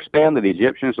she understand that the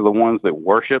Egyptians are the ones that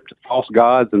worshipped false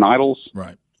gods and idols?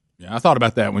 Right. Yeah, I thought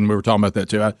about that when we were talking about that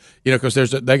too. Because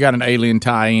they got an alien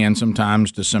tie-in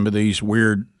sometimes to some of these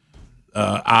weird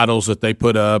idols that they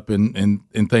put up and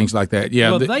things like that. Yeah,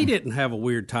 well, they didn't have a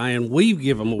weird tie-in. We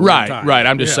give them a weird tie-in. Right.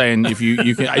 I'm just saying, if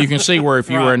you can see where if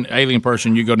you were an alien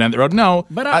person, you go down the road. No,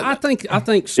 but I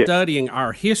think studying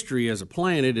our history as a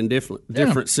planet and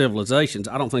different civilizations,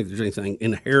 I don't think there's anything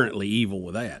inherently evil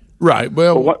with that. Right.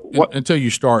 Well, until you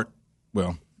start.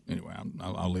 Well, anyway,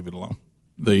 I'll leave it alone.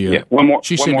 One more.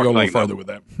 She said go a little further with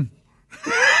that.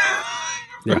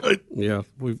 Yeah.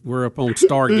 We're up on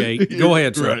Stargate. Go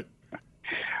ahead, sir. Right.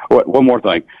 One more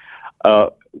thing.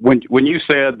 When you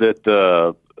said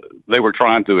that they were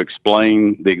trying to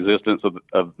explain the existence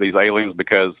of these aliens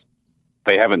because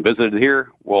they haven't visited here,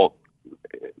 well,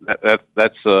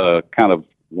 that's a kind of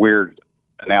weird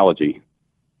analogy.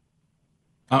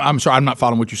 I'm sorry, I'm not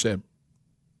following what you said.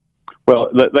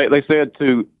 Well, they said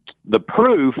to the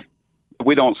proof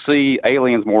we don't see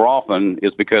aliens more often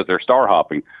is because they're star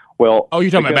hopping. Well, you're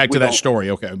talking about back to that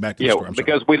story. Okay, back to the story.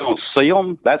 Because we don't see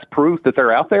them, that's proof that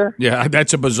they're out there. Yeah,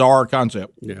 that's a bizarre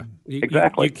concept. Yeah,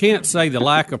 exactly. You can't say the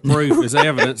lack of proof is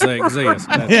evidence they exist.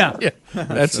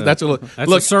 That's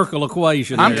a circle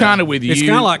equation. I'm kind of with you. It's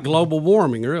kind of like global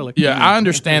warming, really. Yeah, I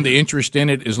understand the interest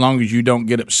in it as long as you don't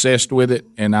get obsessed with it.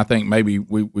 And I think maybe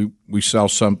we saw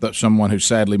someone who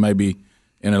sadly may be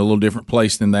in a little different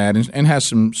place than that, and has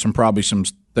some probably some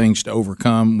things to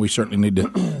overcome. We certainly need to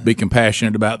be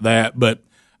compassionate about that. But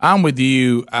I'm with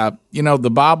you.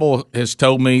 The Bible has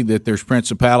told me that there's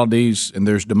principalities and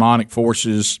there's demonic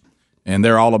forces, and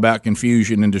they're all about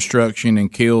confusion and destruction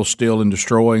and kill, steal, and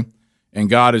destroy. And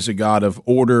God is a God of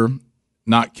order,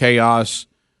 not chaos,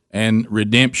 and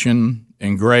redemption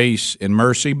and grace and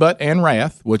mercy, and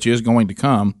wrath, which is going to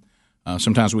come.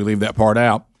 Sometimes we leave that part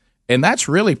out. And that's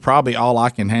really probably all I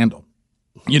can handle.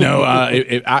 I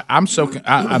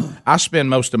spend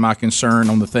most of my concern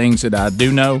on the things that I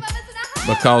do know,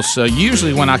 because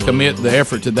usually when I commit the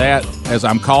effort to that, as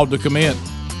I'm called to commit,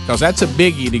 because that's a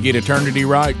biggie to get eternity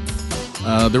right,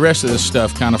 the rest of this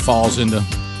stuff kind of falls into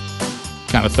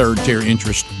kind of third-tier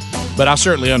interest. But I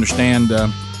certainly understand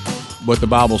what the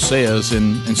Bible says,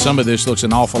 and some of this looks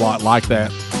an awful lot like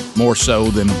that, more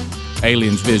so than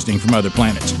aliens visiting from other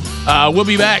planets. We'll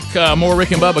be back. More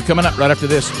Rick and Bubba coming up right after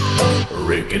this.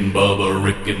 Rick and Bubba,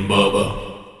 Rick and Bubba.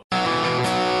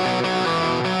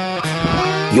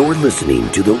 You're listening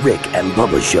to The Rick and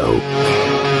Bubba Show.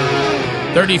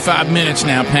 35 minutes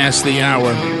now past the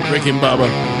hour. Rick and Bubba.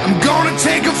 I'm gonna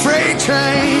take a freight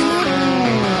train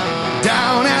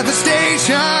down at the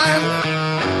station,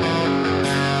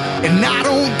 and I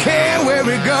don't care where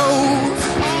it goes.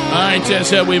 All right,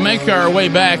 as we make our way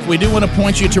back, we do want to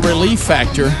point you to Relief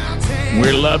Factor.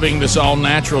 We're loving this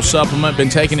all-natural supplement. Been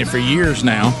taking it for years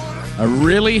now.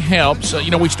 Really helps.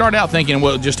 We start out thinking,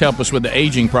 well, it'll just help us with the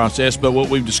aging process, but what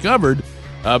we've discovered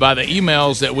by the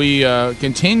emails that we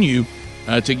continue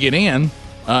to get in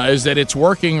is that it's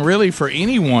working really for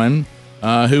anyone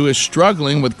who is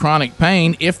struggling with chronic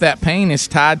pain. If that pain is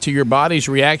tied to your body's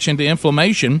reaction to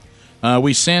inflammation,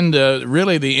 we send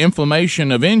really the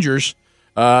Inflammation Avengers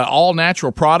all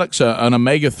natural products. An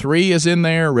omega-3 is in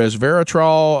there,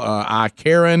 resveratrol,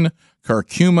 icariin,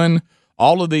 curcumin.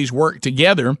 All of these work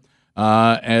together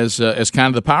as kind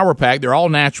of the power pack. They're all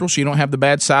natural, so you don't have the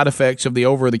bad side effects of the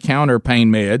over-the-counter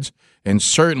pain meds. And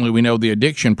certainly we know the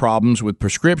addiction problems with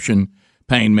prescription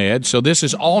pain meds. So this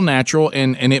is all natural,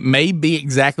 and it may be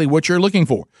exactly what you're looking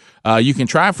for. You can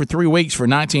try it for 3 weeks for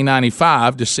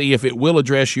 $19.95 to see if it will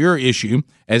address your issue,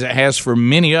 as it has for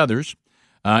many others.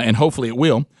 And hopefully it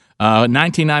will.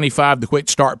 $19.95, the quick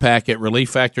start pack at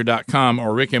relieffactor.com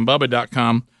or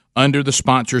rickandbubba.com under the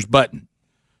sponsors button.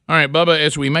 All right, Bubba,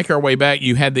 as we make our way back,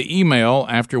 you had the email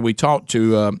after we talked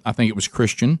to, I think it was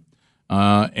Christian,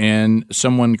 and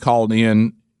someone called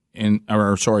in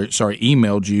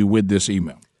emailed you with this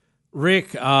email.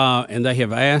 Rick, and they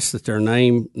have asked that their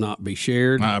name not be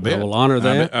shared. I bet. We'll honor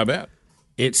that. I bet.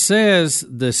 It says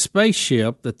the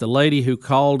spaceship that the lady who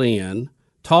called in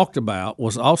talked about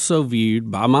was also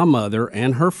viewed by my mother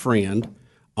and her friend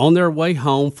on their way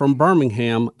home from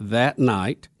Birmingham that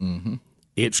night. Mm-hmm.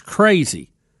 It's crazy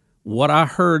what I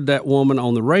heard that woman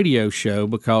on the radio show,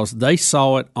 because they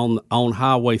saw it on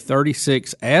Highway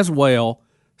 36 as well,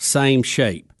 same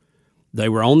shape. They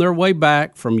were on their way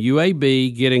back from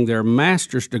UAB getting their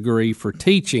master's degree for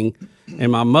teaching,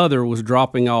 and my mother was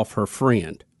dropping off her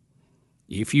friend.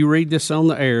 If you read this on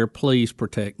the air, please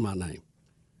protect my name.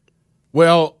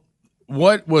 Well,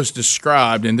 what was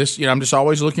described, and this, I'm just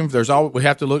always looking for, we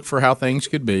have to look for how things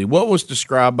could be. What was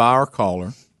described by our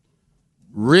caller,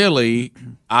 really,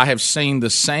 I have seen the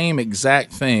same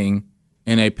exact thing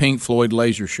in a Pink Floyd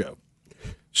laser show.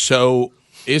 So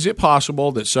is it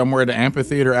possible that somewhere at the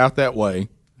amphitheater out that way,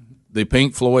 the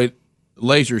Pink Floyd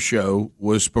laser show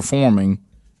was performing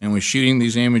and was shooting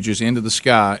these images into the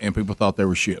sky, and people thought they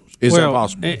were ships. Is that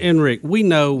possible? And Rick, we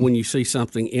know when you see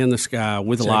something in the sky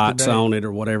with lights on it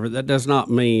or whatever, that does not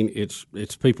mean it's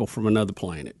people from another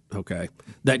planet. Okay,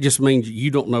 that just means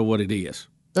you don't know what it is.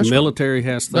 The military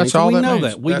has things. That's all we that know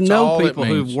means. that. We That's know all it people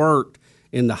means. who've worked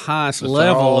in the highest That's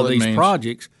level all of it these means.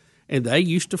 projects, and they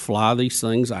used to fly these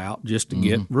things out just to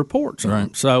get reports on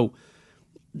them. So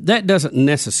that doesn't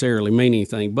necessarily mean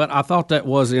anything, but I thought that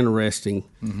was interesting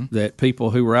that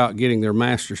people who were out getting their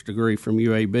master's degree from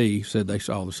UAB said they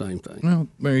saw the same thing. Well,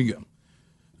 there you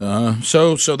go.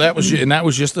 So that was and that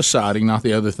was just the sighting, not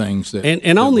the other things that.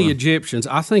 And on the Egyptians,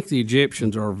 I think the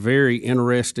Egyptians are a very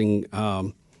interesting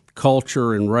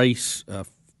culture and race of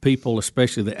people,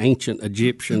 especially the ancient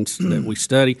Egyptians that we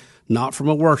study, not from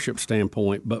a worship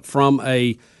standpoint, but from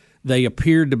they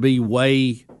appeared to be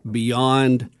way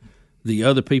beyond the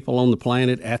other people on the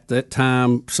planet at that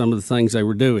time. Some of the things they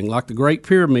were doing, like the Great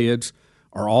Pyramids,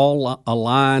 are all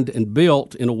aligned and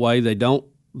built in a way they don't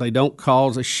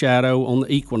cause a shadow on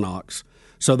the equinox.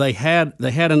 So they had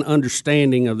an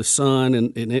understanding of the sun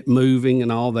and it moving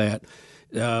and all that.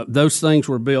 Those things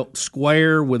were built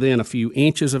square within a few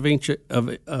inches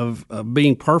of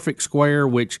being perfect square,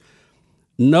 which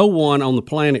no one on the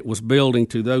planet was building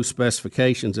to those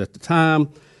specifications at the time.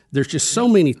 There's just so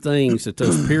many things that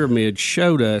those pyramids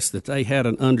showed us that they had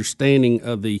an understanding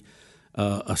of the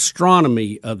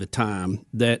astronomy of the time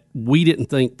that we didn't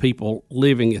think people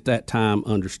living at that time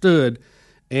understood.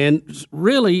 And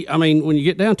really, I mean, when you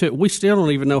get down to it, we still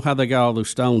don't even know how they got all those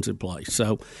stones in place.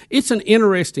 So it's an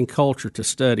interesting culture to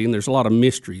study, and there's a lot of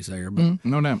mysteries there. But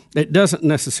no doubt. It doesn't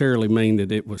necessarily mean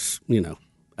that it was,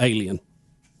 alien.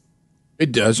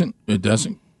 It doesn't. It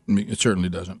doesn't. I mean, it certainly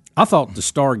doesn't. I thought the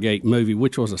Stargate movie,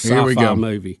 which was a sci-fi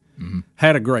movie,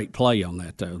 had a great play on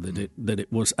that, though, that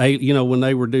it was, when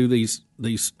they were do these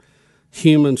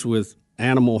humans with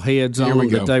animal heads on them,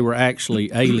 that they were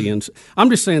actually aliens. I'm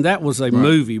just saying that was a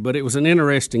movie, but it was an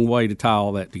interesting way to tie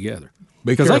all that together.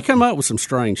 Because they come up with some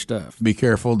strange stuff. Be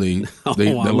careful. The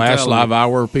last live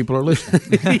hour people are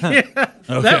listening.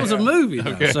 That was a movie,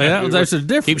 though. Okay. So there's a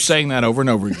difference. Keep saying that over and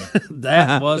over again.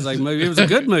 That was a movie. It was a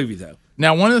good movie, though.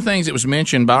 Now, one of the things that was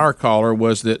mentioned by our caller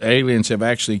was that aliens have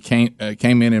actually came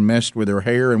in and messed with her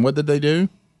hair. And what did they do?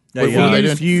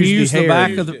 Fused the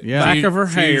back of her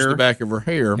hair. Fused the back of her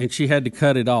hair. And she had to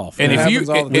cut it off. And if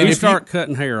you start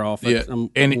cutting hair off,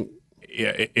 when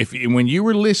you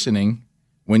were listening,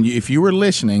 if you were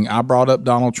listening, I brought up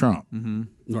Donald Trump.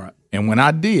 Right. And when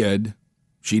I did,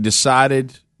 she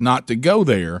decided not to go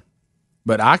there,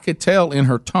 but I could tell in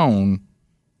her tone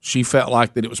she felt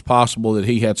like that it was possible that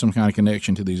he had some kind of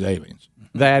connection to these aliens.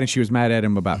 That, and she was mad at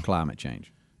him about climate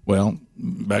change. Well,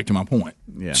 back to my point.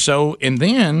 Yeah. So, and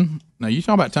then, now you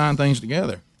talk about tying things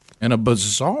together. And a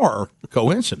bizarre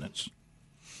coincidence.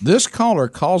 This caller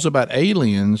calls about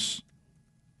aliens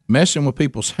messing with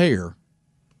people's hair.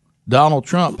 Donald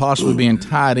Trump possibly being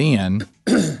tied in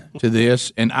to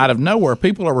this. And out of nowhere,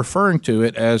 people are referring to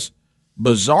it as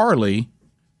bizarrely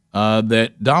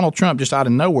that Donald Trump just out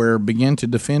of nowhere began to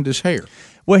defend his hair.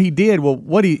 Well, he did.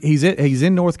 Well, he's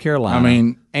in North Carolina. I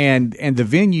mean, and the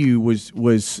venue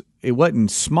was it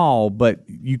wasn't small, but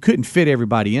you couldn't fit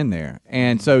everybody in there,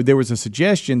 and so there was a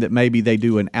suggestion that maybe they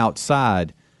do an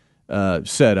outside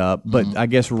setup, but I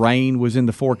guess rain was in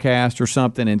the forecast or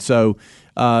something, and so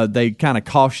they kind of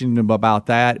cautioned him about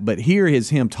that. But here is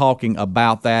him talking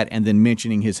about that and then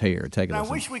mentioning his hair. Take a listen. I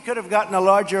wish we could have gotten a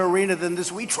larger arena than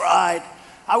this. We tried.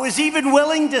 I was even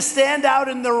willing to stand out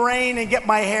in the rain and get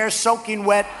my hair soaking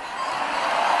wet.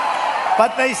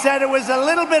 But they said it was a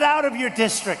little bit out of your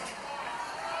district.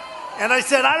 And I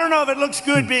said, I don't know if it looks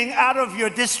good being out of your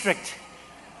district.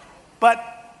 But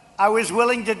I was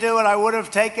willing to do it. I would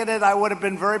have taken it. I would have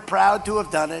been very proud to have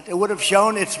done it. It would have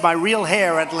shown it's my real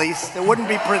hair, at least. It wouldn't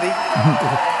be pretty.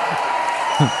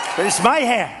 But it's my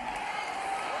hair.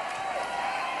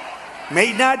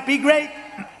 May not be great,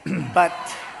 but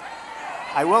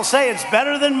I will say it's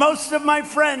better than most of my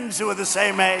friends who are the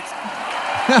same age.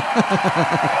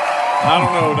 I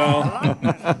don't know,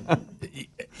 Don.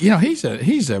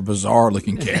 He's a bizarre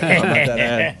looking cat. How about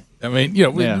that? I mean,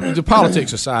 the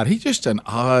politics aside, he's just an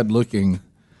odd looking.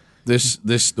 This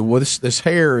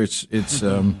hair, it's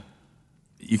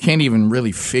you can't even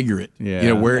really figure it.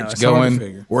 Yeah. Where it's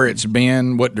going, where it's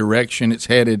been, what direction it's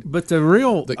headed. But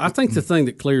I think the thing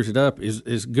that clears it up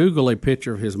is Google a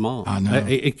picture of his mom. I know.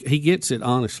 He gets it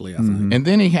honestly, I think. And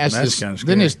then he has this.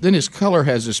 Then his color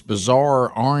has this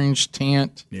bizarre orange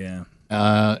tint. Yeah.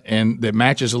 And that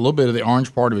matches a little bit of the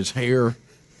orange part of his hair.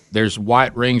 There's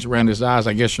white rings around his eyes,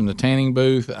 I guess, from the tanning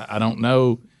booth. I don't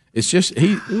know. It's just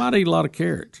he might eat a lot of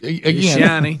carrots.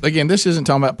 Again, this isn't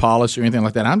talking about policy or anything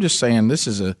like that. I'm just saying this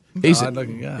is he's an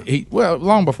odd-looking guy.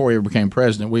 Long before he ever became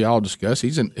president, we all discussed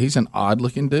he's an odd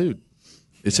looking dude.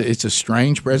 It's a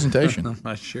strange presentation. I'm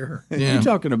not sure. Yeah. You're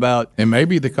talking about, and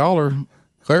maybe the caller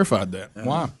clarified that.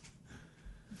 Why?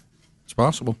 It's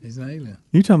possible. He's an alien.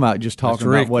 You're talking about just talking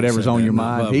Rick about whatever's that on said your that,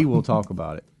 not mind. Bubba. He will talk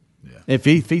about it. If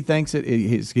he thinks it,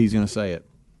 he's going to say it.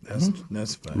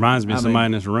 That's fine. Reminds me of somebody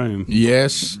in this room.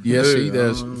 Yes, he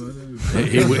does.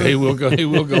 He will go. He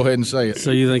will go ahead and say it.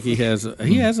 So you think he has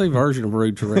a version of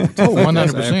rude Tourette? Oh,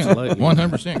 100%.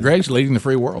 100%. Greg's leading the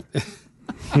free world.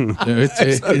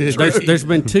 There's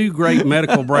been two great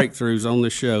medical breakthroughs on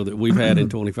this show that we've had in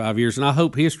 25 years, and I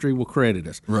hope history will credit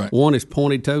us. Right. One is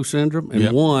pointed toe syndrome,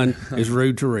 and one is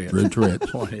rude Tourette. Rude Tourette.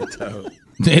 Pointed toe.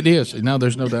 It is. No,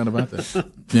 there's no doubt about that.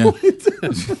 Yeah.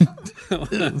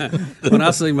 When I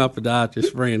see my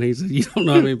podiatrist friend, he said, "You don't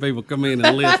know how many people come in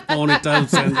and list pointed toe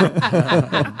syndrome."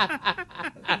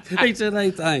 He said,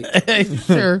 "Hey, thanks."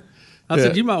 Sure. I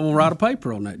said, "You might want to write a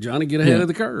paper on that, Johnny. Get ahead of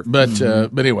the curve." But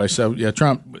anyway, so yeah,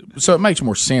 Trump. So it makes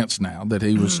more sense now that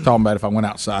he was talking about if I went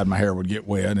outside, my hair would get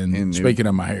wet. And speaking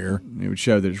of my hair, it would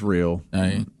show that it's real.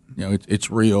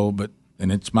 It's real,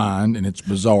 and it's mine, and it's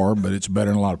bizarre, but it's better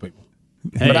than a lot of people.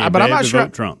 Hey, but I'm not sure.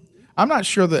 Trump. I'm not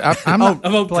sure that I'm not.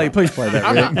 Please play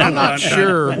that. Rick. I'm not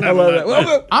sure. I love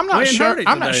that. I'm not sure.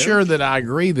 I'm not sure that I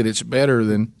agree that it's better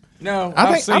than. No,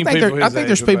 I think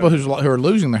there's people who are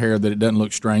losing their hair that it doesn't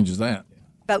look strange as that.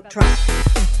 Vote Trump.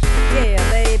 Yeah,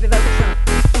 baby, vote Trump.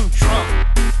 Trump.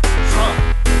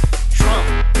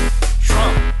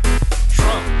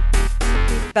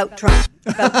 Vote Trump.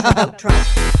 Vote Trump.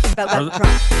 Vote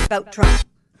Trump. Vote Trump.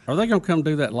 Are they going to come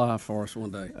do that live for us one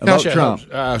day? Vote Trump.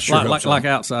 Sure. Like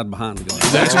outside behind the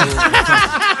glass.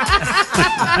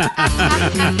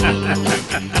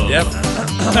 Yep.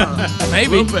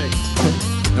 Maybe.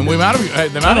 And we might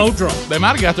have. They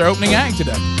might have got their opening act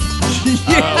today.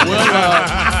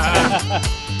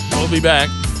 We'll be back.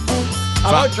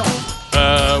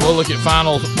 We'll look at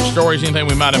final stories, anything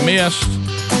we might have missed.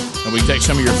 And we can take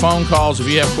some of your phone calls if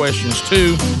you have questions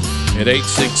too at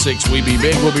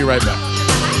 866-WE-BE-BIG. We'll be right back.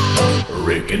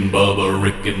 Rick and Bubba,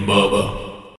 Rick and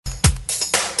Bubba.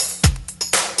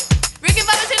 Rick and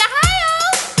Bubba's in Ohio.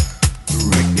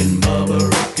 Rick and Bubba,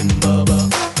 Rick and Bubba.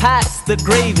 Pass the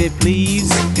gravy,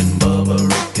 please. Rick and Bubba,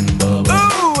 Rick and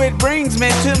Bubba. Ooh, it brings me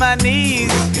to my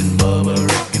knees. Rick and Bubba,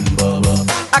 Rick and Bubba.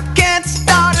 I can't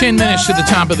start 10 minutes to the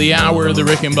top of the hour of the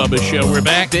Rick and Bubba Show. We're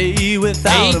back.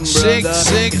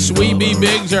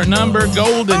 866-WE-BE-BIG's our number.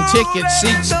 Golden ticket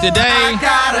seats today.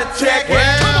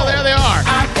 Well, there they are.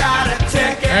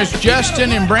 There's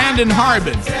Justin and Brandon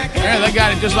Harbin. There, they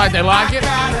got it just like they like it.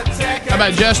 How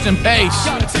about Justin Pace?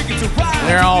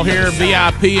 They're all here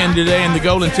VIP-ing today in the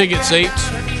golden ticket seats.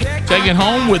 Taking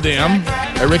home with them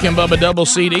a Rick and Bubba double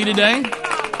CD today.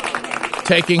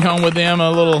 Taking home with them a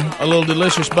little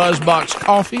delicious BuzzBox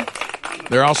coffee.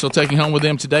 They're also taking home with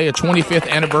them today a 25th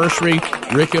anniversary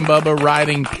Rick and Bubba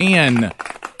writing pen.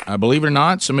 Believe it or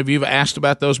not, some of you have asked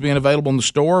about those being available in the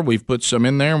store. We've put some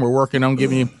in there, and we're working on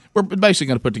giving you. We're basically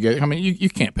going to put together. I mean, you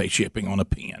can't pay shipping on a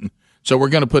pen, so we're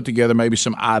going to put together maybe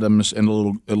some items in a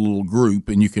little group,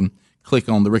 and you can click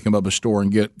on the Rick and Bubba store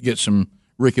and get some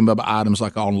Rick and Bubba items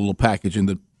like all in a little package, and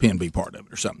the pen be part of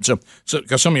it or something. So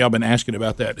because some of y'all have been asking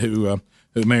about that, who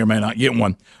may or may not get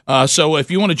one. So if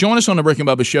you want to join us on the Rick and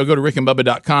Bubba Show, go to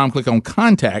rickandbubba.com, click on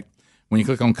Contact. When you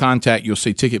click on Contact, you'll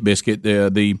see Ticket Biscuit.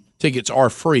 The tickets are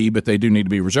free, but they do need to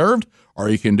be reserved. Or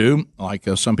you can do like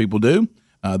some people do.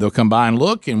 They'll come by and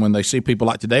look, and when they see people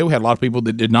like today, we had a lot of people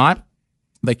that did not.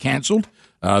 They canceled.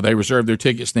 They reserved their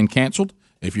tickets, then canceled.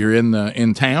 If you're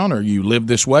in town or you live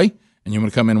this way and you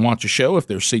want to come in and watch a show, if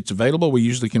there's seats available, we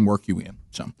usually can work you in.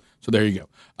 So there you go.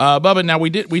 Bubba, now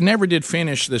we never did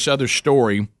finish this other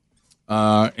story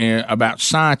about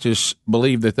scientists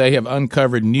believe that they have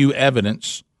uncovered new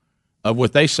evidence of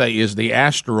what they say is the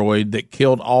asteroid that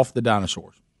killed off the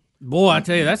dinosaurs. Boy, I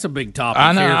tell you, that's a big topic.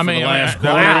 I know. Here I for mean, the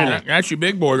last that's your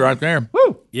big boy right there.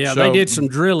 Woo! Yeah, they did some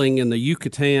drilling in the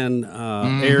Yucatan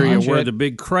area where the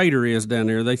big crater is down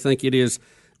there. They think it is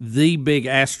the big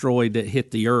asteroid that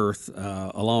hit the Earth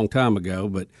a long time ago.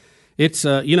 But it's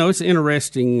it's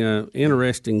interesting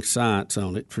science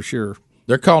on it for sure.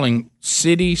 They're calling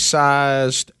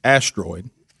city-sized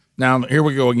asteroid. Now here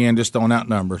we go again, just throwing out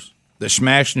numbers. That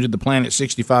smashed into the planet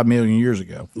 65 million years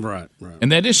ago. Right.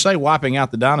 And they just say wiping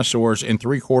out the dinosaurs and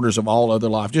 3/4 of all other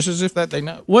life, just as if that they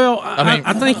know. Well,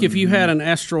 I think if you had an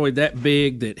asteroid that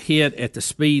big that hit at the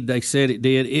speed they said it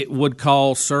did, it would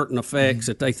cause certain effects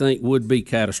that they think would be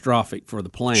catastrophic for the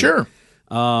planet. Sure.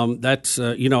 That's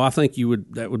I think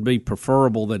that would be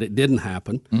preferable that it didn't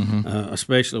happen,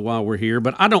 especially while we're here.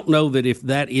 But I don't know that if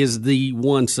that is the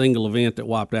one single event that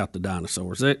wiped out the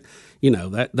dinosaurs.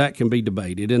 That can be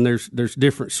debated, and there's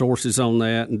different sources on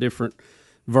that and different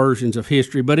versions of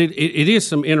history. But it is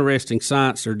some interesting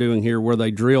science they're doing here, where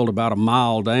they drilled about a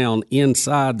mile down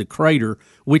inside the crater,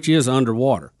 which is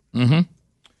underwater. Mm-hmm.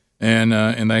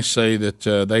 And they say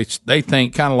that they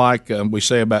think, kind of like we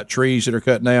say about trees that are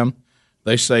cut down.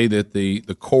 They say that the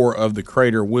core of the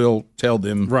crater will tell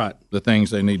them the things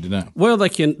they need to know. Well, they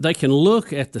can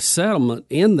look at the settlement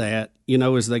in that,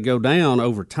 as they go down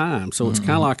over time. So it's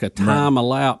kind of like a time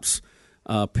elapse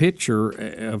picture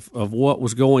of what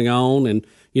was going on. And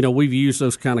we've used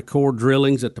those kind of core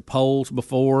drillings at the poles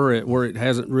before, where it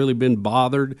hasn't really been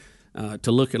bothered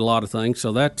to look at a lot of things.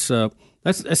 So that's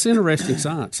interesting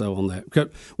science, though, on that. 'Cause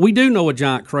we do know a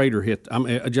giant crater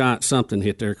a giant something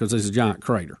hit there, because there's a giant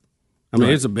crater.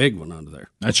 It's a big one under there.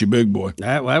 That's your big boy.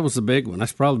 That was the big one.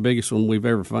 That's probably the biggest one we've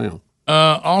ever found.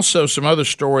 Also, some other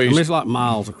stories. It's like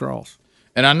miles across.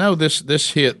 And I know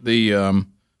this hit the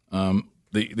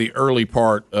early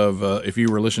part of if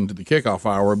you were listening to the kickoff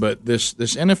hour, but this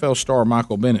NFL star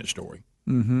Michael Bennett story.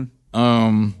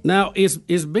 Mm-hmm. Now,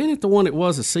 is Bennett the one that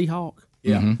was a Seahawk?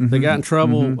 Yeah. Mm-hmm. They got in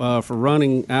trouble for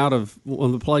running out of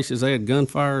one of the places they had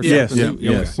gunfire.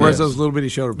 Yes. Where's those little bitty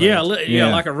shoulder pads? Yeah,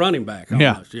 like a running back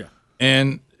almost. Yeah.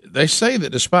 And they say that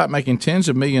despite making tens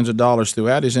of millions of dollars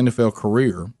throughout his NFL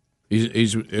career,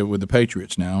 he's with the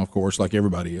Patriots now, of course, like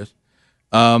everybody is,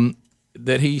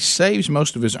 that he saves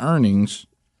most of his earnings.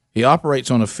 He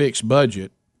operates on a fixed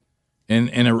budget. And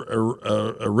in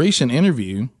a recent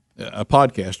interview, a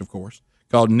podcast, of course,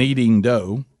 called Kneading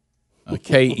Dough,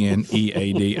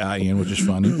 Kneadin, which is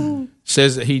funny,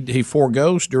 says that he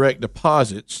foregoes direct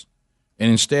deposits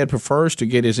and instead prefers to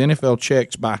get his NFL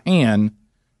checks by hand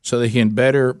so that he can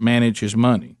better manage his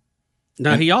money.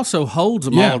 Now, he also holds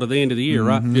them all to the end of the year,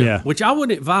 right? Yeah. Which I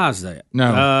wouldn't advise that.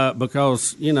 No.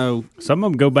 Because, some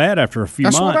of them go bad after a few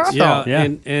months. What I thought. Yeah.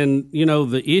 And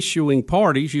the issuing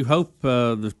parties, you hope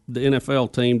the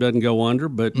NFL team doesn't go under.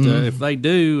 But if they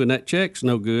do and that check's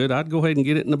no good, I'd go ahead and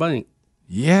get it in the bank.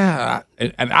 Yeah.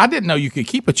 And I didn't know you could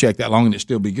keep a check that long and it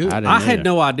still be good. I had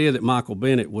no idea that Michael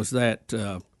Bennett was that,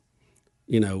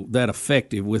 that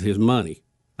effective with his money.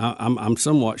 I'm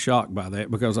somewhat shocked by that,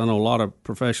 because I know a lot of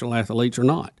professional athletes are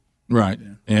not. Right.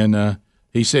 And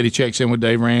he said he checks in with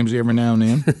Dave Ramsey every now and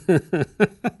then.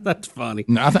 That's funny.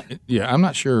 No, I'm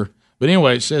not sure. But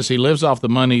anyway, it says he lives off the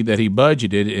money that he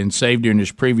budgeted and saved during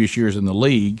his previous years in the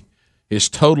league. His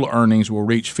total earnings will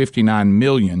reach $59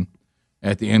 million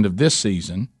at the end of this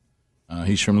season.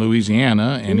 He's from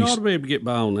Louisiana, and he ought to be able to get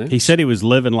by on that. He said he was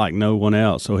living like no one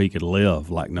else, so he could live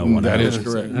like no one else. That is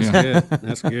correct. That's good.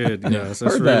 That's good. Yes,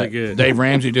 that's really good. Dave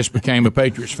Ramsey just became a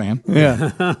Patriots fan.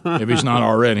 Yeah, if he's not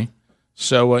already.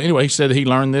 So anyway, he said that he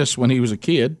learned this when he was a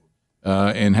kid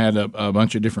and had a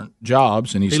bunch of different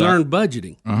jobs, and he learned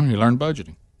budgeting. He learned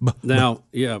budgeting. Now,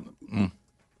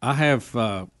 I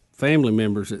have family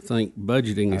members that think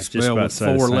budgeting is spelled with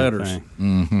 4 letters.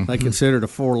 Mm-hmm. They consider it a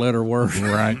 4-letter word.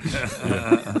 Right.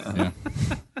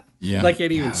 Yeah. They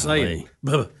can't even say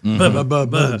it.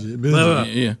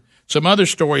 Yeah. Some other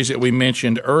stories that we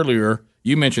mentioned earlier.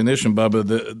 You mentioned this one, Bubba.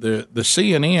 The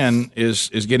CNN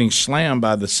is getting slammed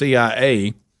by the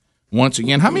CIA once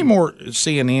again. How many more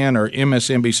CNN or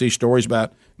MSNBC stories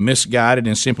about misguided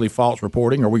and simply false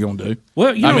reporting are we going to do?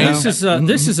 Well,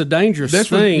 this is a dangerous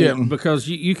thing because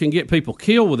you can get people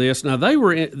killed with this. Now they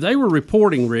were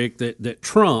reporting, Rick, that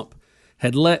Trump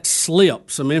had let slip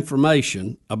some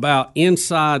information about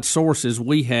inside sources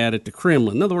we had at the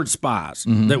Kremlin. In other words, spies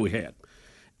that we had,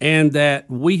 and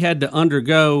that we had to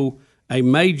undergo a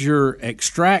major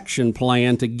extraction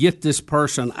plan to get this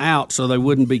person out so they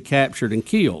wouldn't be captured and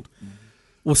killed.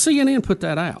 Well, CNN put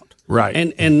that out. Right.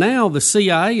 And now the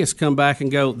CIA has come back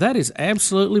and go, that is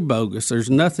absolutely bogus. There's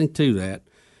nothing to that.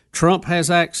 Trump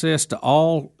has access to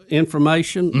all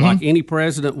information like any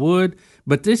president would,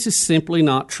 but this is simply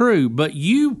not true. But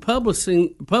you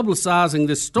publicizing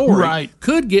this story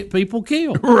could get people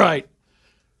killed. Right.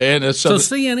 And so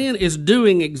CNN is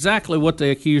doing exactly what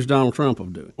they accused Donald Trump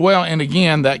of doing. Well, and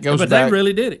again, that goes back. But they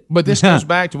really did it. But this goes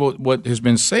back to what has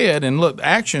been said. And look,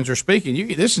 actions are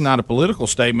speaking. This is not a political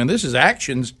statement. This is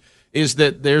actions, is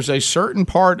that there's a certain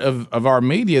part of our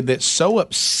media that's so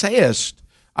obsessed,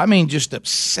 I mean just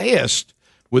obsessed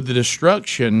with the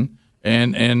destruction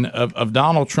and of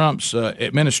Donald Trump's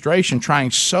administration, trying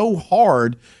so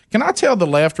hard. Can I tell the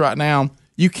left right now,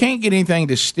 you can't get anything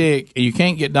to stick, and you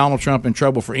can't get Donald Trump in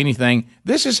trouble for anything.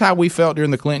 This is how we felt during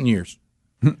the Clinton years.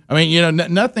 I mean,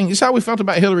 nothing. It's how we felt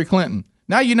about Hillary Clinton.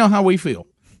 Now you know how we feel.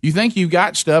 You think you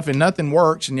got stuff and nothing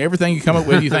works, and everything you come up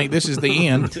with, you think this is the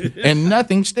end, and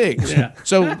nothing sticks. Yeah.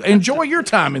 So enjoy your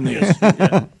time in this.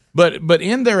 Yeah. But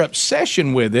in their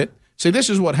obsession with it, see,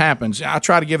 this is what happens. I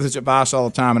try to give this advice all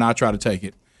the time, and I try to take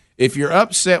it. If you're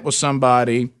upset with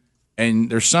somebody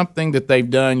and there's something that they've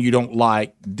done you don't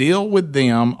like, deal with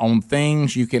them on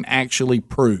things you can actually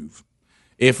prove.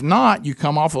 If not, you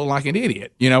come off like an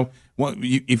idiot. You know,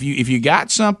 if you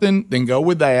got something, then go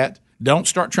with that. Don't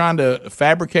start trying to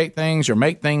fabricate things or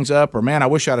make things up or, man, I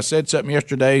wish I'd have said something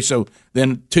yesterday. So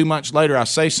then 2 months later I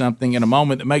say something in a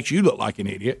moment that makes you look like an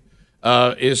idiot.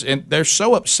 And they're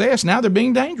so obsessed. Now they're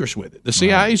being dangerous with it. The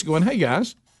CIA's going, hey,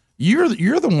 guys,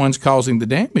 you're the ones causing the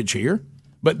damage here.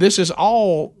 But this is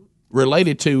all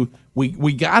related to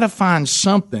we got to find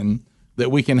something that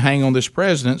we can hang on this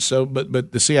president. So,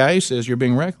 but the CIA says you're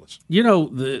being reckless. You know,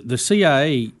 the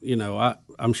CIA, you know,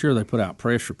 I'm sure they put out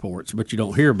press reports, but you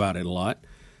don't hear about it a lot.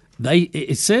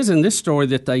 It says in this story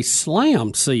that they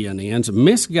slammed CNN's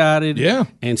misguided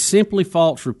and simply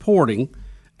false reporting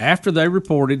after they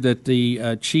reported that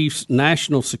the chief's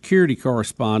national security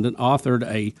correspondent authored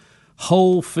a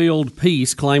whole-field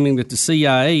piece claiming that the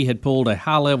CIA had pulled a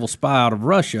high-level spy out of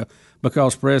Russia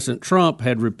because President Trump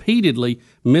had repeatedly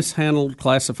mishandled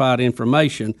classified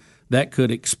information that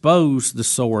could expose the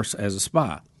source as a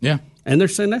spy. Yeah. And they're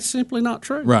saying that's simply not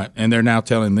true. Right. And they're now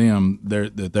telling them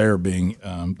that they're being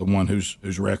the one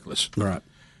who's reckless. Right.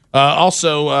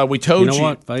 Also, we told you. You know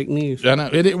what? Fake news. I know.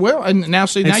 Well, and now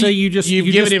see, now you've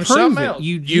given him something else.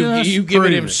 You've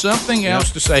given him something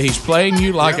else to say. He's playing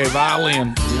you like a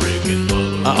violin.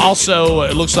 Also,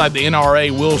 it looks like the NRA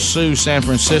will sue San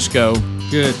Francisco.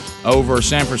 Good. Over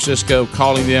San Francisco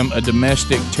calling them a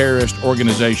domestic terrorist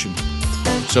organization.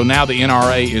 So now the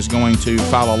NRA is going to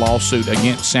file a lawsuit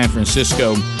against San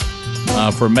Francisco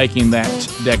for making that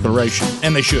declaration,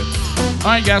 and they should. All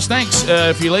right, guys, thanks.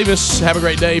 If you leave us, have a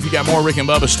great day. If you got more Rick and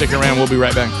Bubba, stick around. We'll be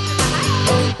right back.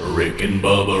 Rick and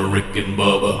Bubba, Rick and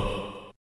Bubba.